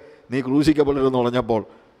സ്നേഹത്തോടെ നീ ക്രൂശിക്കപ്പെടരുതെന്ന് പറഞ്ഞപ്പോൾ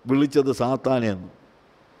വിളിച്ചത് സാത്താനെ എന്ന്.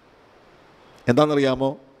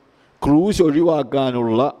 എന്താണെന്നറിയാമോ? ക്രൂശ്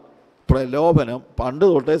ഒഴിവാക്കാനുള്ള പ്രലോഭനം പണ്ട്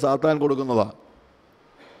തൊട്ടേ സാത്താൻ കൊടുക്കുന്നതാണ്.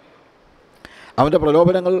 അവൻ്റെ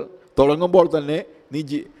പ്രലോഭനങ്ങൾ തുടങ്ങുമ്പോൾ തന്നെ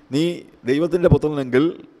നീ ദൈവത്തിൻ്റെ പുത്രനെങ്കിൽ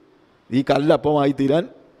ഈ കല്ലപ്പമായി തീരാൻ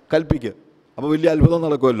കൽപ്പിക്കുക. അപ്പോൾ വലിയ അത്ഭുതം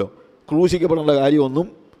നടക്കുമല്ലോ. ക്രൂശിക്കപ്പെടേണ്ട കാര്യമൊന്നും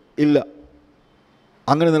ഇല്ല.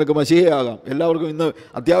 അങ്ങനെ നിനക്ക് മശിഹയാകാം. എല്ലാവർക്കും ഇന്ന്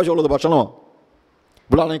അത്യാവശ്യമുള്ളത് ഭക്ഷണമാണ്.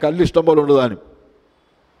 ഇവിടാണെങ്കിൽ കല്ല് ഇഷ്ടം പോലെ ഉണ്ട് താനും.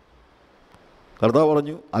 കർത്താവ്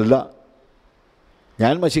പറഞ്ഞു, അല്ല,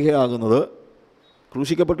 ഞാൻ മശിഹയാകുന്നത്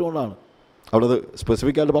ക്രൂശിക്കപ്പെട്ടുകൊണ്ടാണ്. അവിടെ അത്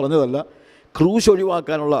സ്പെസിഫിക്കായിട്ട് പറഞ്ഞതല്ല. ക്രൂശ്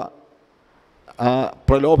ഒഴിവാക്കാനുള്ള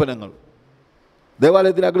പ്രലോഭനങ്ങൾ.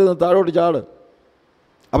 ദേവാലയത്തിന് അകത്ത് നിന്ന് താഴോട്ട് ചാട്,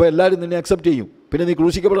 അപ്പോൾ എല്ലാവരും നിന്നെ അക്സെപ്റ്റ് ചെയ്യും. പിന്നെ നീ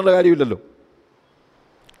ക്രൂശിക്കപ്പെടേണ്ട കാര്യമില്ലല്ലോ.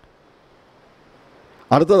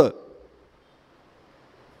 അടുത്തത്,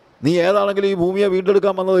 നീ ഏതാണെങ്കിലും ഈ ഭൂമിയെ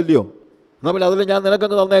വീണ്ടെടുക്കാൻ വന്നതല്ലയോ, എന്നാൽ പിന്നെ അതിൽ ഞാൻ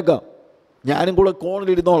നിനക്കങ്ങ് തന്നേക്കാം, ഞാനും കൂടെ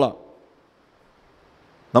കോണിലിരുന്നോളാം,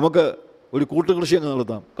 നമുക്ക് ഒരു കൂട്ടുകൃഷി അങ്ങ്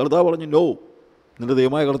നടത്താം. കർത്താവ് പറഞ്ഞു, നോ, നിൻ്റെ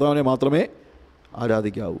ദൈവമായ കർത്താവിനെ മാത്രമേ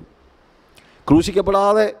ആരാധിക്കാവൂ.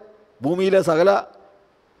 ക്രൂശിക്കപ്പെടാതെ ഭൂമിയിലെ സകല,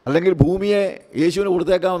 അല്ലെങ്കിൽ ഭൂമിയെ യേശുവിന്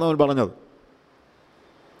കൊടുത്തേക്കാമെന്ന് അവൻ പറഞ്ഞത്.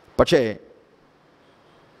 പക്ഷേ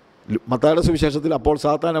മത്തായിയുടെ സുവിശേഷത്തിൽ അപ്പോൾ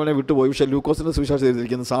സാത്താൻ അവനെ വിട്ടുപോയി. പക്ഷേ ലൂക്കോസിൻ്റെ സുവിശേഷത്തിൽ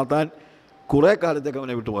എഴുതിയിരിക്കുന്നത് സാത്താൻ കുറേ കാലത്തേക്ക്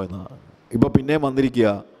അവനെ വിട്ടുപോയെന്നാണ്. ഇപ്പോൾ പിന്നെയും വന്നിരിക്കുക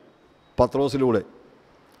പത്രോസിലൂടെ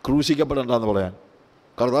ക്രൂശിക്കപ്പെടണ്ടെന്ന് പറയാൻ.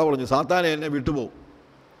 കർത്താവ് പറഞ്ഞു, സാത്താനെ എന്നെ വിട്ടുപോകും.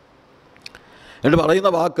 എന്നിട്ട് പറയുന്ന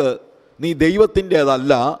വാക്ക്, നീ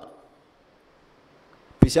ദൈവത്തിൻ്റേതല്ല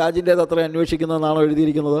പിശാചിൻ്റേത് അത്ര അന്വേഷിക്കുന്നതെന്നാണോ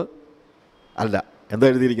എഴുതിയിരിക്കുന്നത്? അല്ല. എന്താ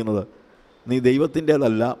എഴുതിയിരിക്കുന്നത്? നീ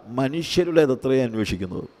ദൈവത്തിൻ്റേതല്ല മനുഷ്യരുടേതത്രേ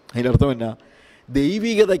അന്വേഷിക്കുന്നത്. അതിൻ്റെ അർത്ഥം എന്നാ?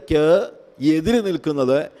 ദൈവികതയ്ക്ക് എതിര്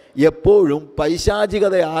നിൽക്കുന്നത് എപ്പോഴും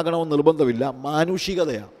പൈശാചികതയാകണമെന്ന് നിർബന്ധമില്ല,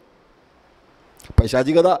 മാനുഷികതയാണ്.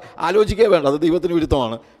 പൈശാചികത ആലോചിക്കേ വേണ്ട, അത് ദൈവത്തിന്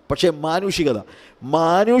വിരുദ്ധമാണ്. പക്ഷേ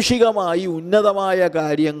മാനുഷികമായി ഉന്നതമായ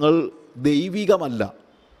കാര്യങ്ങൾ ദൈവികമല്ല,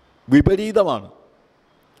 വിപരീതമാണ്.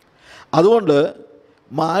 അതുകൊണ്ട്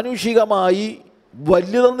മാനുഷികമായി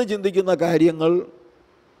വലുതെന്ന് ചിന്തിക്കുന്ന കാര്യങ്ങൾ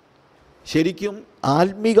ശരിക്കും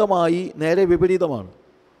ആത്മീകമായി നേരെ വിപരീതമാണ്.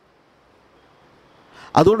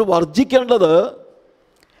 അതുകൊണ്ട് വർജിക്കേണ്ടത്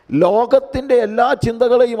ലോകത്തിൻ്റെ എല്ലാ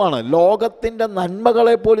ചിന്തകളെയുമാണ്. ലോകത്തിൻ്റെ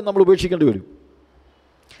നന്മകളെ പോലും നമ്മൾ ഉപേക്ഷിക്കേണ്ടി വരും.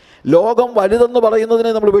 ലോകം വലുതെന്ന്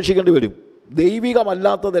പറയുന്നതിനെ നമ്മൾ ഉപേക്ഷിക്കേണ്ടി വരും.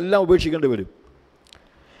 ദൈവികമല്ലാത്തതെല്ലാം ഉപേക്ഷിക്കേണ്ടി വരും.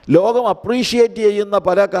 ലോകം അപ്രീഷിയേറ്റ് ചെയ്യുന്ന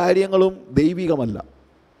പല കാര്യങ്ങളും ദൈവികമല്ല.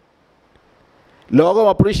 ലോകം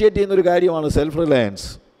അപ്രീഷിയേറ്റ് ചെയ്യുന്നൊരു കാര്യമാണ് സെൽഫ് റിലയൻസ്,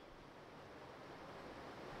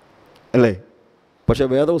 അല്ലേ? പക്ഷേ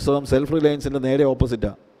വേദപുസ്തകം സെൽഫ് റിലയൻസിൻ്റെ നേരെ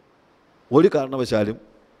ഓപ്പോസിറ്റാണ്. ഒരു കാരണവശാലും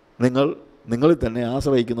നിങ്ങളിൽ തന്നെ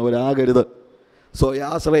ആശ്രയിക്കുന്നവരാകരുത്.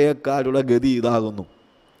 സ്വയാശ്രയക്കാരുടെ ഗതി ഇതാകുന്നു.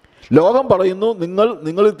 ലോകം പറയുന്നു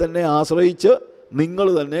നിങ്ങളിൽ തന്നെ ആശ്രയിച്ച് നിങ്ങൾ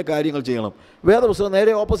തന്നെ കാര്യങ്ങൾ ചെയ്യണം. വേദപുസ്തകം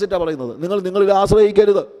നേരെ ഓപ്പോസിറ്റാണ് പറയുന്നത്. നിങ്ങളിൽ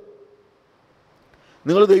ആശ്രയിക്കരുത്.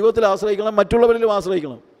 നിങ്ങൾ ദൈവത്തിൽ ആശ്രയിക്കണം, മറ്റുള്ളവരിലും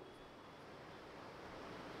ആശ്രയിക്കണം.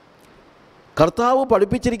 കർത്താവ്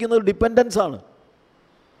പഠിപ്പിച്ചിരിക്കുന്നത് ഡിപ്പെൻഡൻസ് ആണ്.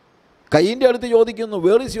 കയ്യിൻ്റെ അടുത്ത് ചോദിക്കുന്നു,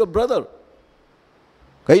 വേർ ഈസ് യുവർ ബ്രദർ?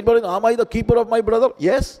 കയ്യൻ പറയുന്നു, am I the keeper of my brother?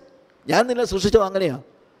 Yes, ഞാൻ നിന്നെ സൃഷ്ടിച്ചത് അങ്ങനെയാണ്.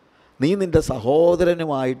 നീ നിൻ്റെ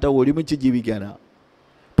സഹോദരനുമായിട്ട് ഒരുമിച്ച് ജീവിക്കാനാണ്.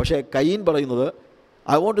 പക്ഷേ കയ്യൻ പറയുന്നത്,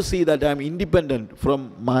 I want to see that I am independent from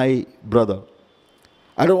my brother.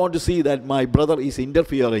 I don't want to see that my brother is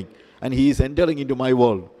interfering and he is entering into my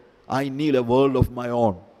world. I need a world of my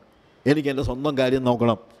own. എനിക്ക് എൻ്റെ സ്വന്തം കാര്യം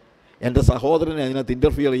നോക്കണം. എൻ്റെ സഹോദരനെ അതിനകത്ത്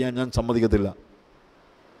interfere ചെയ്യാൻ ഞാൻ സമ്മതിക്കത്തില്ല.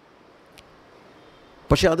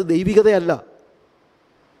 പക്ഷെ അത് ദൈവികതയല്ല,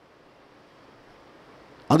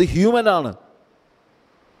 അത് ഹ്യൂമനാണ്.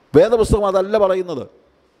 വേദപുസ്തകം അതല്ല പറയുന്നത്.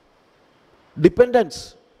 Dependence,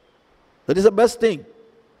 that is the best thing.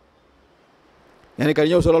 ഞാൻ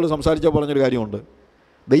കഴിഞ്ഞ ദിവസം ഒരാൾ സംസാരിച്ചപ്പോൾ പറഞ്ഞൊരു കാര്യമുണ്ട്.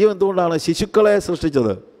 ദൈവം എന്തുകൊണ്ടാണ് ശിശുക്കളെ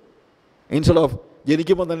സൃഷ്ടിച്ചത്? ഇൻസ്റ്റെഡ് ഓഫ്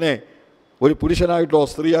ജനിക്കുമ്പോൾ തന്നെ ഒരു പുരുഷനായിട്ടോ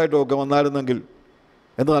സ്ത്രീയായിട്ടോ ഒക്കെ വന്നായിരുന്നെങ്കിൽ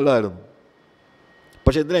എന്ത് നല്ലതായിരുന്നു.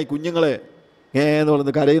 പക്ഷെ എന്തിനായി കുഞ്ഞുങ്ങളെ എന്ന്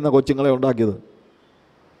പറയുന്നത് കരയുന്ന കൊച്ചുങ്ങളെ ഉണ്ടാക്കിയത്?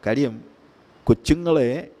 കാര്യം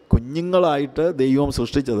കുഞ്ഞുങ്ങളായിട്ട് ദൈവം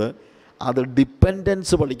സൃഷ്ടിച്ചത് അത്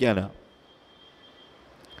ഡിപ്പെൻഡൻസ് പഠിക്കാനാണ്.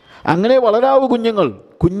 അങ്ങനെ വളരാവൂ കുഞ്ഞുങ്ങൾ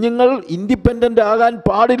ഇൻഡിപെൻഡൻ്റ് ആകാൻ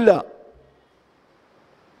പാടില്ല.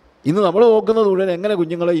 ഇന്ന് നമ്മൾ നോക്കുന്നത് മുഴുവൻ എങ്ങനെ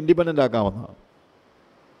കുഞ്ഞുങ്ങളെ ഇൻഡിപെൻഡൻ്റ് ആക്കാമെന്നാണ്.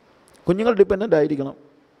 കുഞ്ഞുങ്ങൾ ഡിപ്പെൻഡൻ്റ് ആയിരിക്കണം.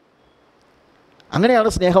 അങ്ങനെയാണ്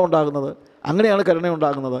സ്നേഹം ഉണ്ടാകുന്നത്, അങ്ങനെയാണ് കരുണ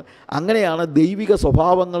ഉണ്ടാകുന്നത്, അങ്ങനെയാണ് ദൈവിക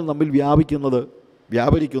സ്വഭാവങ്ങൾ നമ്മിൽ വ്യാപരിക്കുന്നത്.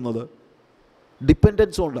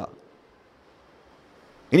 ഡിപ്പെൻഡൻസ് കൊണ്ടാണ്.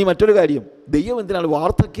 ഇനി മറ്റൊരു കാര്യം, ദൈവം എന്തിനാണ്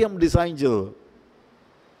വാർദ്ധക്യം ഡിസൈൻ ചെയ്തത്?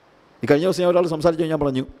 ഈ കഴിഞ്ഞ ദിവസം ഞാൻ ഒരാൾ സംസാരിച്ചു, ഞാൻ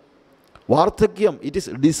പറഞ്ഞു, വാർദ്ധക്യം it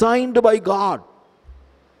is designed by God.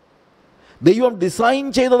 ദൈവം ഡിസൈൻ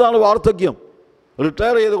ചെയ്തതാണ് വാർദ്ധക്യം.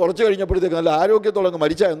 റിട്ടയർ ചെയ്ത് കുറച്ച് കഴിഞ്ഞപ്പോഴത്തേക്ക് നല്ല ആരോഗ്യത്തോടെ അങ്ങ്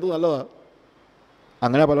മരിച്ചാൽ എന്ത് നല്ലതാണ്.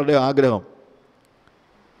 അങ്ങനെ പലരുടെ ആഗ്രഹം.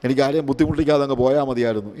 എനിക്ക് ആരെയും ബുദ്ധിമുട്ടിക്കാതെ അങ്ങ് പോയാൽ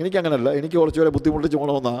മതിയായിരുന്നു. എനിക്കങ്ങനല്ല, എനിക്ക് കുറച്ചുപേരെ ബുദ്ധിമുട്ടിച്ച്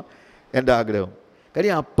പോകണമെന്നാണ് എൻ്റെ ആഗ്രഹം.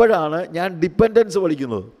 കാര്യം അപ്പോഴാണ് ഞാൻ ഡിപ്പെൻഡൻസ്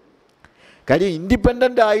പഠിക്കുന്നത്. കാര്യം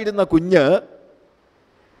ഇൻഡിപെൻഡൻ്റ് ആയിരുന്ന കുഞ്ഞ്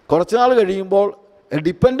കുറച്ചുനാൾ കഴിയുമ്പോൾ,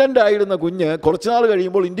 ഡിപ്പെൻഡൻ്റ് ആയിരുന്ന കുഞ്ഞ് കുറച്ചുനാൾ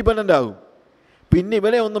കഴിയുമ്പോൾ ഇൻഡിപെൻഡൻ്റ് ആകും. പിന്നെ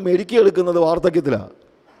ഇവനെ ഒന്ന് മെരുക്കിയെടുക്കുന്നത് വാർദ്ധക്യത്തിലാണ്.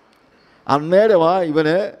 അന്നേരമാണ്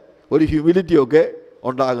ഇവന് ഒരു ഹ്യൂമിലിറ്റിയൊക്കെ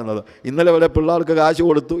ഉണ്ടാകുന്നത്. ഇന്നലെ വരെ പിള്ളേർക്ക് കാശ്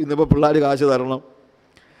കൊടുത്തു, ഇന്നിപ്പോൾ പിള്ളേർ കാശ് തരണം.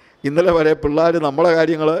 ഇന്നലെ വരെ പിള്ളേർ നമ്മളെ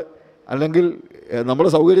കാര്യങ്ങൾ അല്ലെങ്കിൽ നമ്മുടെ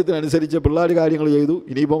സൗകര്യത്തിനനുസരിച്ച് പിള്ളേർ കാര്യങ്ങൾ ചെയ്തു.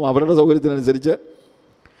 ഇനിയിപ്പം അവരുടെ സൗകര്യത്തിനനുസരിച്ച്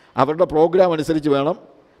അവരുടെ പ്രോഗ്രാം അനുസരിച്ച് വേണം.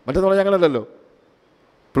 മറ്റെന്ന് പറഞ്ഞാൽ അങ്ങനെയല്ലല്ലോ,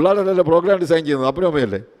 പിള്ളേരല്ലല്ലോ പ്രോഗ്രാം ഡിസൈൻ ചെയ്യുന്നത്, അപ്പനും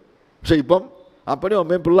അമ്മയല്ലേ. പക്ഷേ ഇപ്പം അപ്പനും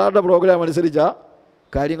അമ്മയും പിള്ളേരുടെ പ്രോഗ്രാം അനുസരിച്ചാണ്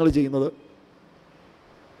കാര്യങ്ങൾ ചെയ്യുന്നത്.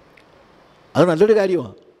 അത് നല്ലൊരു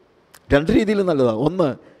കാര്യമാണ്. രണ്ട് രീതിയിലും നല്ലതാണ്. ഒന്ന്,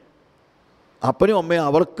 അപ്പനും അമ്മയും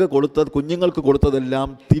കുഞ്ഞുങ്ങൾക്ക് കൊടുത്തതെല്ലാം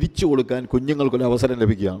തിരിച്ചു കൊടുക്കാൻ കുഞ്ഞുങ്ങൾക്കൊരു അവസരം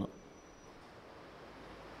ലഭിക്കുകയാണ്.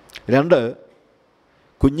 രണ്ട്,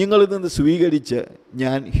 കുഞ്ഞുങ്ങളിൽ നിന്ന് സ്വീകരിച്ച്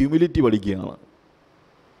ഞാൻ ഹ്യൂമിലിറ്റി പഠിക്കുകയാണ്.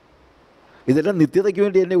 ഇതെല്ലാം നിത്യതയ്ക്ക്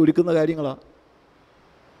വേണ്ടി എന്നെ ഒരുക്കുന്ന കാര്യങ്ങളാണ്.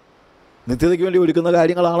 നിത്യതയ്ക്ക് വേണ്ടി ഒരുക്കുന്ന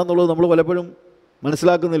കാര്യങ്ങളാണെന്നുള്ളത് നമ്മൾ പലപ്പോഴും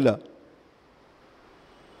മനസ്സിലാക്കുന്നില്ല.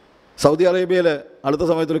 സൗദി അറേബ്യയിൽ അടുത്ത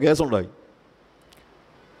സമയത്തൊരു കേസുണ്ടായി.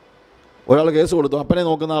 ഒരാൾ കേസ് കൊടുത്തു. അപ്പനെ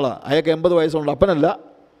നോക്കുന്ന ആളാണ്. അയാൾക്ക് 80 വയസ്സുണ്ട്. അപ്പനല്ല,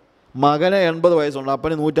 മകന് 80 വയസ്സുണ്ട്,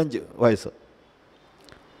 അപ്പന് 105 വയസ്സ്.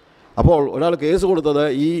 അപ്പോൾ ഒരാൾ കേസ് കൊടുത്തത്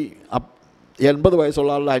ഈ 80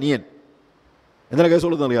 വയസ്സുള്ള ആളുടെ അനിയൻ. എന്തിനാ കേസ്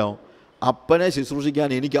കൊടുത്തെന്നറിയാമോ? അപ്പനെ ശുശ്രൂഷിക്കാൻ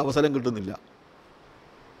എനിക്ക് അവസരം കിട്ടുന്നില്ല,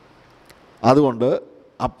 അതുകൊണ്ട്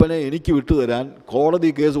അപ്പനെ എനിക്ക് വിട്ടുതരാൻ കോടതി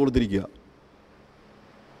കേസ് കൊടുത്തിരിക്കുക.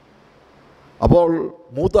 അപ്പോൾ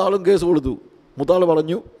മൂത്ത ആളും കേസ് കൊടുത്തു. മൂത്ത ആൾ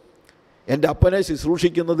പറഞ്ഞു, എൻ്റെ അപ്പനെ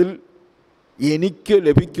ശുശ്രൂഷിക്കുന്നതിൽ എനിക്ക്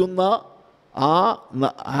ലഭിക്കുന്ന ആ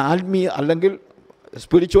ആത്മീയ അല്ലെങ്കിൽ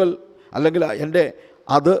സ്പിരിച്വൽ അല്ലെങ്കിൽ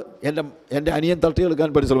എൻ്റെ അനിയൻ തട്ടിയെടുക്കാൻ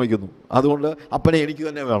പരിശ്രമിക്കുന്നു, അതുകൊണ്ട് അപ്പനെ എനിക്ക്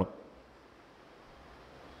തന്നെ വേണം.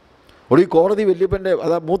 ഒരു കോടതി വല്യപ്പൻ്റെ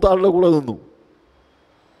മൂത്ത ആളുടെ കൂടെ നിന്നു.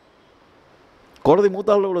 കോടതി മൂത്ത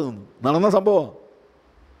ആളുടെ കൂടെ നിന്നു. നടന്ന സംഭവമാണ്.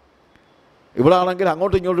 ഇവിടെ ആണെങ്കിൽ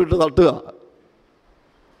അങ്ങോട്ടും ഇങ്ങോട്ടും ഇട്ട് തട്ടുക.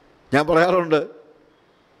 ഞാൻ പറയാറുണ്ട്,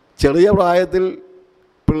 ചെറിയ പ്രായത്തിൽ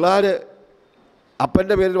പിള്ളേർ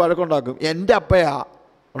അപ്പൻ്റെ പേരിൽ വഴക്കുണ്ടാക്കും. എൻ്റെ അപ്പയാ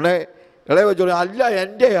ഉടനെ ഇളയ വെച്ചോളൂ, അല്ല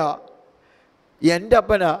എൻ്റെയാ, എൻ്റെ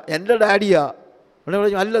അപ്പനാ, എൻ്റെ ഡാഡിയാ. ഉടനെ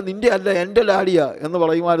പറഞ്ഞു, അല്ല നിൻ്റെ അല്ല, എൻ്റെ ഡാഡിയാ എന്ന്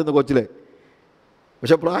പറയുമായിരുന്നു കൊച്ചിലെ.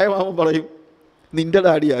 പക്ഷെ പ്രായമാകുമ്പോൾ പറയും, നിൻ്റെ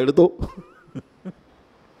ഡാഡിയാ, എടുത്തോ.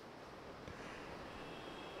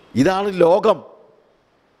 ഇതാണ് ലോകം.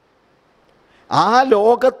 ആ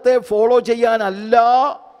ലോകത്തെ ഫോളോ ചെയ്യാനല്ല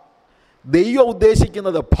ദൈവം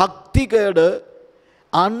ഉദ്ദേശിക്കുന്നത്. ഭക്തികേട്,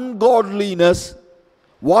 അൺഗോഡ്ലിനെസ്,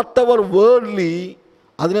 വാട്ട് എവർ വേൾഡ്ലി,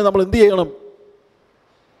 അതിനെ നമ്മൾ എന്ത് ചെയ്യണം?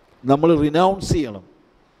 നമ്മൾ റിനൗൺസ് ചെയ്യണം,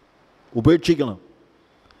 ഉപേക്ഷിക്കണം.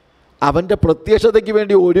 അവൻ്റെ പ്രത്യക്ഷതയ്ക്ക്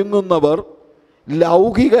വേണ്ടി ഒരുങ്ങുന്നവർ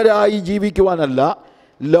ലൗകികരായി ജീവിക്കുവാനല്ല,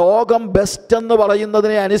 ലോകം ബെസ്റ്റ് എന്ന്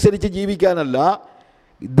പറയുന്നതിനെ അനുസരിച്ച് ജീവിക്കാനല്ല,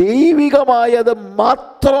 ദൈവികമായത്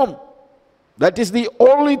മാത്രം, that is the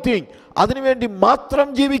only thing, അതിനുവേണ്ടി മാത്രം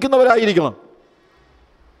ജീവിക്കുന്നവരായിരിക്കണം.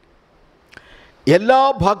 എല്ലാ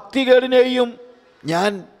ഭക്തികേടിനെയും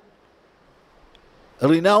ഞാൻ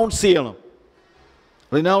റിനൗൺസ്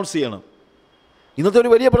ചെയ്യണം. ഇന്നത്തെ ഒരു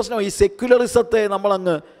വലിയ പ്രശ്നം ഈ സെക്യുലറിസത്തെ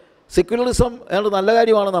നമ്മളങ്ങ്, സെക്യുലറിസം ഏതാണ്ട് നല്ല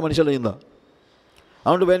കാര്യമാണെന്നാണ് മനുഷ്യർ ചെയ്യുന്നത്.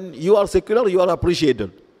 അതുകൊണ്ട് when you are secular you are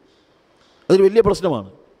appreciated. അതൊരു വലിയ പ്രശ്നമാണ്.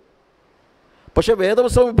 പക്ഷേ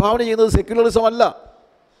വേദപുസ്തകം വിഭാവന ചെയ്യുന്നത് സെക്യുലറിസം അല്ല.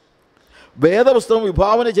 വേദപുസ്തകം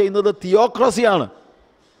വിഭാവന ചെയ്യുന്നത് തിയോക്രസിയാണ്.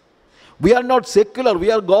 V are not secular, V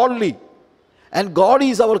R godly and God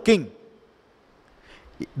is our king.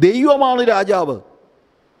 ദൈവമാണ് രാജാവ്.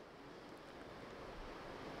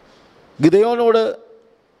 ഗിദെയോനോട്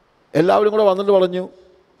എല്ലാവരും കൂടെ വന്നിട്ട് പറഞ്ഞു,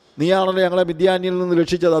 നീയാണല്ലോ ഞങ്ങളെ മിദ്യാന്യയിൽ നിന്ന്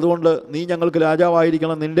രക്ഷിച്ചത്, അതുകൊണ്ട് നീ ഞങ്ങൾക്ക്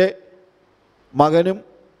രാജാവായിരിക്കണം, നിൻ്റെ മകനും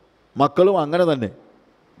മക്കളും അങ്ങനെ തന്നെ.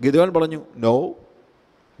 ഗിദെയോൻ പറഞ്ഞു, നോ,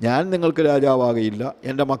 ഞാൻ നിങ്ങൾക്ക് രാജാവാകയില്ല,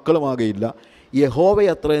 എൻ്റെ മക്കളുമാകയില്ല,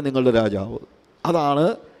 യഹോവയത്രേ നിങ്ങളുടെ രാജാവ്. അതാണ്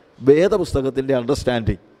വേദപുസ്തകത്തിൻ്റെ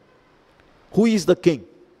understanding. Who is the king?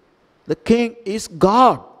 The king is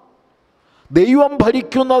God. ദൈവം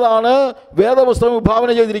ഭരിക്കുന്നതാണ് വേദപുസ്തകം വിഭാവന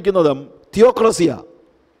ചെയ്തിരിക്കുന്നത്. തിയോക്രസിയ,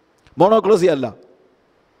 മോണോക്രസി അല്ല.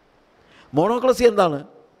 മോണോക്രസി എന്താണ്?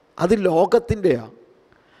 അത് ലോകത്തിൻ്റെയാണ്.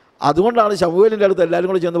 അതുകൊണ്ടാണ് ശമൂവേലിൻ്റെ അടുത്ത് എല്ലാവരും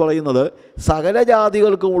കൂടി ചെന്ന് പറയുന്നത്, സകല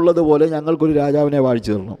ജാതികൾക്കും ഉള്ളതുപോലെ ഞങ്ങൾക്കൊരു രാജാവിനെ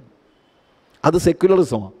വാഴിച്ചു തരണം. അത്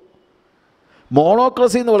സെക്യുലറിസമാണ്.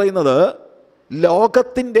 മോണോക്രസി എന്ന് പറയുന്നത്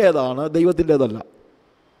ലോകത്തിൻ്റേതാണ്, ദൈവത്തിൻ്റേതല്ല.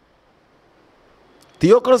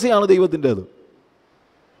 തിയോക്രസിയാണ് ദൈവത്തിൻ്റേത്.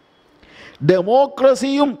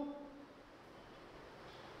 ഡെമോക്രസിയും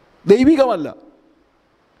ദൈവികമല്ല.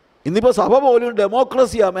 ഇന്നിപ്പോൾ സഭ പോലും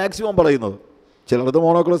ഡെമോക്രസിയാണ് മാക്സിമം പറയുന്നത്. ചിലടത്ത്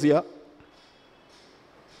മോണോക്രസിയാ,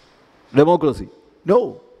 ഡെമോക്രസി നോ.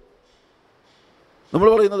 നമ്മൾ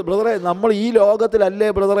പറയുന്നത്, ബ്രദറെ നമ്മൾ ഈ ലോകത്തിലല്ലേ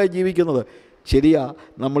ബ്രദറെ ജീവിക്കുന്നത്. ശരിയാ,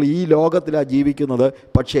 നമ്മൾ ഈ ലോകത്തിലാണ് ജീവിക്കുന്നത്.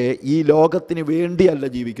 പക്ഷേ ഈ ലോകത്തിന് വേണ്ടിയല്ല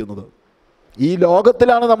ജീവിക്കുന്നത്. ഈ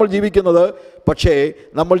ലോകത്തിലാണ് നമ്മൾ ജീവിക്കുന്നത്. പക്ഷേ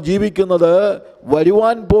നമ്മൾ ജീവിക്കുന്നത്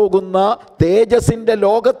വരുവാൻ പോകുന്ന തേജസ്സിൻ്റെ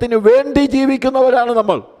ലോകത്തിന് വേണ്ടി ജീവിക്കുന്നവരാണ്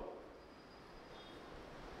നമ്മൾ.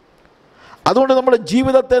 അതുകൊണ്ട് നമ്മുടെ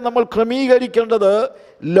ജീവിതത്തെ നമ്മൾ ക്രമീകരിക്കേണ്ടത്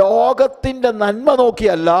ലോകത്തിൻ്റെ നന്മ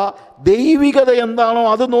നോക്കിയല്ല, ദൈവികത എന്താണോ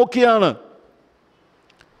അത് നോക്കിയാണ്.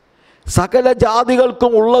 സകല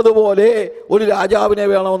ജാതികൾക്കും ഉള്ളതുപോലെ ഒരു രാജാവിനെ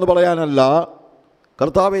വേണമെന്ന് പറയാനല്ല,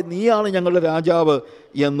 കർത്താവേ നീയാണ് ഞങ്ങളുടെ രാജാവ്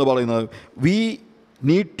എന്ന് പറയുന്നത്. We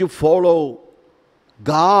need to follow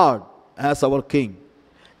God as our king.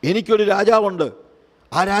 എനിക്കൊരു രാജാവുണ്ട്,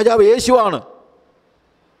 ആ രാജാവ് യേശുവാണ്.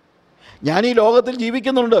 ഞാൻ ഈ ലോകത്തിൽ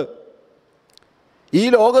ജീവിക്കുന്നുണ്ട്. ഈ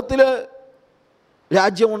ലോകത്തിൽ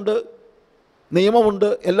രാജ്യമുണ്ട്, നിയമമുണ്ട്,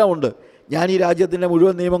 എല്ലാം ഉണ്ട്. ഞാൻ ഈ രാജ്യത്തിൻ്റെ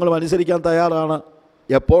മുഴുവൻ നിയമങ്ങളും അനുസരിക്കാൻ തയ്യാറാണ്.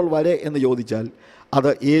 എപ്പോൾ വരെ എന്ന് ചോദിച്ചാൽ അത്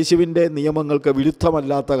യേശുവിൻ്റെ നിയമങ്ങൾക്ക്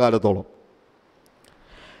വിരുദ്ധമല്ലാത്ത കാലത്തോളം.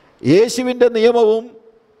 യേശുവിൻ്റെ നിയമവും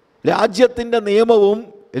രാജ്യത്തിൻ്റെ നിയമവും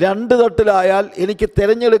രണ്ട് തട്ടിലായാൽ എനിക്ക്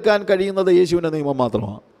തിരഞ്ഞെടുക്കാൻ കഴിയുന്നത് യേശുവിൻ്റെ നിയമം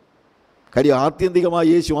മാത്രമാണ്. കാര്യം ആത്യന്തികമായി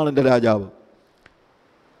യേശുവാണ് എൻ്റെ രാജാവ്.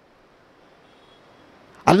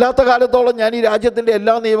 അല്ലാത്ത കാലത്തോളം ഞാൻ ഈ രാജ്യത്തിൻ്റെ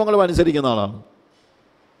എല്ലാ നിയമങ്ങളും അനുസരിക്കുന്ന ആളാണ്.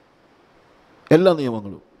 എല്ലാ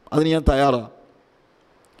നിയമങ്ങളും അതിന് ഞാൻ തയ്യാറാണ്.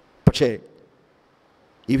 പക്ഷേ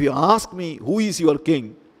if you ask me who is your king,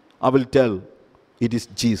 I will tell it is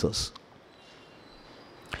Jesus.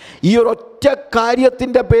 ഈ ഒരൊറ്റ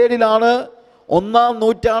കാര്യത്തിൻ്റെ പേരിലാണ് 1-ാം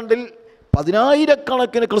നൂറ്റാണ്ടിൽ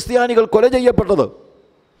 10,000-കണക്കിന് ക്രിസ്ത്യാനികൾ കൊല ചെയ്യപ്പെട്ടത്.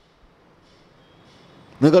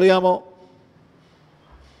 നിങ്ങൾക്കറിയാമോ?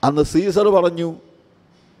 അന്ന് സീസർ പറഞ്ഞു,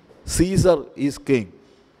 സീസർ ഈസ് കിങ്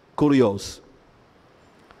കുറിയോസ്,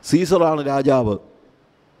 സീസറാണ് രാജാവ്.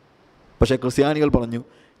 പക്ഷേ ക്രിസ്ത്യാനികൾ പറഞ്ഞു,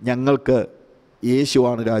 ഞങ്ങൾക്ക്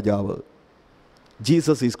യേശുവാണ് രാജാവ്,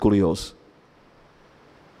 ജീസസ് ഈസ് കുറിയോസ്.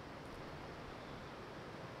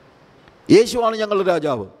 യേശുവാണ് ഞങ്ങളുടെ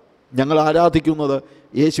രാജാവ്, ഞങ്ങൾ ആരാധിക്കുന്നത്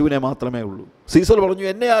യേശുവിനെ മാത്രമേ ഉള്ളൂ. സീസർ പറഞ്ഞു,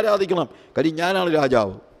 എന്നെ ആരാധിക്കണം, കാര്യം ഞാനാണ്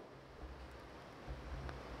രാജാവ്.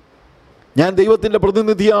 ഞാൻ ദൈവത്തിൻ്റെ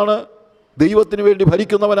പ്രതിനിധിയാണ്, ദൈവത്തിന് വേണ്ടി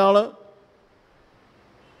ഭരിക്കുന്നവനാണ്.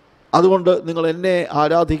 അതുകൊണ്ട് നിങ്ങൾ എന്നെ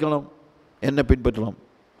ആരാധിക്കണം, എന്നെ പിൻപറ്റണം.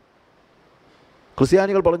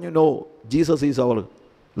 ക്രിസ്ത്യാനികൾ പറഞ്ഞു, no, Jesus is our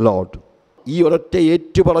Lord. ഈ ഒരൊറ്റ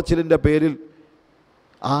ഏറ്റുപറച്ചിലിൻ്റെ പേരിൽ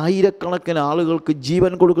ആയിരക്കണക്കിന് ആളുകൾക്ക്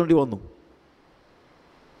ജീവൻ കൊടുക്കേണ്ടി വന്നു.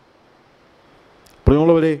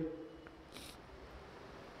 പ്രിയമുള്ളവരെ,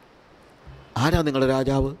 ആരാ നിങ്ങളുടെ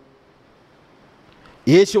രാജാവ്?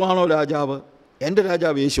 യേശുവാണോ രാജാവ്? എൻ്റെ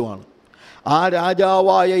രാജാവ് യേശുവാണ്. ആ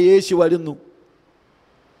രാജാവായ യേശു വരുന്നു.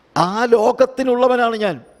 ആ ലോകത്തിനുള്ളവനാണ്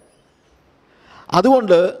ഞാൻ.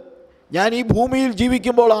 അതുകൊണ്ട് ഞാൻ ഈ ഭൂമിയിൽ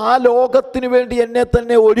ജീവിക്കുമ്പോൾ ആ ലോകത്തിന് വേണ്ടി എന്നെ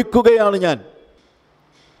തന്നെ ഒരുക്കുകയാണ് ഞാൻ.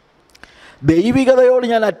 ദൈവികതയോട്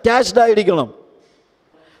ഞാൻ അറ്റാച്ച്ഡ് ആയിരിക്കണം.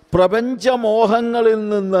 പ്രപഞ്ചമോഹങ്ങളിൽ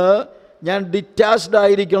നിന്ന് ഞാൻ ഡിറ്റാച്ച്ഡ്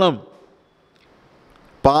ആയിരിക്കണം.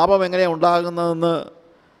 പാപം എങ്ങനെയാണ് ഉണ്ടാകുന്നതെന്ന്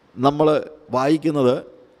നമ്മൾ വായിക്കുന്നത്,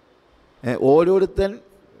 ഓരോരുത്തൻ,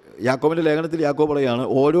 യാക്കോബിൻ്റെ ലേഖനത്തിൽ യാക്കോബ് പറയുകയാണ്,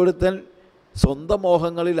 ഓരോരുത്തൻ സ്വന്തം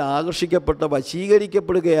മോഹങ്ങളിൽ ആകർഷിക്കപ്പെട്ട്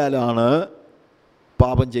വശീകരിക്കപ്പെടുകയാലാണ്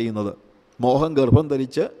പാപം ചെയ്യുന്നത്. മോഹം ഗർഭം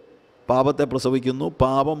ധരിച്ച് പാപത്തെ പ്രസവിക്കുന്നു,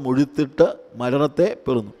 പാപം മുഴുത്തിട്ട് മരണത്തെ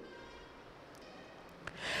പെറുന്നു.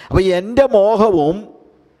 അപ്പോൾ എൻ്റെ മോഹവും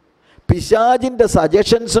പിശാചിൻ്റെ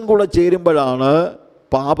സജഷൻസും കൂടെ ചേരുമ്പോഴാണ്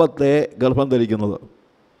പാപത്തെ ഗർഭം ധരിക്കുന്നത്.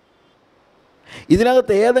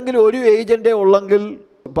 ഇതിനകത്ത് ഏതെങ്കിലും ഒരു ഏജൻറ്റേ ഉള്ളെങ്കിൽ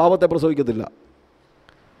പാപത്തെ പ്രസവിക്കത്തില്ല.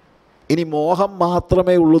 ഇനി മോഹം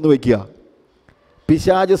മാത്രമേ ഉള്ളൂ എന്ന് വയ്ക്കുക,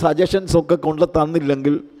 പിശാച് സജഷൻസൊക്കെ കൊണ്ട്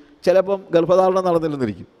തന്നില്ലെങ്കിൽ ചിലപ്പം ഗർഭധാരണം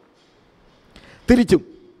നടന്നില്ലെന്നിരിക്കും. തിരിച്ചും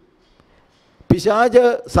പിശാച്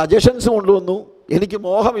സജഷൻസ് കൊണ്ടുവന്നു, എനിക്ക്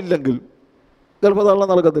മോഹമില്ലെങ്കിൽ ഗർഭധാരണം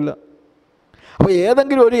നടക്കത്തില്ല. അപ്പോൾ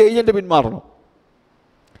ഏതെങ്കിലും ഒരു ഏജൻറ്റ് പിന്മാറണം.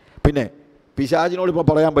 പിന്നെ പിശാചിനോട് ഇപ്പോൾ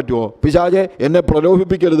പറയാൻ പറ്റുമോ, പിശാചെ എന്നെ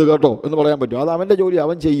പ്രലോഭിപ്പിക്കരുത് കേട്ടോ എന്ന് പറയാൻ പറ്റുമോ? അത് അവൻ്റെ ജോലി,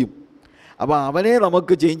 അവൻ ചെയ്യും. അപ്പോൾ അവനെ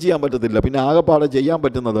നമുക്ക് ചേഞ്ച് ചെയ്യാൻ പറ്റത്തില്ല. പിന്നെ ആകെപ്പാടെ ചെയ്യാൻ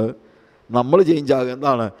പറ്റുന്നത് നമ്മൾ ചേഞ്ച് ആകുക.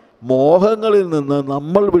 എന്താണ്? മോഹങ്ങളിൽ നിന്ന്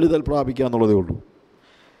നമ്മൾ വിടുതൽ പ്രാപിക്കുക എന്നുള്ളതേ ഉള്ളൂ.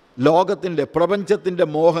 ലോകത്തിൻ്റെ, പ്രപഞ്ചത്തിൻ്റെ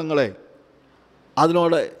മോഹങ്ങളെ,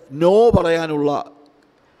 അതിനോട് നോ പറയാനുള്ള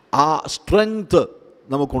ആ സ്ട്രെങ്ത്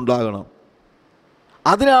നമുക്കുണ്ടാകണം.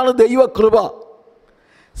 അതിനാണ് ദൈവകൃപ.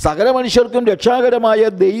 സകല മനുഷ്യർക്കും രക്ഷാകരമായ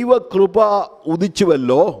ദൈവകൃപ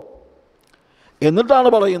ഉദിച്ചുവല്ലോ. എന്നിട്ടാണ്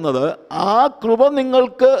പറയുന്നത്, ആ കൃപ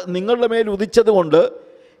നിങ്ങളുടെ മേൽ ഉദിച്ചതുകൊണ്ട്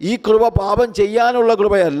ഈ കൃപ പാപം ചെയ്യാനുള്ള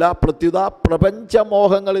കൃപയല്ല, പ്രത്യുത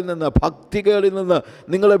പ്രപഞ്ചമോഹങ്ങളിൽ നിന്ന്, ഭക്തികളിൽ നിന്ന്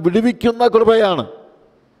നിങ്ങളെ വിടുവിക്കുന്ന കൃപയാണ്,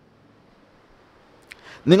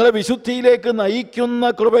 നിങ്ങളെ വിശുദ്ധിയിലേക്ക് നയിക്കുന്ന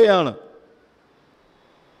കൃപയാണ്.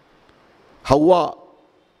 ഹവ്വ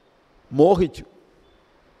മോഹിച്ചു,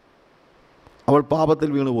 അവൾ പാപത്തിൽ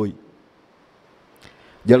വീണുപോയി.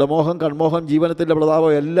 ജഡമോഹം, കൺമോഹം, ജീവനത്തിൻ്റെ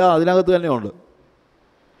പ്രതാപം എല്ലാം അതിനകത്ത് തന്നെയുണ്ട്.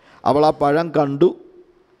 അവൾ ആ പഴം കണ്ടു,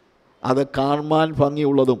 അത് കാണാൻ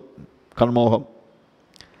ഭംഗിയുള്ളതും കൺമോഹം,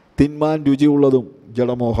 തിന്മാൻ രുചിയുള്ളതും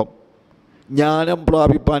ജഡമോഹം, ജ്ഞാനം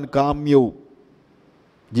പ്രാപിപ്പാൻ കാമ്യവും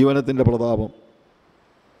ജീവനത്തിൻ്റെ പ്രതാപം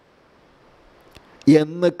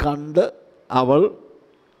എന്ന് കണ്ട് അവൾ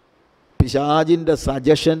പിശാചിൻ്റെ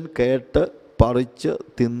സജഷൻ കേട്ട് പറിച്ച്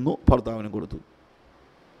തിന്നു, ഭർത്താവിനും കൊടുത്തു.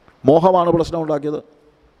 മോഹമാണ് പ്രശ്നം ഉണ്ടാക്കിയത്.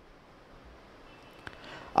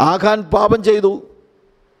 ആഖാൻ പാപം ചെയ്തു.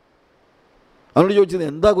 അവനോട് ചോദിച്ചത്,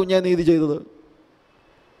 എന്താ കുഞ്ഞേ നീ ഇത് ചെയ്തത്?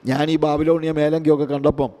 ഞാൻ ഈ ബാബിലോണിയ മേലങ്കിയൊക്കെ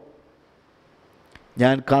കണ്ടപ്പം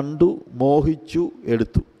ഞാൻ കണ്ടു, മോഹിച്ചു,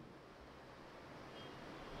 എടുത്തു.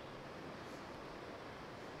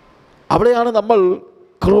 അവിടെയാണ് നമ്മൾ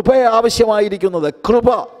കൃപ ആവശ്യമായിരിക്കുന്നത്. കൃപ.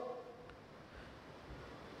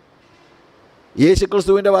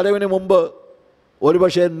 യേശുക്രിസ്തുവിൻ്റെ വരവിന് മുമ്പ്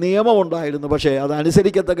ഒരുപക്ഷെ നിയമമുണ്ടായിരുന്നു, പക്ഷേ അത്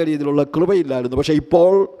അനുസരിക്കത്തക്ക രീതിയിലുള്ള കൃപയില്ലായിരുന്നു. പക്ഷേ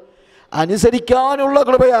ഇപ്പോൾ അനുസരിക്കാനുള്ള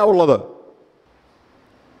കൃപയാണ് ഉള്ളത്.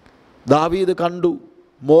 ദാവീദ് കണ്ടു,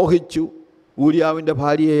 മോഹിച്ചു, ഊരിയാവിൻ്റെ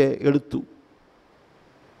ഭാര്യയെ എടുത്തു.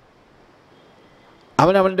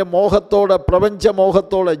 അവനവൻ്റെ മോഹത്തോട്,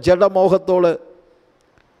 പ്രപഞ്ചമോഹത്തോട്, ജഡമോഹത്തോട്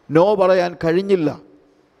നോ പറയാൻ കഴിഞ്ഞില്ല.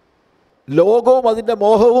 ലോകവും അതിൻ്റെ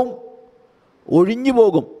മോഹവും ഒഴിഞ്ഞു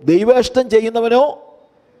പോകും. ദൈവേഷ്ടം ചെയ്യുന്നവനോ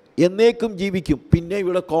എന്നേക്കും ജീവിക്കും. പിന്നെ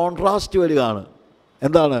ഇവിടെ കോൺട്രാസ്റ്റ് വരികയാണ്.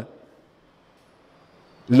 എന്താണ്?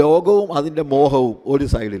 ലോകവും അതിൻ്റെ മോഹവും ഒരു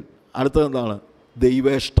സൈഡിൽ, അടുത്തതെന്താണ്?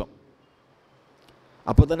 ദൈവേഷ്ടം.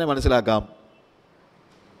 അപ്പോൾ തന്നെ മനസ്സിലാക്കാം,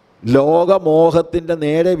 ലോകമോഹത്തിൻ്റെ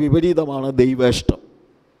നേരെ വിപരീതമാണ് ദൈവേഷ്ടം.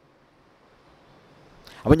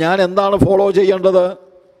 അപ്പം ഞാൻ എന്താണ് ഫോളോ ചെയ്യേണ്ടത്?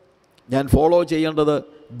 ഞാൻ ഫോളോ ചെയ്യേണ്ടത്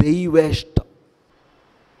ദൈവേഷ്ടം.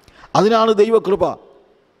 അതിനാണ് ദൈവകൃപ.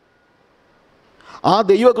 ആ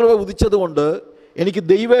ദൈവകൃപ ഉദിച്ചതുകൊണ്ട് എനിക്ക്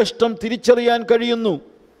ദൈവേഷ്ടം തിരിച്ചറിയാൻ കഴിയുന്നു.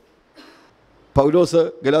 പൗലോസ്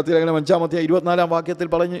ഗലാത്യ ലേഖനം 5-ാം 24-ാം വാക്യത്തിൽ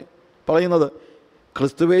പറയുന്നത്,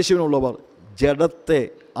 ക്രിസ്തുവേശുവിനുള്ളവർ ജഡത്തെ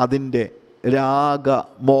അതിൻ്റെ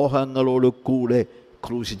രാഗമോഹങ്ങളോട് കൂടെ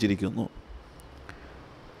ക്രൂശിച്ചിരിക്കുന്നു.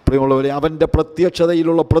 പ്രിയമുള്ളവരെ, അവൻ്റെ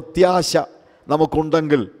പ്രത്യക്ഷതയിലുള്ള പ്രത്യാശ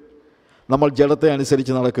നമുക്കുണ്ടെങ്കിൽ നമ്മൾ ജഡത്തെ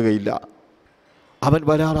അനുസരിച്ച് നടക്കുകയില്ല. അവൻ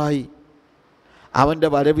വരാറായി. അവൻ്റെ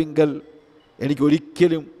വരവിങ്കൽ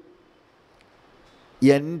എനിക്കൊരിക്കലും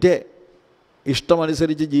എൻ്റെ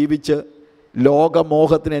ഇഷ്ടമനുസരിച്ച് ജീവിച്ച്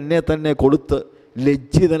ലോകമോഹത്തിന് എന്നെ തന്നെ കൊടുത്ത്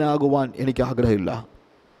ലജ്ജിതനാകുവാൻ എനിക്ക് ആഗ്രഹമില്ല.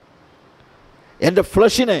 എൻ്റെ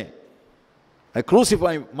ഫ്ലഷിനെ, ഐ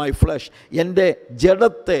ക്രൂസിഫൈ മൈ ഫ്ലഷ്, എൻ്റെ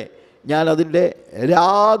ജഡത്തെ ഞാൻ അതിൻ്റെ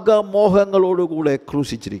രാഗമോഹങ്ങളോടുകൂടെ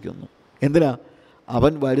ക്രൂശിച്ചിരിക്കുന്നു. എന്തിനാ?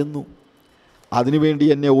 അവൻ വരുന്നു. അതിനുവേണ്ടി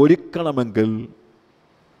എന്നെ ഒരുക്കണമെങ്കിൽ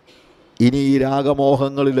ഇനി ഈ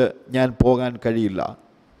രാഗമോഹങ്ങളിൽ ഞാൻ പോകാൻ കഴിയില്ല.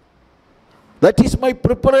 That is my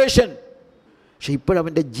preparation. പക്ഷെ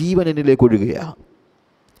ഇപ്പോഴവൻ്റെ ജീവൻ എന്നിലേക്ക് ഒഴുകുകയാണ്.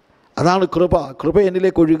 അതാണ് കൃപ. കൃപ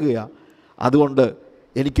എന്നിലേക്ക് ഒഴുകുകയാണ്. അതുകൊണ്ട്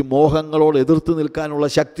എനിക്ക് മോഹങ്ങളോട് എതിർത്ത് നിൽക്കാനുള്ള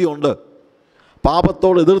ശക്തിയുണ്ട്.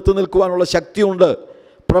 പാപത്തോട് എതിർത്ത് നിൽക്കുവാനുള്ള ശക്തിയുണ്ട്.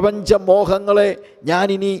 പ്രപഞ്ച മോഹങ്ങളെ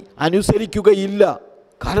ഞാനിനി അനുസരിക്കുകയില്ല.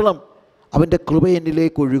 കാരണം അവൻ്റെ കൃപ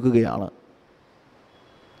എന്നിലേക്ക് ഒഴുകുകയാണ്.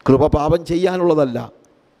 കൃപ പാപം ചെയ്യാനുള്ളതല്ല.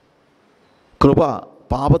 കൃപ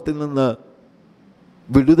പാപത്തിൽ നിന്ന്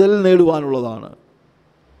വിടുതൽ നേടുവാനുള്ളതാണ്.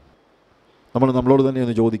 നമ്മളോട് തന്നെ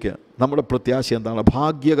ഒന്ന് ചോദിക്കുക, നമ്മുടെ പ്രത്യാശ എന്താണ്?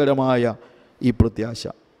 ഭാഗ്യകരമായ ഈ പ്രത്യാശ.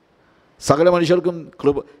 സകല മനുഷ്യർക്കും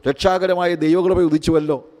രക്ഷാകരമായ ദൈവകൃപ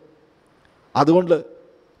ഉദിച്ചുവല്ലോ. അതുകൊണ്ട്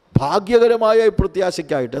ഭാഗ്യകരമായ ഈ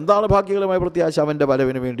പ്രത്യാശയ്ക്കായിട്ട്, എന്താണ് ഭാഗ്യകരമായ പ്രത്യാശ? അവൻ്റെ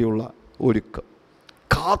വരവിന് വേണ്ടിയുള്ള ഒരുക്കം.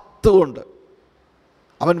 കാത്തുകൊണ്ട്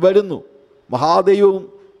അവൻ വരുന്നു. മഹാദൈവവും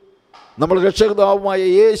നമ്മുടെ രക്ഷകർത്താവുമായ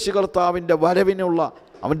യേശു കർത്താവിൻ്റെ വരവിനുള്ള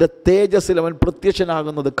അവൻ്റെ തേജസ്സിൽ അവൻ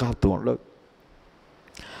പ്രത്യക്ഷനാകുന്നത് കാത്തുകൊണ്ട്.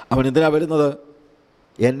 അവൻ എന്തിനാ വരുന്നത്?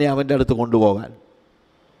 എന്നെ അവൻ്റെ അടുത്ത് കൊണ്ടുപോകാൻ.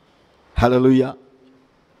 ഹല്ലേലൂയ.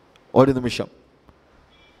 ഒരു നിമിഷം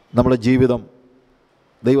നമ്മുടെ ജീവിതം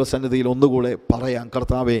ദൈവസന്നിധിയിൽ ഒന്നുകൂടെ പറയാം.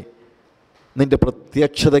 കർത്താവേ, നിൻ്റെ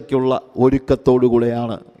പ്രത്യക്ഷതയ്ക്കുള്ള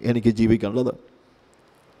ഒരുക്കത്തോടുകൂടെയാണ് എനിക്ക് ജീവിക്കേണ്ടത്.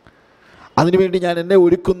 അതിനുവേണ്ടി ഞാൻ എന്നെ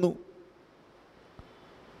ഒരുക്കുന്നു.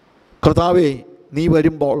 കർത്താവേ, നീ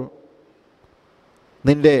വരുമ്പോൾ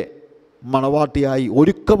നിൻ്റെ മണവാട്ടിയായി,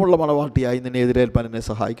 ഒരുക്കമുള്ള മണവാട്ടിയായി നിന്നെ എതിരേൽപ്പാൻ എന്നെ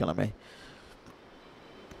സഹായിക്കണമേ.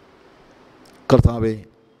 കർത്താവേ,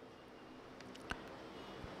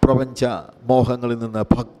 പ്രപഞ്ച മോഹങ്ങളിൽ നിന്ന്,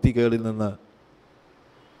 ഭക്തികളിൽ നിന്ന്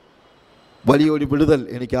വലിയൊരു വിടുതൽ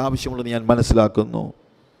എനിക്ക് ആവശ്യമുണ്ടെന്ന് ഞാൻ മനസ്സിലാക്കുന്നു.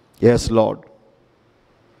 യെസ് ലോർഡ്,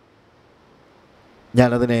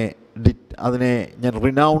 ഞാനതിനെ ഞാൻ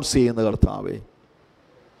റിനൗൺസ് ചെയ്യുന്ന കർത്താവേ.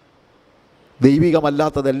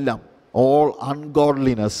 ദൈവികമല്ലാത്തതെല്ലാം, ഓൾ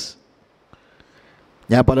അൺഗോഡ്ലിനെസ്,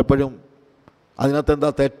 ഞാൻ പലപ്പോഴും അതിനകത്ത് എന്താ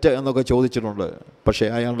തെറ്റ് എന്നൊക്കെ ചോദിച്ചിട്ടുണ്ട്. പക്ഷേ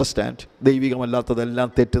ഐ അണ്ടർസ്റ്റാൻഡ്, ദൈവികമല്ലാത്തതെല്ലാം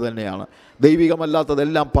തെറ്റ് തന്നെയാണ്.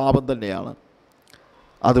 ദൈവികമല്ലാത്തതെല്ലാം പാപം തന്നെയാണ്.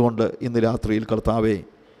 അതുകൊണ്ട് ഇന്ന് രാത്രിയിൽ കർത്താവേ,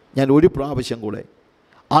 ഞാൻ ഒരു പ്രാവശ്യം കൂടെ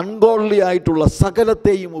അൺഗോഡ്ലി ആയിട്ടുള്ള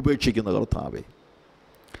സകലത്തെയും ഉപേക്ഷിക്കുന്ന കർത്താവേ.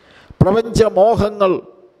 പ്രപഞ്ച മോഹങ്ങൾ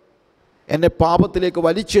എന്നെ പാപത്തിലേക്ക്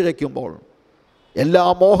വലിച്ചിഴയ്ക്കുമ്പോൾ എല്ലാ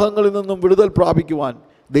മോഹങ്ങളിൽ നിന്നും വിടുതൽ പ്രാപിക്കുവാൻ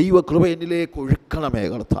ദൈവകൃപ എന്നിലേക്ക് ഒഴുക്കണമേ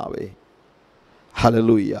കർത്താവേ.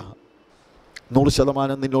 ഹല്ലേലൂയ.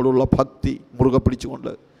 100% നിന്നോടുള്ള ഭക്തി മുറുകെ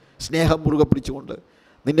പിടിച്ചുകൊണ്ട്, സ്നേഹം മുറുകെ പിടിച്ചുകൊണ്ട്,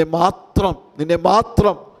 നിന്നെ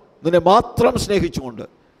മാത്രം സ്നേഹിച്ചുകൊണ്ട്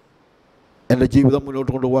എൻ്റെ ജീവിതം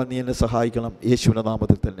മുന്നോട്ട് കൊണ്ടുപോകാൻ നീ എന്നെ സഹായിക്കണം. യേശുവിൻ്റെ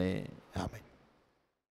നാമത്തിൽ തന്നെ ആമേൻ.